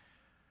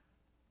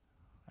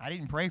 I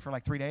didn't pray for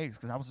like 3 days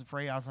because I was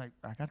afraid. I was like,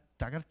 I got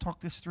to talk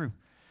this through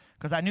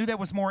because I knew there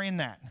was more in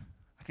that.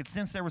 I could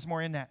sense there was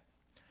more in that.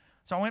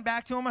 So I went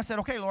back to him. I said,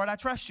 okay, Lord, I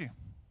trust you.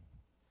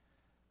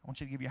 I want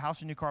you to give your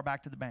house and your car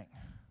back to the bank.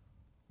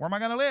 Where am I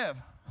going to live?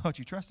 Oh,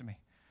 you trusted me.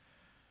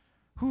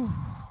 Whew.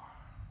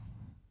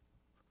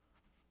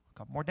 A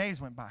couple more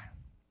days went by.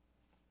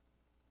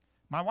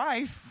 My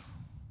wife,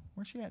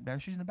 where's she at?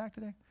 She's in the back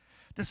today.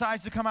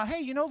 Decides to come out.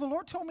 Hey, you know, the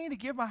Lord told me to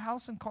give my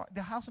house and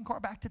car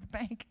back to the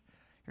bank.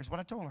 Here's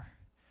what I told her.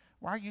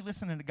 Why are you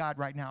listening to God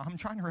right now? I'm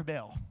trying to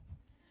rebel.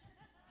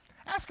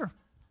 Ask her.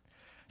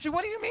 She said,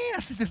 what do you mean? I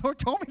said, the Lord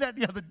told me that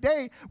the other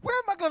day. Where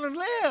am I going to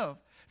live?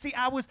 See,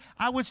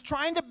 I was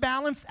trying to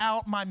balance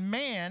out my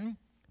man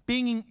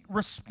being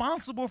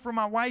responsible for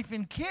my wife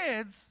and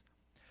kids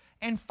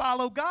and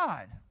follow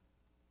God.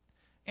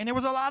 And there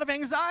was a lot of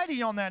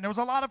anxiety on that. And there was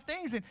a lot of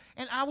things.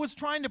 And I was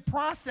trying to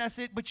process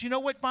it. But you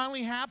know what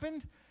finally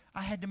happened?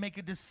 I had to make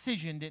a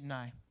decision, didn't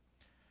I?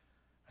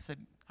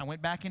 I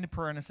went back into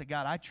prayer and I said,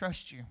 God, I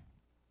trust you.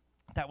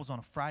 That was on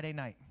a Friday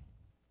night.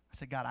 I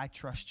said, God, I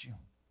trust you.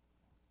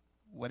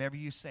 Whatever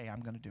you say,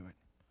 I'm going to do it.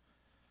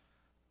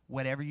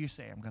 Whatever you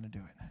say, I'm going to do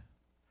it.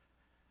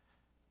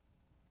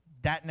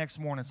 That next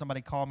morning,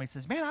 somebody called me and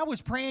says, man, I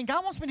was praying.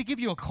 God wants me to give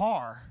you a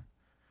car.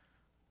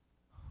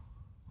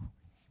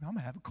 I'm going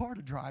to have a car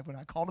to drive when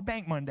I call the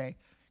bank Monday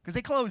because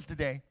they closed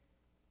today.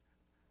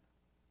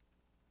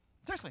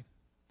 Seriously.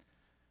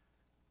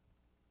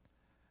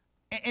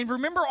 And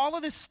remember, all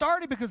of this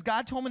started because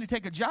God told me to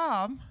take a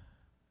job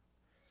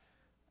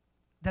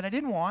that I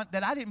didn't want,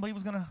 that I didn't believe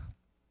was going to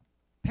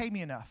pay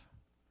me enough.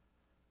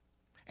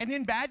 And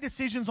then bad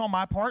decisions on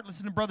my part,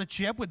 listen to Brother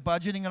Chip with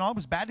budgeting and all, it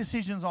was bad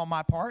decisions on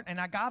my part,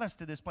 and I got us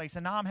to this place,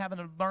 and now I'm having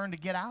to learn to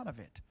get out of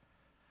it.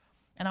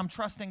 And I'm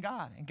trusting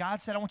God. And God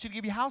said, I want you to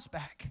give your house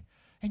back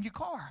and your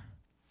car.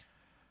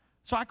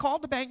 So I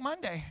called the bank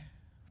Monday,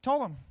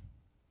 told them.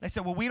 They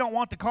said, well, we don't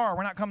want the car.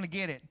 We're not coming to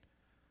get it.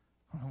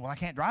 Well, I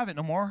can't drive it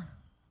no more.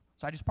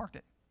 So I just parked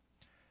it.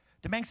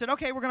 The bank said,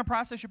 okay, we're going to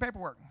process your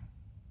paperwork.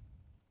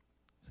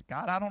 I said,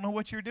 God, I don't know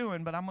what you're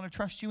doing, but I'm going to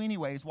trust you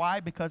anyways. Why?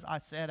 Because I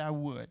said I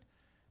would.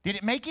 Did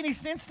it make any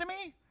sense to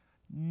me?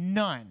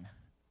 None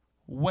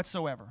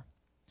whatsoever.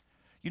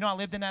 You know, I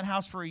lived in that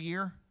house for a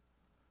year,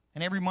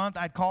 and every month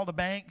I'd call the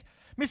bank.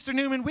 Mr.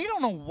 Newman, we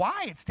don't know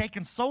why it's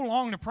taken so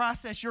long to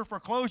process your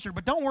foreclosure,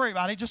 but don't worry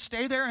about it. Just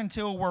stay there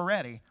until we're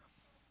ready.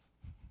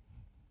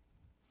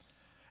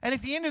 And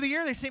at the end of the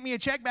year, they sent me a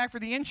check back for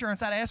the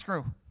insurance out of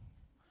escrow.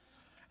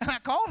 And I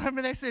called them,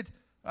 and they said,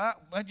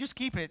 just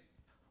keep it.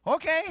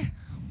 Okay.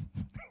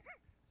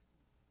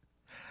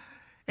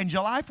 And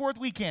July 4th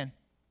weekend,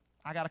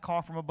 I got a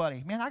call from a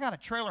buddy. Man, I got a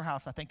trailer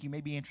house I think you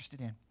may be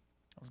interested in.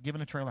 I was given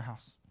a trailer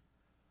house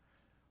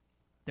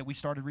that we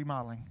started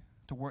remodeling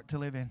to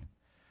live in.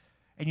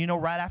 And you know,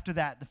 right after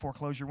that, the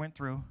foreclosure went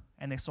through,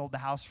 and they sold the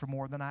house for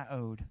more than I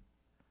owed.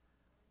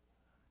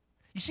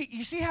 You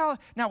see how,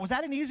 now, was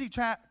that an easy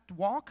track to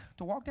walk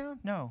down?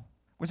 No.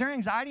 Was there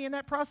anxiety in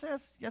that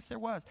process? Yes, there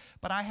was.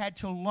 But I had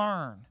to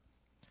learn.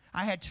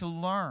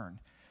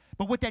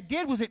 But what that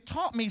did was it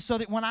taught me so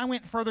that when I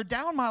went further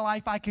down my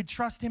life, I could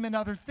trust him in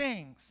other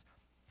things.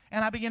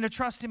 And I began to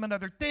trust him in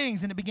other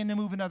things, and it began to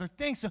move in other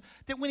things. So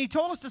that when he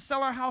told us to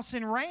sell our house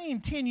in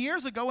rain 10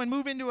 years ago and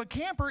move into a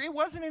camper, it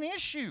wasn't an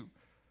issue.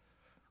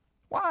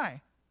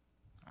 Why?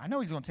 I know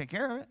he's going to take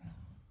care of it.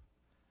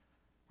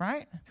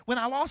 Right? When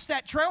I lost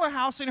that trailer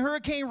house in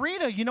Hurricane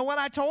Rita, you know what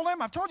I told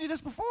him? I've told you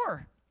this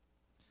before.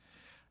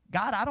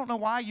 God, I don't know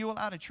why you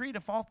allowed a tree to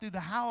fall through the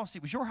house.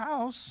 It was your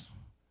house.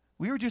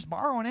 We were just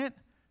borrowing it,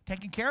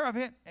 taking care of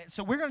it.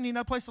 So we're going to need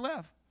another place to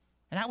live.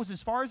 And that was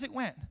as far as it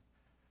went.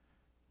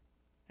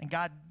 And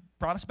God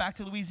brought us back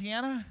to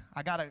Louisiana.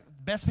 I got a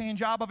best paying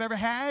job I've ever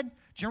had,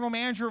 general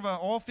manager of an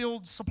oil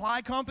field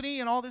supply company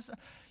and all this.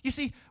 You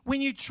see,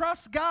 when you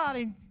trust God,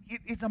 and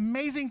it's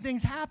amazing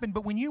things happen,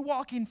 but when you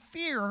walk in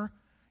fear,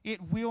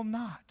 it will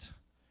not.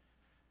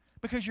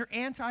 Because you're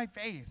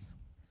anti-faith.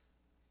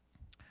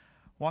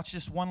 Watch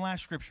this one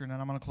last scripture, and then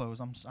I'm going to close.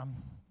 I'm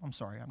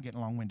sorry, I'm getting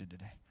long-winded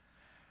today.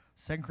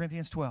 2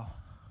 Corinthians 12.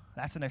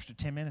 That's an extra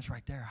 10 minutes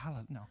right there.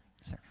 No,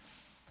 sir.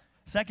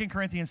 2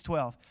 Corinthians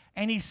 12.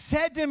 And he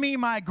said to me,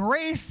 my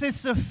grace is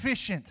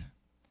sufficient.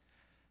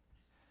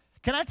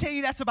 Can I tell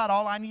you that's about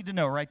all I need to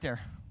know right there?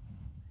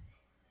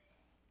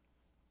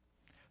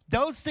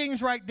 Those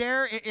things right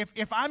there,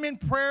 if I'm in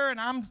prayer and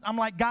I'm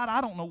like, God,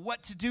 I don't know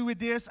what to do with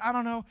this. I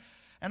don't know.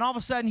 And all of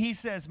a sudden he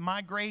says,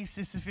 my grace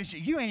is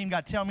sufficient. You ain't even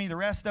got to tell me the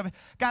rest of it.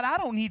 God, I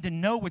don't need to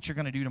know what you're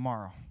going to do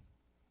tomorrow.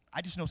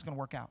 I just know it's going to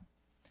work out.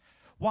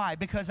 Why?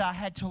 Because I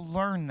had to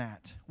learn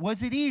that.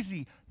 Was it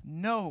easy?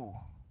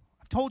 No.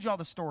 I've told you all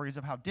the stories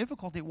of how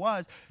difficult it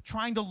was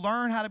trying to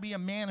learn how to be a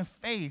man of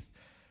faith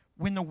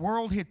when the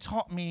world had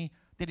taught me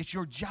that it's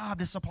your job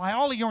to supply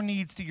all of your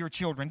needs to your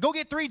children. Go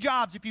get 3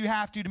 jobs if you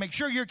have to make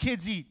sure your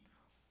kids eat.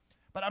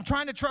 But I'm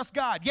trying to trust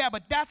God. Yeah,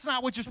 but that's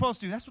not what you're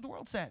supposed to do. That's what the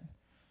world said.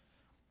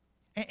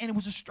 And it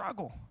was a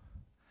struggle.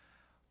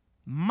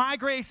 My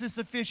grace is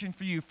sufficient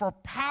for you, for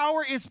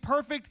power is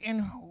perfect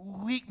in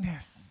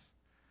weakness.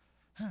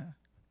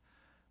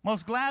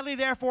 Most gladly,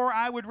 therefore,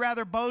 I would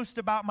rather boast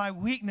about my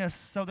weakness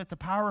so that the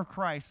power of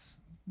Christ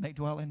may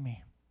dwell in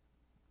me.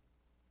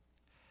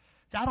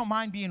 See, I don't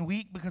mind being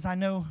weak because I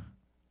know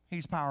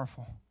He's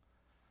powerful.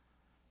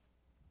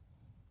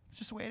 It's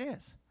just the way it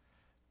is.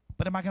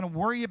 But am I going to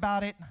worry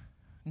about it?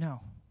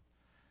 No.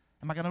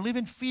 Am I going to live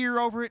in fear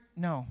over it?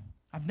 No.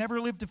 I've never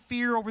lived in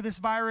fear over this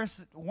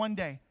virus one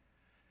day.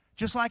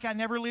 Just like I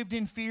never lived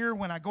in fear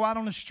when I go out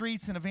on the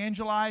streets and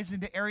evangelize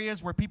into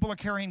areas where people are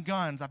carrying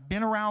guns. I've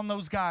been around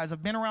those guys.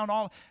 I've been around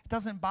all. It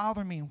doesn't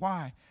bother me.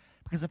 Why?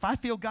 Because if I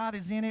feel God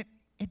is in it,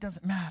 it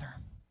doesn't matter.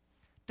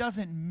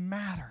 Doesn't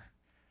matter.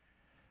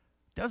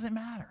 Doesn't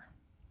matter.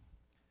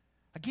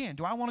 Again,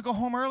 do I want to go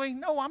home early?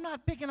 No, I'm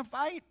not picking a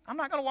fight. I'm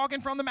not going to walk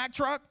in front of the Mack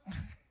truck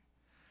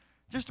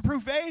just to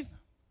prove faith.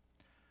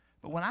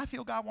 But when I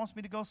feel God wants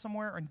me to go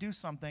somewhere and do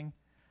something,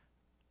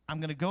 I'm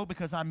going to go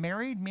because I'm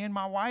married, me and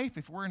my wife.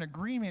 If we're in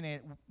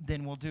agreement,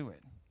 then we'll do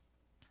it.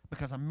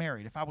 because I'm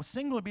married. If I was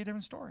single, it'd be a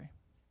different story.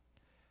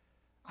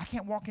 I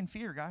can't walk in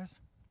fear, guys.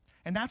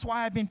 And that's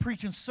why I've been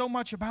preaching so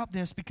much about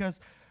this,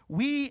 because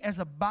we as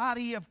a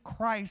body of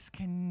Christ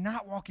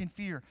cannot walk in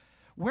fear.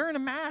 Wearing a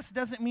mask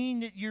doesn't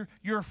mean that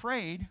you're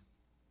afraid.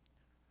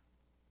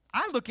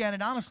 I look at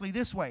it honestly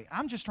this way.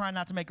 I'm just trying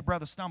not to make a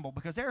brother stumble,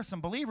 because there are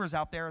some believers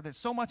out there that's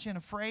so much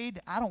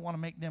afraid, I don't want to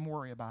make them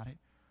worry about it.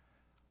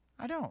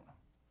 I don't.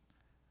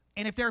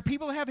 And if there are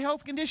people that have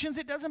health conditions,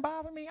 it doesn't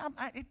bother me.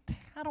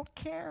 I don't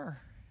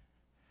care.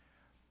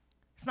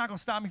 It's not going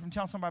to stop me from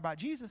telling somebody about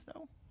Jesus,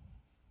 though.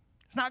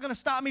 It's not going to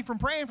stop me from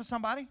praying for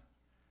somebody.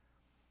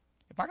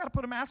 If I got to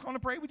put a mask on to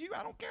pray with you,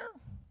 I don't care.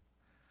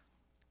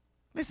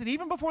 Listen,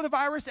 even before the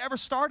virus ever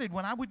started,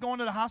 when I would go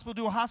into the hospital,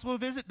 do a hospital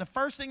visit, the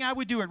first thing I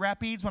would do at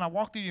Rapides when I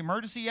walked through the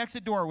emergency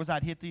exit door was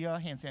I'd hit the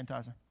hand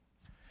sanitizer.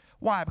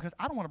 Why? Because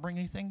I don't want to bring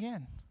anything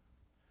in.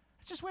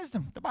 It's just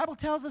wisdom. The Bible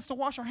tells us to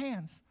wash our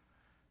hands.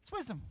 It's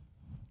wisdom.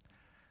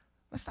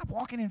 Let's stop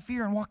walking in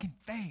fear and walk in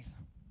faith.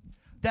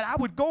 That I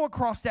would go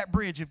across that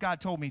bridge if God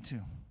told me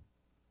to.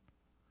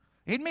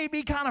 It may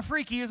be kind of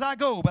freaky as I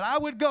go, but I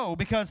would go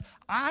because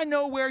I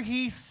know where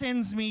He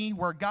sends me,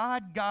 where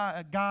God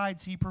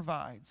guides, He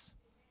provides.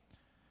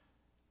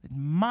 That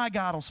my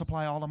God will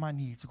supply all of my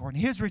needs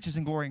according to His riches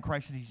and glory in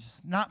Christ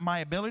Jesus. Not my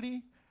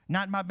ability,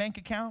 not my bank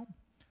account.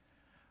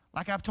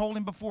 Like I've told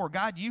Him before,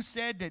 God, You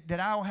said that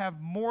I will have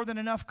more than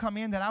enough come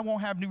in, that I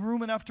won't have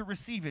room enough to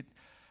receive it.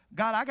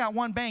 God, I got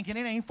one bank and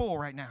it ain't full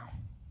right now.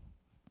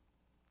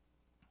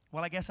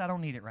 Well, I guess I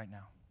don't need it right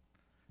now.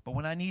 But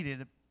when I need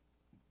it,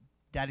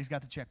 Daddy's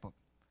got the checkbook.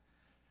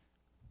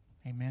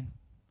 Amen.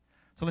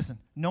 So listen,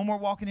 no more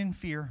walking in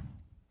fear.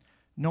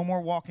 No more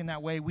walking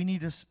that way. We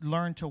need to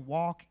learn to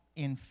walk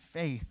in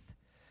faith.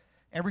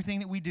 Everything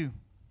that we do.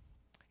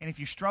 And if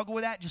you struggle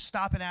with that, just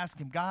stop and ask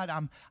Him, God,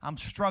 I'm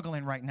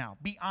struggling right now.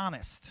 Be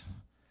honest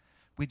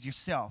with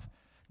yourself.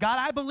 God,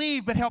 I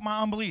believe, but help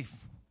my unbelief.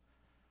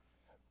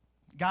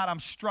 God, I'm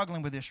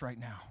struggling with this right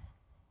now.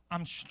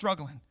 I'm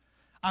struggling.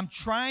 I'm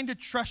trying to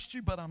trust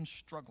You, but I'm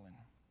struggling.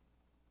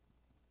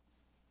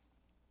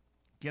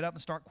 Get up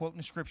and start quoting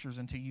the scriptures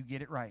until you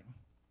get it right.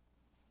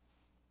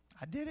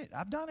 I did it.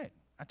 I've done it.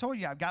 I told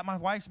you, I got my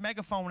wife's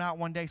megaphone out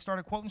one day,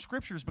 started quoting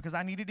scriptures because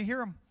I needed to hear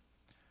them.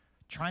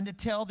 Trying to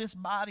tell this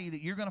body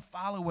that you're going to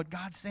follow what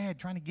God said,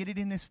 trying to get it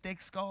in this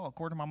thick skull.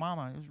 According to my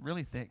mama, it was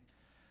really thick.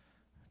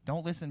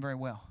 Don't listen very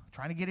well.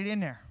 Trying to get it in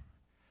there.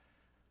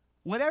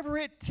 Whatever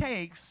it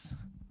takes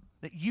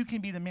that you can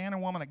be the man or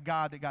woman of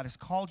God that God has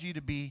called you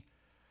to be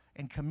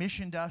and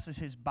commissioned us as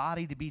His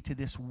body to be to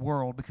this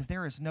world, because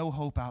there is no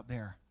hope out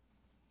there.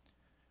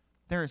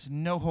 There is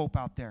no hope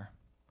out there.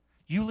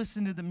 You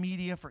listen to the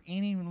media for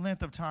any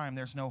length of time,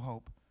 there's no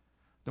hope.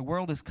 The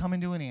world is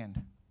coming to an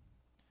end.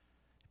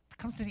 If it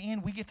comes to the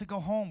end, we get to go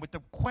home. But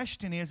the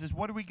question is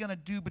what are we going to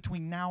do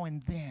between now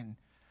and then?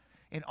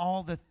 And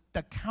all the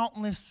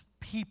countless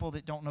people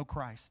that don't know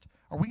Christ.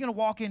 Are we going to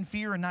walk in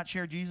fear and not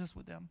share Jesus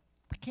with them?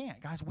 We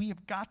can't, guys. We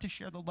have got to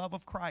share the love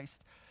of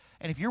Christ.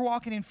 And if you're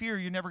walking in fear,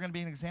 you're never going to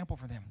be an example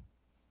for them.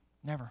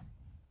 Never.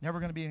 Never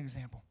going to be an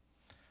example.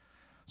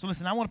 So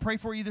listen, I want to pray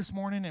for you this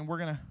morning, and we're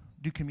going to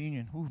do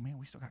communion. Ooh, man,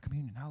 we still got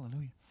communion.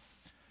 Hallelujah.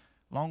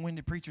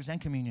 Long-winded preachers and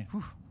communion.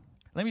 Whew.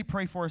 Let me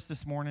pray for us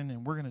this morning,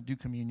 and we're going to do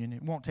communion.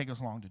 It won't take us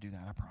long to do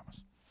that, I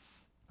promise.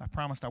 I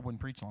promised I wouldn't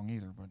preach long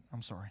either, but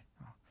I'm sorry.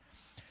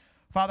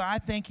 Father, I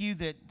thank You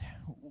that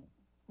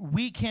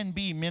we can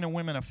be men and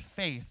women of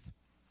faith.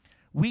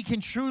 We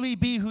can truly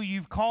be who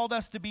You've called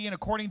us to be, and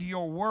according to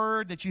Your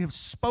word that You have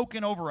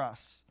spoken over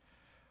us.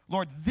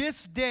 Lord,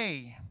 this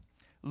day,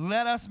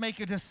 let us make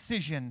a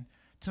decision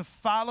to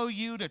follow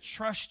You, to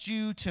trust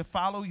You, to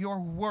follow Your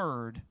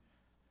word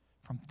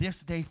from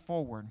this day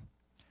forward.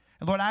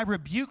 And Lord, I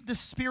rebuke the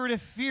spirit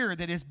of fear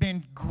that has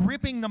been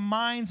gripping the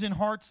minds and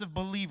hearts of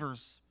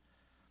believers.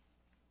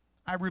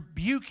 I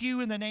rebuke You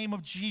in the name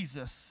of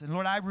Jesus. And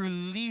Lord, I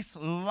release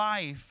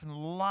life and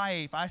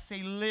life. I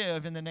say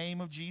live in the name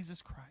of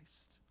Jesus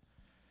Christ.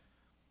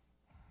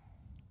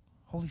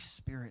 Holy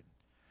Spirit,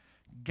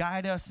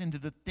 guide us into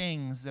the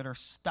things that are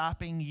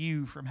stopping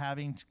You from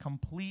having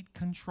complete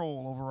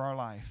control over our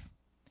life.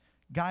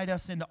 Guide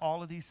us into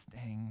all of these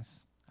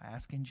things. I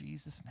ask in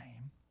Jesus'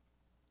 name.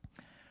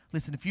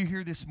 Listen, if you're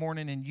here this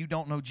morning and you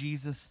don't know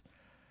Jesus,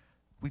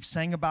 we've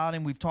sang about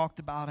Him, we've talked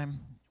about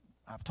Him.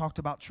 I've talked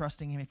about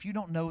trusting Him. If you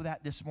don't know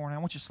that this morning, I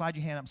want you to slide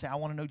your hand up and say, I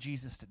want to know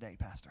Jesus today,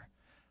 Pastor.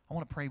 I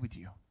want to pray with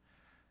you.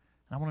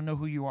 And I want to know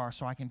who you are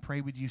so I can pray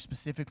with you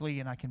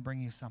specifically and I can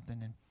bring you something.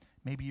 And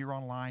maybe you're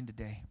online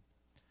today.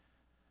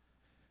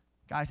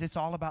 Guys, it's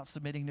all about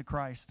submitting to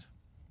Christ.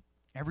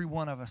 Every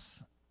one of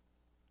us,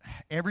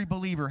 every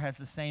believer has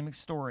the same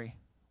story.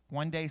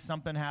 One day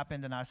something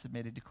happened and I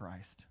submitted to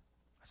Christ.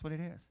 That's what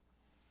it is.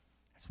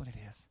 That's what it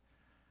is.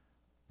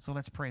 So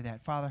let's pray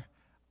that. Father,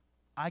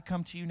 I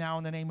come to You now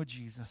in the name of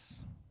Jesus,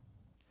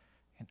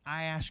 and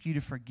I ask You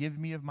to forgive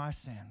me of my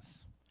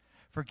sins.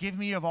 Forgive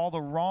me of all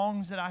the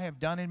wrongs that I have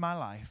done in my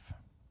life.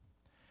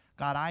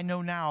 God, I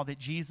know now that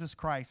Jesus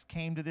Christ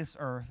came to this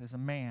earth as a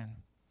man.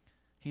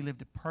 He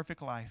lived a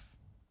perfect life,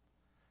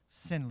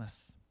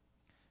 sinless,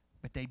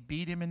 but they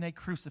beat him and they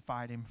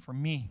crucified him for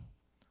me.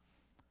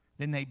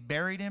 Then they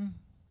buried him,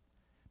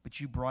 but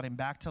you brought him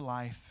back to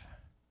life.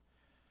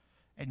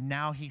 And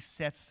now he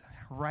sits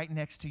right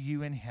next to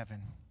you in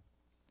heaven.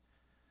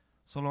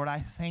 So, Lord, I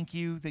thank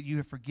you that you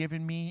have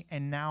forgiven me,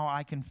 and now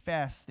I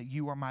confess that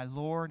you are my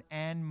Lord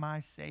and my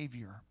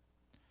Savior.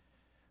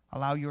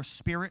 Allow your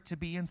Spirit to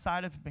be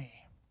inside of me,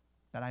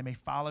 that I may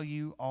follow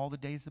you all the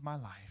days of my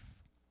life.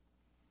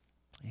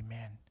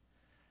 Amen.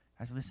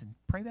 Guys, listen,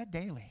 pray that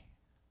daily.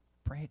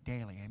 Pray it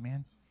daily,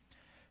 amen?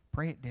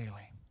 Pray it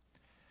daily.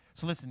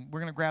 So listen, we're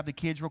going to grab the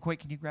kids real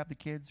quick. Can you grab the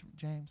kids,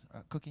 James?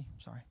 Cookie,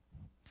 sorry.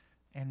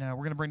 And we're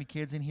going to bring the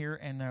kids in here,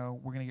 and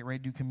we're going to get ready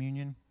to do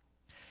communion.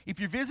 If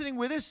you're visiting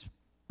with us,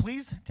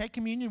 please take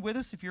communion with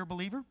us if you're a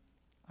believer.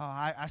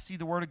 I see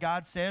the Word of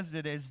God says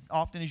that as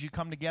often as you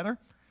come together,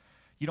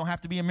 you don't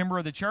have to be a member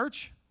of the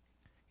church.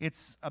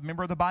 It's a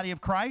member of the body of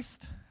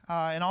Christ.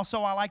 And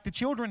also, I like the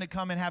children to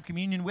come and have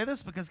communion with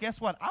us because guess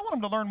what? I want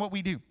them to learn what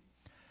we do.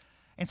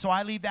 And so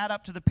I leave that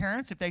up to the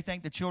parents if they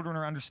think the children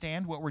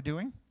understand what we're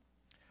doing.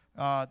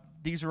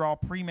 These are all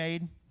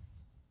pre-made.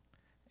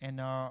 And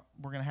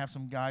we're going to have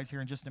some guys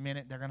here in just a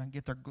minute. They're going to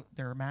get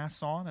their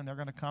masks on, and they're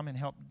going to come and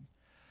help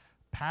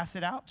pass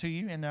it out to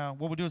you. And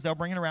what we'll do is they'll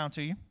bring it around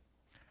to you.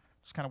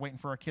 Just kind of waiting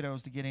for our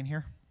kiddos to get in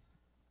here.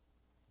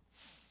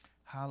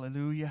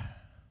 Hallelujah.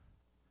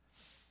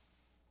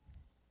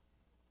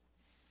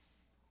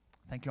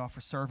 Thank you all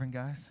for serving,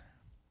 guys.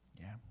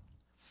 Yeah.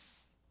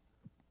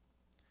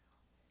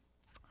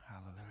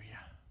 Hallelujah.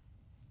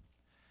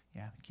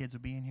 Yeah, the kids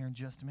will be in here in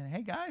just a minute.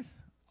 Hey, guys.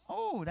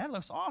 Oh, that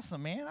looks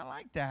awesome, man. I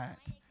like that.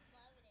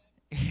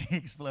 Mine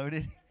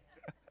exploded.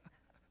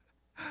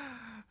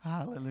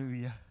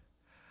 Hallelujah.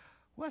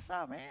 What's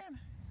up, man?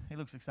 He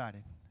looks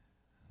excited.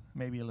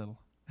 Maybe a little.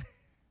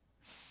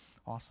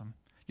 Awesome.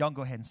 Y'all can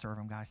go ahead and serve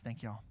them, guys.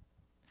 Thank y'all.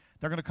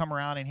 They're going to come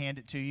around and hand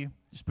it to you.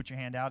 Just put your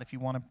hand out if you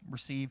want to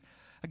receive.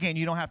 Again,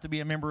 you don't have to be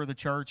a member of the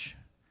church.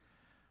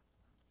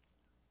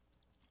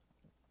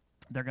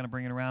 They're going to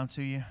bring it around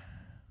to you.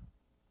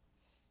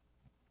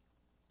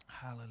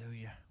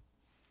 Hallelujah.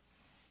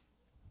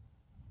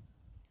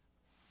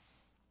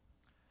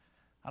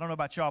 I don't know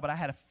about y'all, but I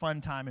had a fun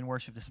time in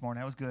worship this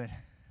morning. That was good.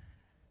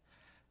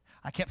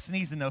 I kept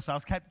sneezing, though, so I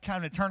was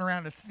kind of turn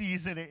around to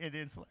sneeze, and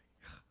it's like...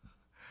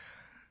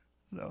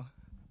 So,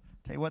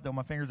 tell you what, though,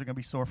 my fingers are going to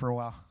be sore for a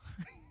while.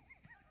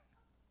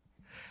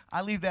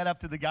 I leave that up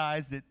to the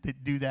guys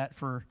that do that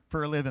for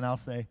a living, I'll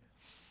say.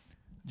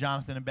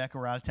 Jonathan and Becca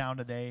were out of town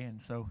today,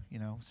 and so, I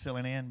was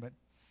filling in, but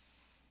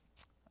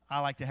I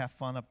like to have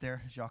fun up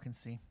there, as y'all can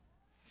see.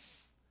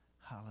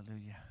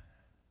 Hallelujah.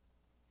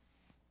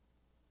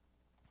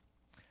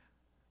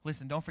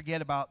 Listen, don't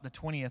forget about the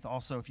 20th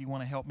also, if you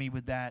want to help me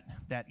with that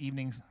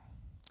evening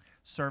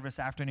service,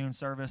 afternoon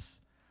service.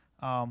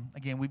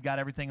 Again, we've got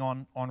everything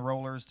on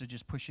rollers to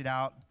just push it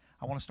out.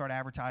 I want to start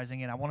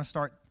advertising it. I want to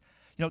start,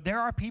 there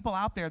are people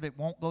out there that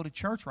won't go to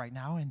church right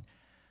now.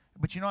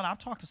 But you know what? I've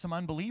talked to some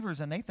unbelievers,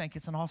 and they think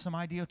it's an awesome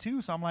idea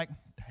too. So I'm like,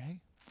 hey,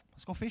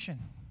 let's go fishing.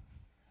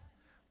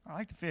 I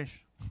like to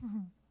fish.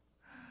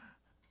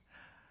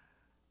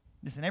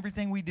 Listen,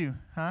 everything we do,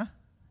 huh?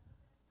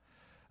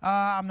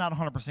 I'm not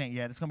 100%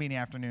 yet. It's going to be in the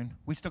afternoon.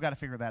 We still got to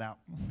figure that out.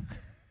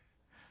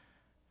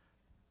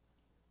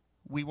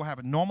 We will have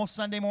a normal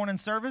Sunday morning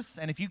service,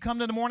 and if you come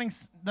to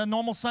the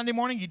normal Sunday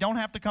morning, you don't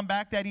have to come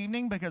back that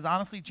evening because,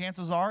 honestly,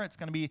 chances are it's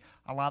going to be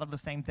a lot of the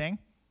same thing.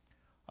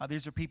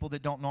 These are people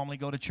that don't normally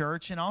go to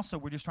church, and also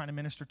we're just trying to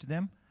minister to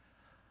them.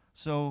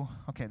 So,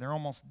 okay, they're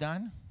almost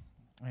done,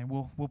 and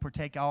we'll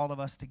partake all of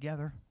us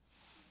together.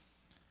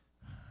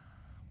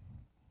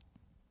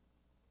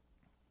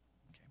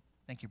 Okay,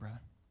 thank you,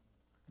 brother.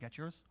 Got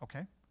yours?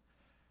 Okay.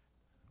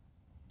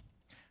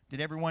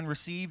 Did everyone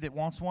receive that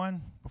wants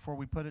one before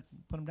we put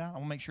them down? I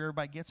want to make sure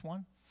everybody gets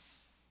one.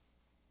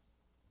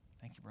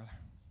 Thank you, brother.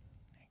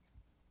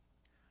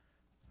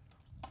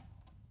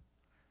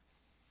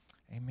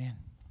 Amen.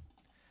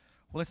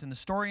 Well, listen, the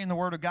story in the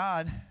Word of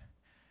God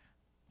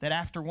that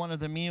after one of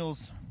the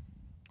meals,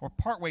 or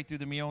partway through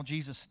the meal,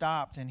 Jesus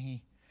stopped and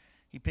he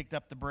picked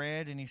up the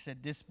bread and he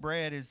said, "This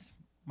bread is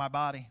my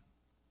body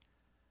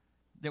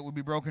that will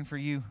be broken for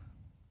you."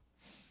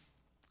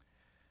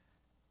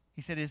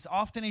 He said, "As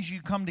often as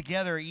you come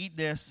together, eat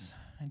this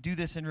and do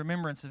this in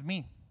remembrance of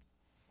me."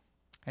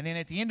 And then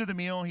at the end of the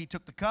meal, he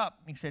took the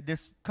cup. He said,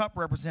 "This cup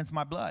represents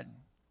my blood,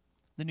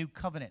 the new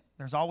covenant."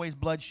 There's always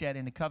bloodshed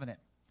in the covenant.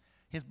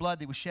 His blood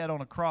that was shed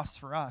on a cross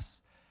for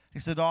us. He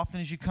said,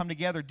 "Often as you come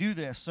together, do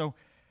this." So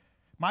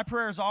my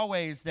prayer is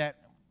always that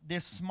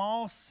this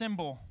small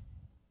symbol,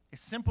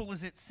 as simple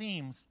as it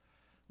seems,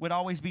 would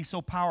always be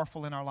so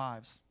powerful in our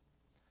lives.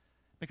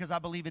 Because I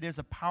believe it is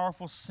a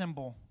powerful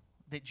symbol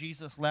that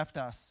Jesus left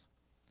us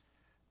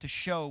to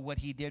show what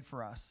he did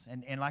for us.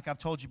 And like I've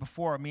told you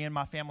before, me and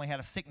my family had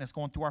a sickness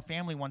going through our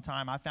family one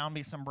time. I found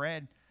me some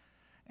bread,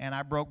 and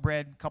I broke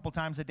bread a couple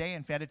times a day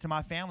and fed it to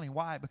my family.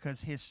 Why?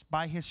 Because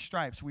by his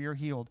stripes we are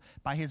healed.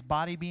 By his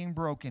body being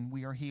broken,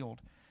 we are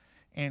healed.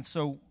 And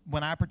so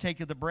when I partake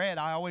of the bread,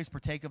 I always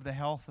partake of the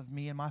health of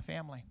me and my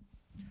family.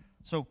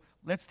 So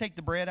let's take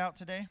the bread out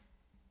today.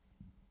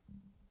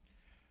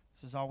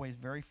 This is always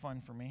very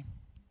fun for me.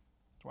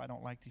 That's why I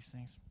don't like these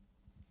things.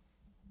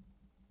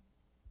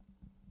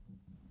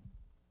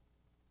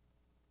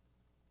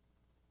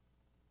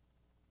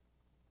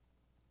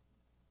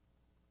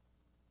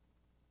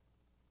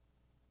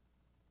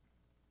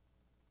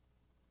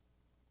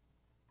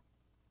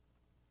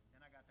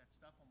 And I got that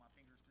stuff on my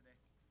fingers today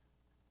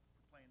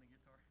for playing the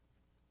guitar.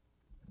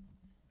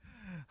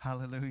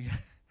 Hallelujah.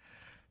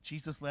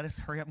 Jesus, let us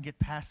hurry up and get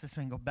past this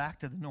and go back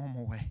to the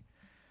normal way.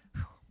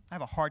 Whew. I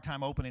have a hard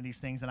time opening these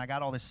things, and I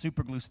got all this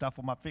super glue stuff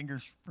on my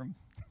fingers from.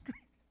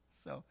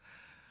 So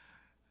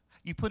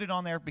you put it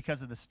on there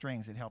because of the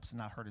strings. It helps it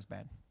not hurt as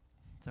bad.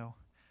 So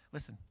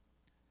listen.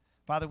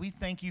 Father, we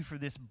thank you for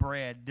this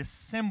bread, this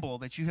symbol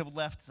that you have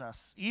left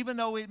us. Even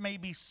though it may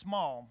be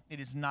small, it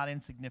is not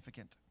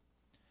insignificant.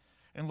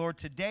 And Lord,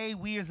 today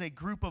we as a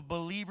group of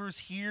believers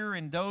here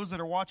and those that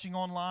are watching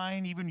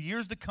online, even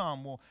years to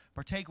come, will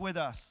partake with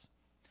us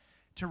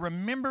to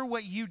remember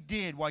what you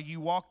did while you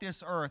walked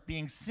this earth.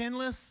 Being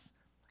sinless,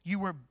 you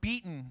were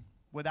beaten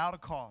without a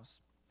cause.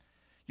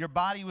 Your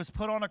body was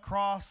put on a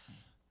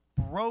cross,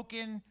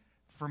 broken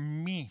for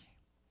me,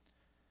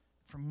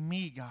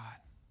 God.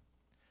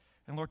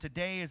 And Lord,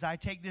 today as I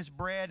take this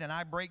bread and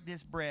I break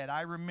this bread,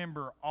 I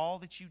remember all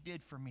that you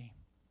did for me.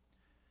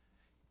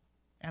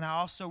 And I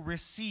also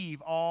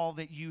receive all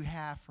that you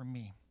have for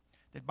me,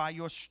 that by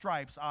your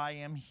stripes I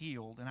am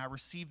healed. And I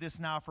receive this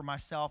now for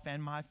myself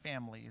and my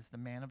family as the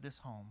man of this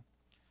home.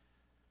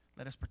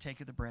 Let us partake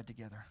of the bread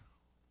together.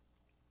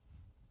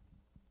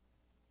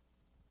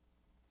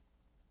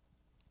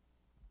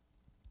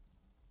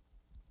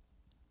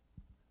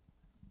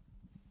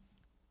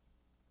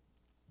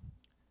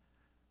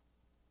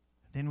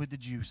 Then with the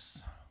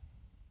juice.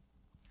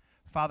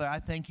 Father, I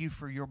thank you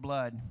for your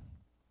blood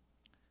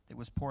that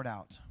was poured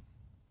out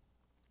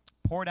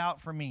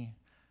for me,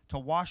 to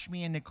wash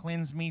me and to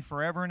cleanse me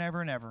forever and ever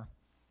and ever.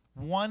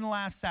 One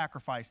last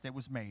sacrifice that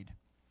was made.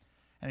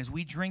 And as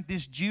we drink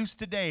this juice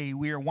today,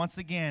 we are once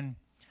again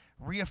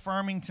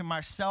reaffirming to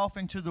myself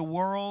and to the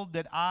world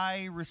that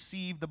I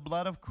receive the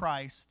blood of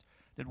Christ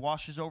that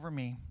washes over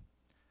me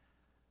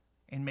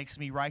and makes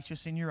me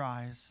righteous in your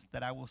eyes,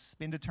 that I will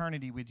spend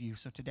eternity with you.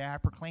 So today I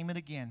proclaim it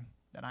again,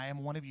 that I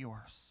am one of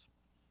yours.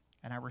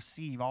 And I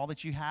receive all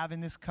that you have in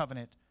this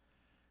covenant,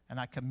 and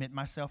I commit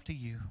myself to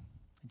you.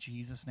 In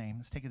Jesus' name.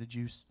 Let's take the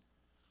juice.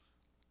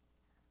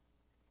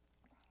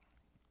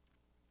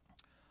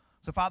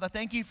 So, Father,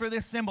 thank you for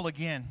this symbol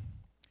again.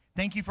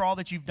 Thank you for all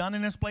that you've done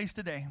in this place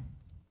today.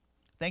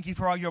 Thank you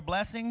for all your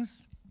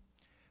blessings.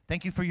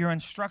 Thank you for your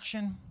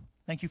instruction.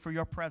 Thank you for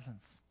your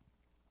presence.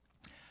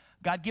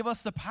 God, give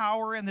us the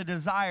power and the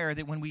desire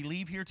that when we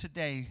leave here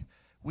today,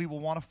 we will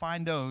want to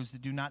find those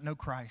that do not know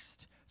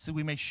Christ, so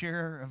we may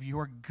share of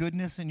your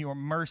goodness and your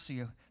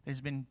mercy that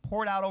has been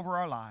poured out over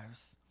our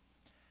lives.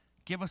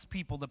 Give us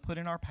people to put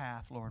in our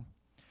path, Lord.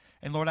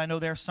 And Lord, I know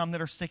there are some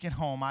that are sick at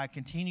home. I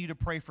continue to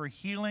pray for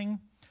healing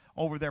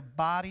over their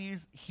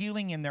bodies,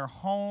 healing in their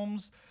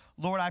homes.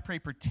 Lord, I pray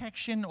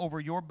protection over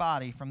your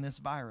body from this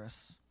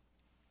virus.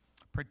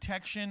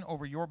 Protection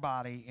over your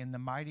body in the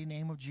mighty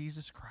name of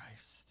Jesus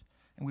Christ.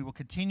 And we will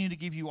continue to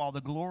give you all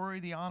the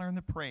glory, the honor, and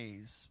the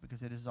praise,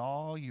 because it is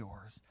all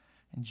yours.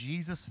 In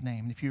Jesus'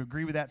 name. And if you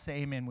agree with that, say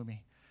amen with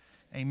me.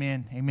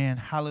 Amen. Amen.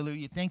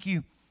 Hallelujah. Thank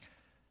you.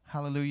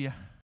 Hallelujah.